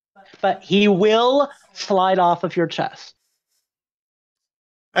him. But he will slide off of your chest.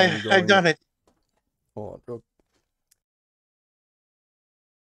 I've done it. Hold on.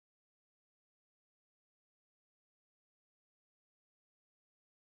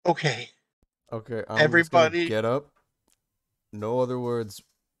 Okay. Okay, I'm Everybody- just gonna get up. No other words.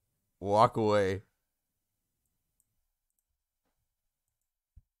 Walk away.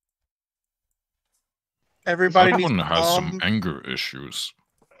 Everybody That needs one to has some calm. anger issues.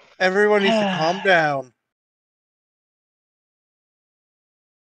 Everyone needs to calm down.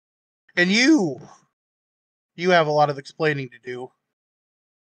 And you have a lot of explaining to do.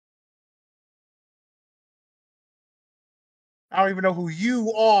 I don't even know who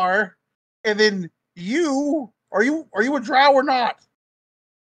you are. And then are you a drow or not?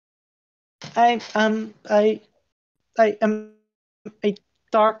 I am a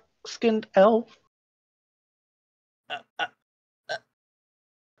dark-skinned elf.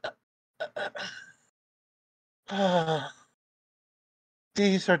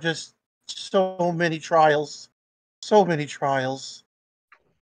 These are just so many trials. So many trials.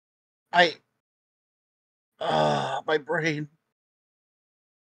 My brain.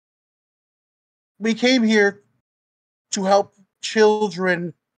 We came here to help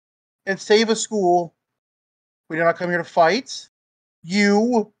children and save a school. We did not come here to fight.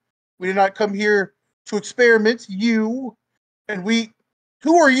 You. We did not come here to experiment. You. And we.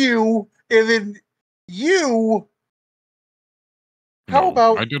 Who are you? And then you. How No,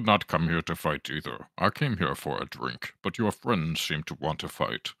 about. I did not come here to fight either. I came here for a drink, but your friends seem to want to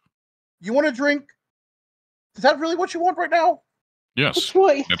fight. You want a drink? Is that really what you want right now? Yes, That's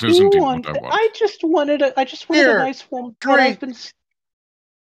what that you is indeed want. what I want. I just wanted a Here, nice warm drink.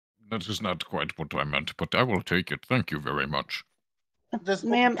 That is not quite what I meant, but I will take it. Thank you very much. Just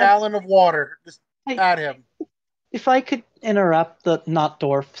Ma'am, a gallon of water. Just I- at him. If I could interrupt, the not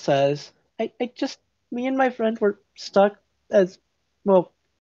dwarf says, me and my friend were stuck as, well,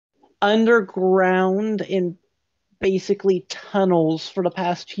 underground in basically tunnels for the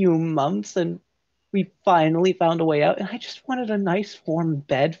past few months, and we finally found a way out. And I just wanted a nice warm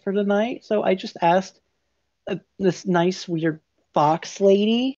bed for the night, so I just asked this nice weird fox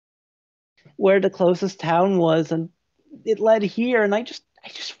lady where the closest town was, and it led here. And I just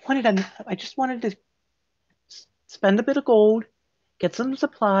wanted to spend a bit of gold, get some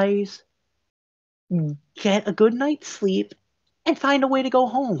supplies, get a good night's sleep, and find a way to go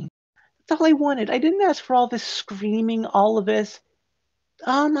home. That's all I wanted. I didn't ask for all this screaming, all of this,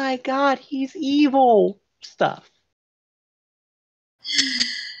 oh my god, he's evil stuff.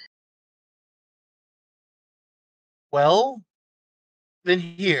 Well, then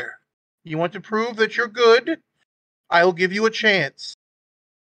here. You want to prove that you're good? I will give you a chance.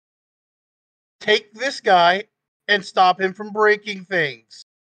 Take this guy and stop him from breaking things.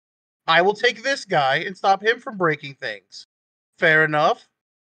 I will take this guy and stop him from breaking things. Fair enough?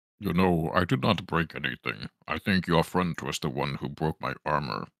 You know, I did not break anything. I think your friend was the one who broke my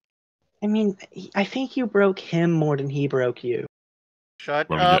armor. I mean, I think you broke him more than he broke you. Shut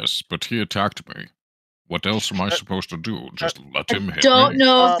Well, up. yes, but he attacked me. What else am I supposed to do? Just let him hit me? Don't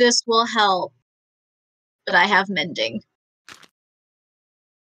know if this will help, but I have mending.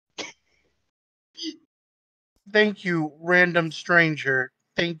 Thank you, random stranger.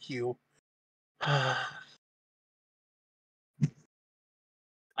 Thank you. I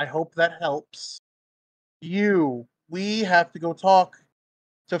hope that helps. We have to go talk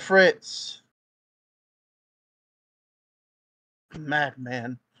to Fritz.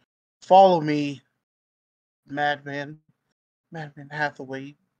 Madman. Follow me. Madman. Madman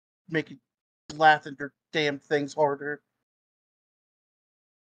Hathaway. Make it laugh at your damn things harder.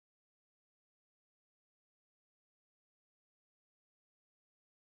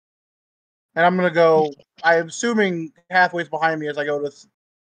 And I'm gonna go. I'm assuming Hathaway's behind me as I go to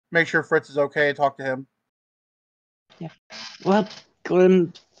make sure Fritz is okay and talk to him. Yeah. Well,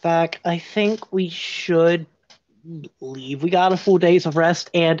 Glim, back. I think we should leave. We got a full days of rest,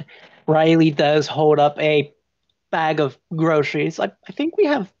 and Riley does hold up a bag of groceries. I think we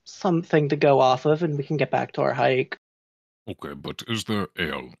have something to go off of, and we can get back to our hike. Okay, but is there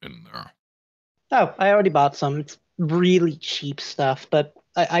ale in there? Oh, I already bought some. It's really cheap stuff, but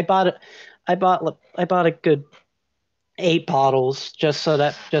I bought it. I bought a good 8 bottles just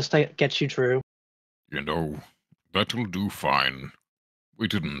to get you through. You know, that'll do fine. We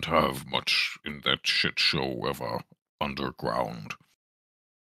didn't have much in that shit show ever underground.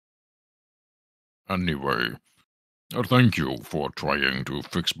 Anyway, thank you for trying to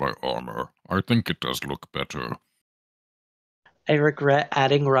fix my armor. I think it does look better. I regret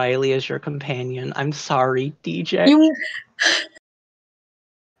adding Riley as your companion. I'm sorry, DJ.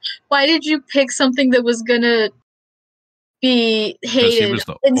 Why did you pick something that was gonna be Because he hated was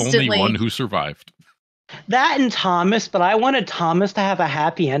the instantly? only one who survived. That and Thomas, but I wanted Thomas to have a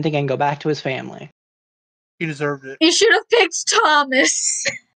happy ending and go back to his family. He deserved it. You should have picked Thomas.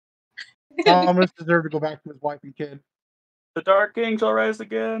 Thomas deserved to go back to his wife and kid. The Dark King shall rise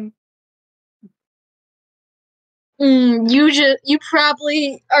again. You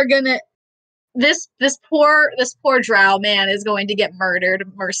probably are gonna. This poor drow man is going to get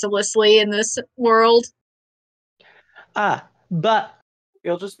murdered mercilessly in this world. But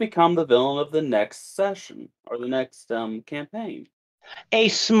He'll just become the villain of the next session or the next campaign. a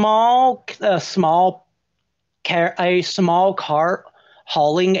small cart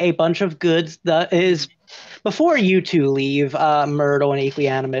hauling a bunch of goods that is before you two leave Myrtle and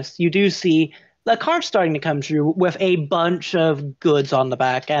Equianimus, you do see the cart starting to come through with a bunch of goods on the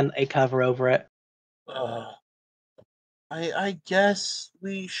back and a cover over it. I guess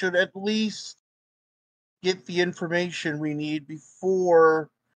we should at least get the information we need before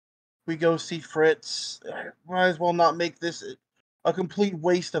we go see Fritz. Might as well not make this a complete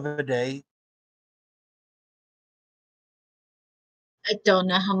waste of a day. I don't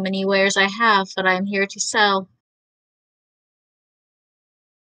know how many wares I have, but I'm here to sell.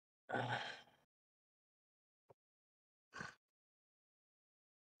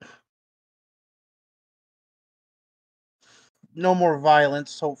 No more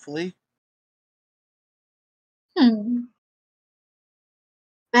violence, hopefully.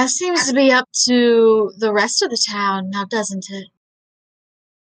 That seems to be up to the rest of the town now, doesn't it?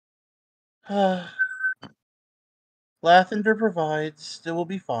 Lathander provides. It will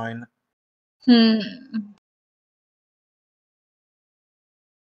be fine. We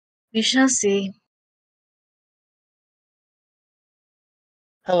shall see.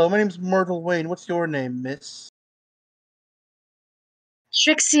 Hello, my name's Myrtle Wayne. What's your name, miss?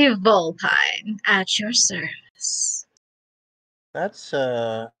 Trixie Volpine, at your service. That's,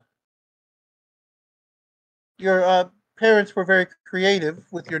 Your parents were very creative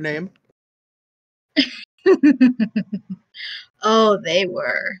with your name. Oh, they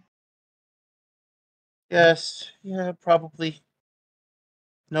were. Yes, yeah, probably.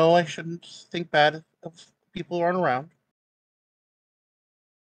 No, I shouldn't think bad of people who aren't around.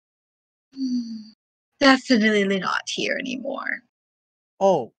 Definitely not here anymore.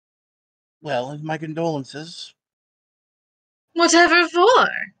 Oh, well, my condolences. Whatever for?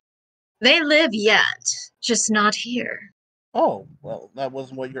 They live yet, just not here. Oh, well, that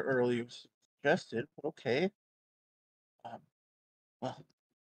wasn't what you earlier suggested. But okay. Um, well,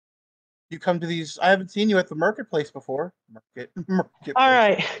 you come to these. I haven't seen you at the marketplace before. Marketplace. All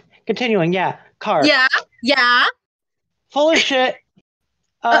right, continuing. Yeah, cart. Yeah. Full of shit.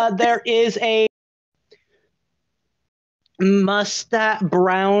 There is a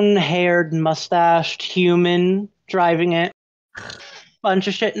brown-haired, mustached human driving it. Bunch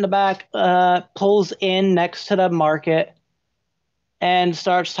of shit in the back. Pulls in next to the market and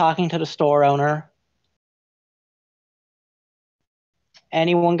starts talking to the store owner.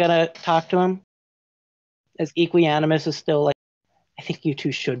 Anyone gonna talk to him? As Equianimus is still like, I think you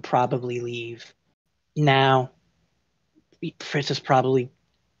two should probably leave now. Fritz is probably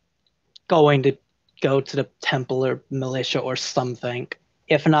going to go to the temple or militia or something.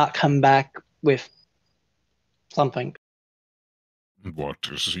 If not, come back with something. What,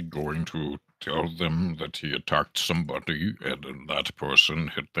 is he going to tell them that he attacked somebody and that person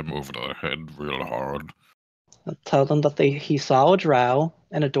hit them over the head real hard? I'll tell them that he saw a drow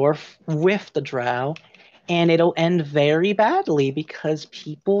and a dwarf with the drow, and it'll end very badly because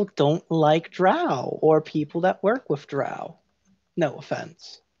people don't like drow or people that work with drow. No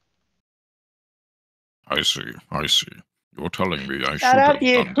offense. I see. You're telling me I Shut should up, have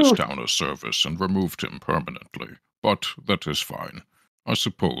you! done this town a service and removed him permanently, but that is fine. I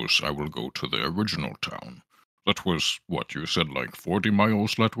suppose I will go to the original town. That was, what you said, like 40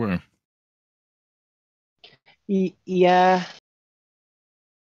 miles that way? Yeah.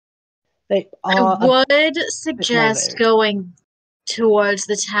 I would suggest there. going towards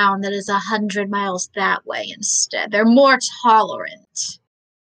the town that is 100 miles that way instead. They're more tolerant.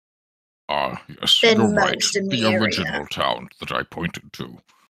 Yes, Than you're right. most in the The area. original town that I pointed to.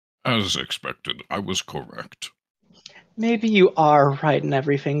 As expected, I was correct. Maybe you are right in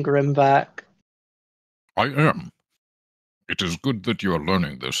everything, Grimback. I am. It is good that you are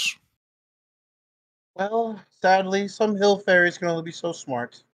learning this. Well, sadly, some hill fairies can only be so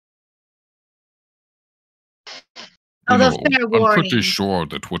smart. You know, fair I'm warning. pretty sure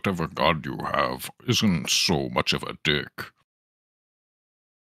that whatever god you have isn't so much of a dick.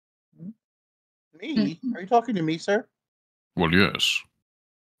 Me? Are you talking to me, sir? Well, yes.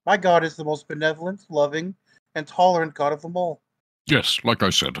 My god is the most benevolent, loving, and tolerant god of them all. Yes, like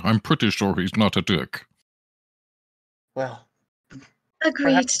I said, I'm pretty sure he's not a dick. Well,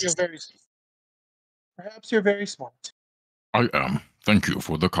 Agreed. Perhaps you're very smart. I am. Thank you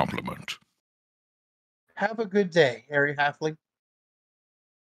for the compliment. Have a good day, Harry Halfling.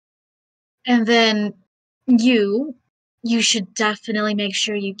 And then you should definitely make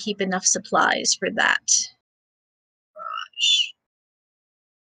sure you keep enough supplies for that. Gosh.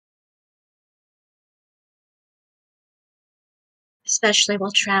 Especially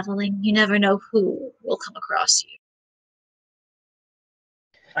while traveling, you never know who will come across you.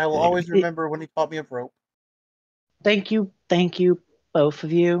 I will always remember when he taught me a rope. Thank you, both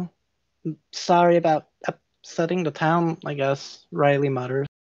of you. Sorry about upsetting the town, I guess, Riley mutters.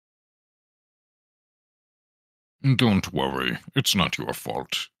 Don't worry, it's not your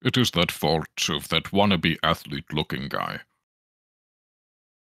fault. It is that fault of that wannabe athlete-looking guy.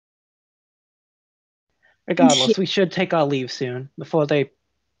 Regardless, we should take our leave soon, before they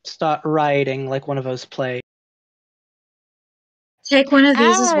start rioting like one of those plays. Take one of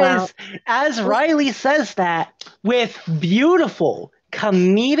these as well. As Riley says that, with beautiful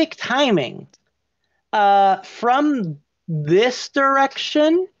comedic timing, from this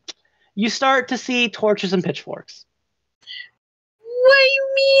direction, you start to see torches and pitchforks. What do you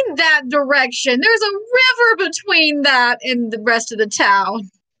mean that direction? There's a river between that and the rest of the town.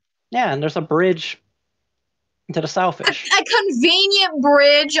 Yeah, and there's a bridge to the south-ish. A convenient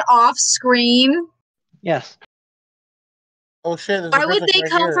bridge off screen. Yes. Oh shit, Why would they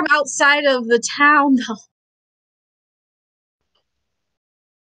come from outside of the town, though?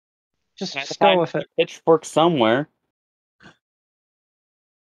 Just go with it. Pitchfork somewhere.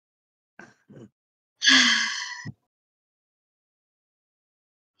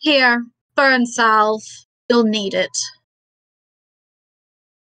 Here, burn salve. You'll need it.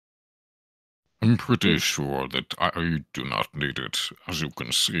 I'm pretty sure that I do not need it. As you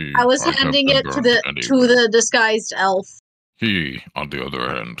can see, I was have handing been it to burned anyway. the disguised elf. He, on the other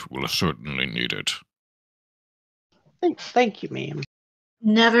hand, will certainly need it. Thank you, ma'am.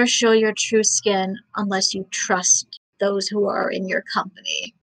 Never show your true skin unless you trust those who are in your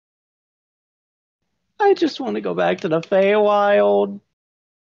company. I just want to go back to the Feywild.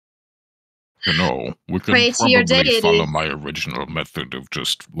 You know, we can Pray to your probably deity. follow my original method of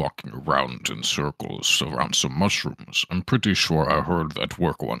just walking around in circles around some mushrooms. I'm pretty sure I heard that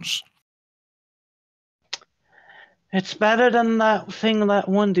work once. It's better than that thing that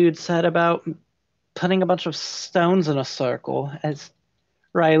one dude said about putting a bunch of stones in a circle as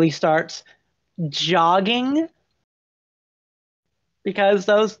Riley starts jogging because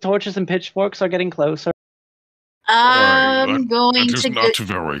those torches and pitchforks are getting closer. I'm that going is to not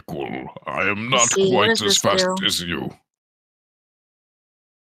very cool. I am not see, what quite does as this fast do? as you.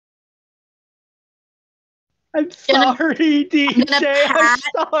 I'm sorry, DJ. I'm pat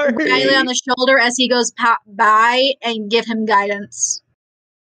sorry. Riley on the shoulder as he goes by and give him guidance.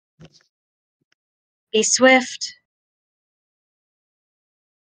 Be swift.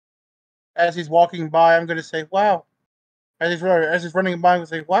 As he's walking by, I'm going to say, "Wow." As he's running by, I'm going to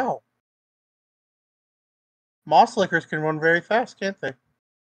say, "Wow." Moss lickers can run very fast, can't they?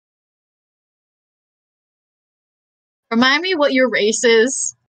 Remind me what your race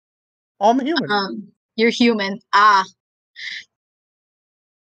is. I'm a human. You're human. Ah.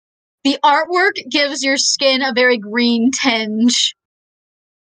 The artwork gives your skin a very green tinge.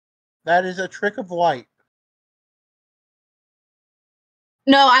 That is a trick of light.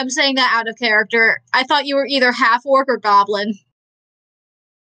 No, I'm saying that out of character. I thought you were either half orc or goblin.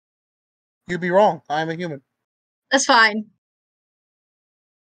 You'd be wrong. I'm a human. That's fine.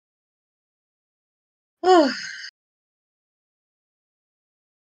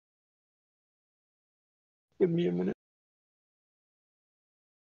 Give me a minute.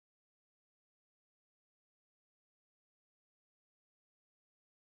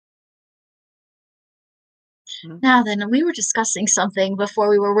 Now then, we were discussing something before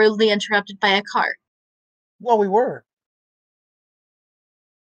we were rudely interrupted by a cart. Well, we were.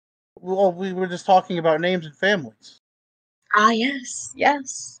 Well, we were just talking about names and families. Ah, yes,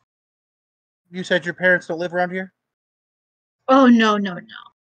 yes. You said your parents don't live around here? Oh, no.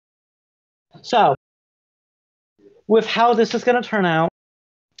 So, with how this is going to turn out,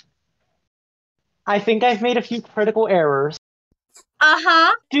 I think I've made a few critical errors.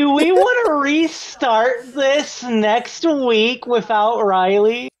 Uh-huh. Do we want to restart this next week without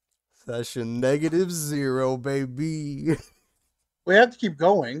Riley? Session -0, baby. We have to keep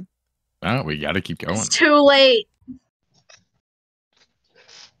going. Oh, we gotta keep going. It's too late.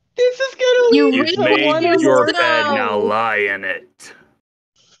 This is gonna You lead You've to really one made your more. bed, now lie in it.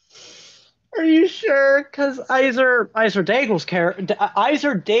 Are you sure? Because Iser Dagrel's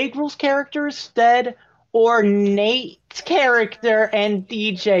character is dead, or Nate's character and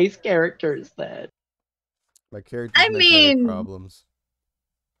DJ's character is dead. My characters I make mean- many problems.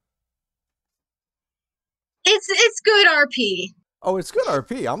 It's good RP. Oh, it's good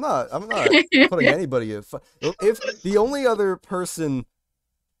RP. I'm not putting anybody at if the only other person,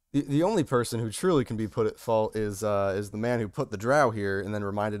 the only person who truly can be put at fault is the man who put the drow here and then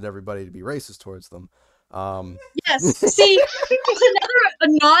reminded everybody to be racist towards them. Yes. See, it's a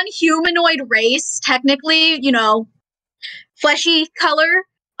non-humanoid race, technically, fleshy color.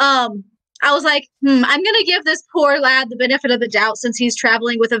 I was like, I'm gonna give this poor lad the benefit of the doubt since he's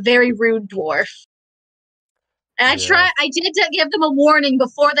traveling with a very rude dwarf. And I did give them a warning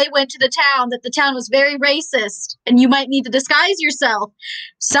before they went to the town that the town was very racist and you might need to disguise yourself.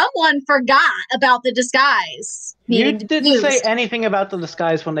 Someone forgot about the disguise. You didn't say anything about the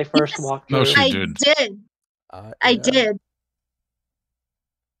disguise when they first walked through. No, she I did. did. I did.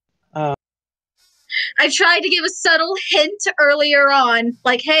 I tried to give a subtle hint earlier on,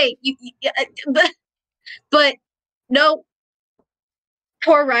 like, hey, but no.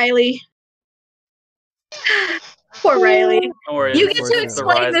 Poor Riley. Poor Riley. Don't worry, You this get is to the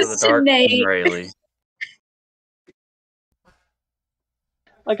explain rise of this the to dark Nate. Rayleigh.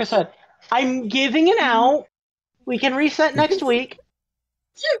 Like I said, I'm giving it out. We can reset next week.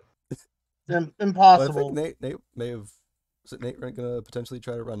 Impossible. I think Nate may have. Is it Nate gonna potentially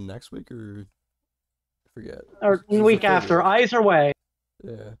try to run next week or I forget? Or This is week the after. 30th. Either way.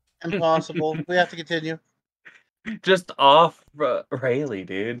 Yeah. Impossible. We have to continue. Just off Rayleigh,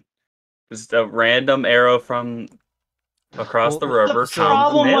 dude. Just a random arrow from across the river. The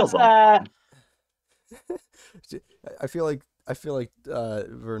problem nails with on. that, I feel like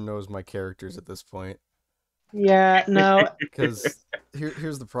Vern knows my characters at this point. Yeah, no. Because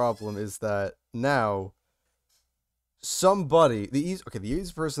here's the problem: is that now somebody the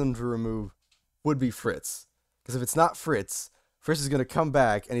easiest person to remove would be Fritz. Because if it's not Fritz, Fritz is gonna come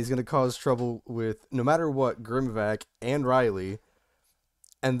back and he's gonna cause trouble with no matter what Grimvac and Riley.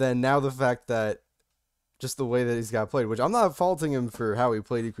 And then now the fact that just the way that he's got played, which I'm not faulting him for how he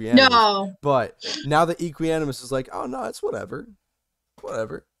played Equianimus. No. But now that Equianimus is like, oh no, it's whatever.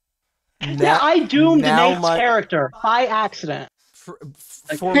 Whatever. Yeah, I doomed Nate's character by accident. For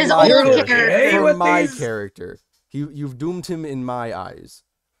His my own character. character. For my character. You've doomed him in my eyes.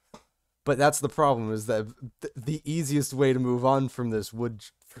 But that's the problem, is that the easiest way to move on from this would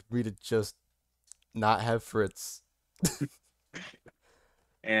for me to just not have Fritz.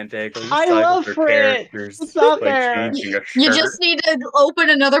 And I love Fritz. It's out there. You just need to open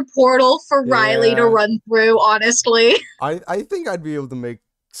another portal for Riley to run through, honestly. I think I'd be able to make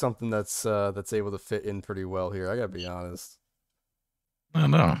something that's able to fit in pretty well here. I gotta be honest.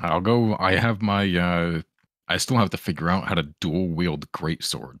 No, I'll go. I have my. I still have to figure out how to dual wield great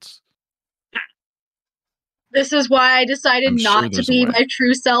swords. This is why I decided I'm sure not to there's a be way. my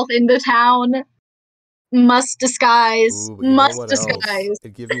true self in the town. Must disguise. Ooh, but you know Must what disguise. else?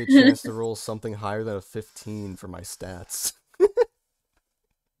 It'd give me a chance to roll something higher than a 15 for my stats. I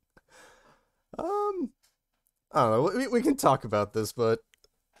don't know. We can talk about this, but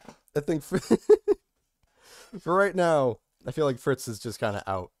I think for right now, I feel like Fritz is just kind of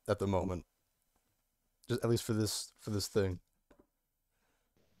out at the moment. Just at least for this thing.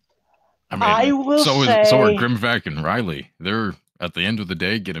 I mean, I will so say... so are Grimvac and Riley. They're at the end of the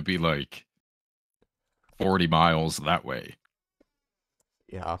day gonna be like 40 miles that way.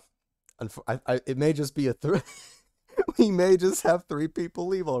 Yeah, it may just be we may just have 3 people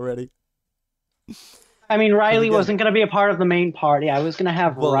leave already. I mean, Riley wasn't going to be a part of the main party. I was going to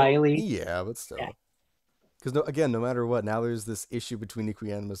have Riley. Yeah, but still. Because no matter what, now there's this issue between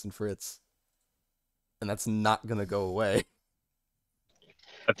Equianimus and Fritz. And that's not going to go away.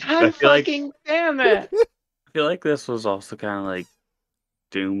 God fucking damn it! I feel like this was also kind of like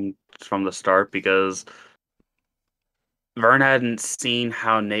doomed from the start because Vern hadn't seen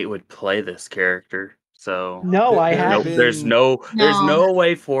how Nate would play this character. So no, I haven't. There's no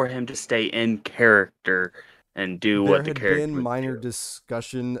way for him to stay in character and do what the character There had been would minor do.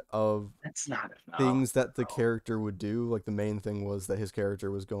 discussion of That's not things that the character would do. Like the main thing was that his character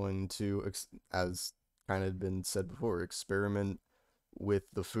was going to, as kind of had been said before, experiment with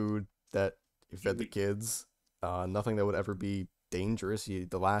the food that he fed the kids. Nothing that would ever be dangerous. The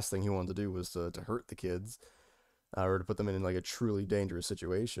last thing he wanted to do was to hurt the kids, or to put them in like a truly dangerous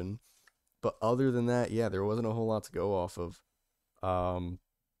situation. But other than that, yeah, there wasn't a whole lot to go off of. So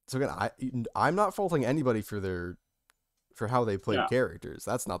again, I'm not faulting anybody for how they played characters.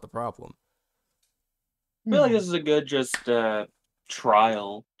 That's not the problem. I feel like this is a good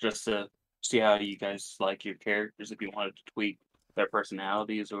trial, just to see how you guys like your characters, if you wanted to tweak their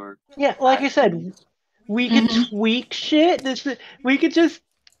personalities or... Yeah, like I said, we could tweak shit. We could just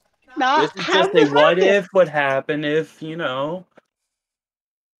not this is have just this a what happen. if would happen if, the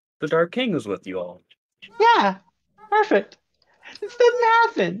Dark King was with you all. Yeah, perfect. This doesn't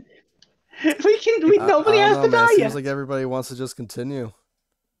happen. Nobody has to die It seems yet. like everybody wants to just continue.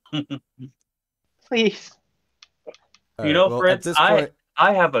 Please. Fritz, I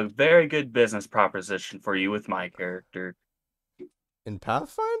have a very good business proposition for you with my character. In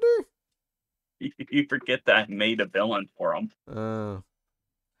Pathfinder? You forget that I made a villain for him.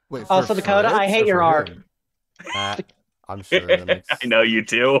 Wait. Also, Dakota, I hate your art. I'm sure that makes... I know you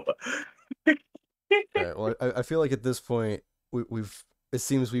do. Right, well, I feel like at this point it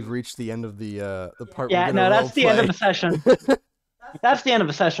seems we've reached the end of the part. Yeah, no, that's the end of the session. That's the end of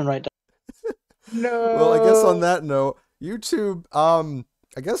the session right there. No. Well, I guess on that note, YouTube, I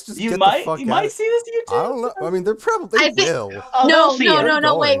guess just get the fuck out. You might see this YouTube. I don't know. I mean, they will. No.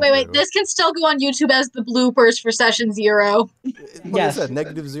 Wait. This can still go on YouTube as the bloopers for session 0. Like I said,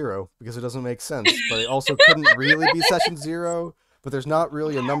 -0 because it doesn't make sense. But it also couldn't really be session 0. But there's not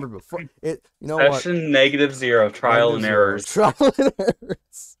really a number before it. You know what? Session -0. Trial and errors. Trial and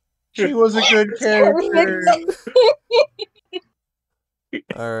errors. She was a good character.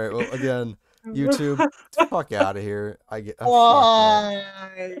 All right. Well, again, YouTube, fuck out of here. Why?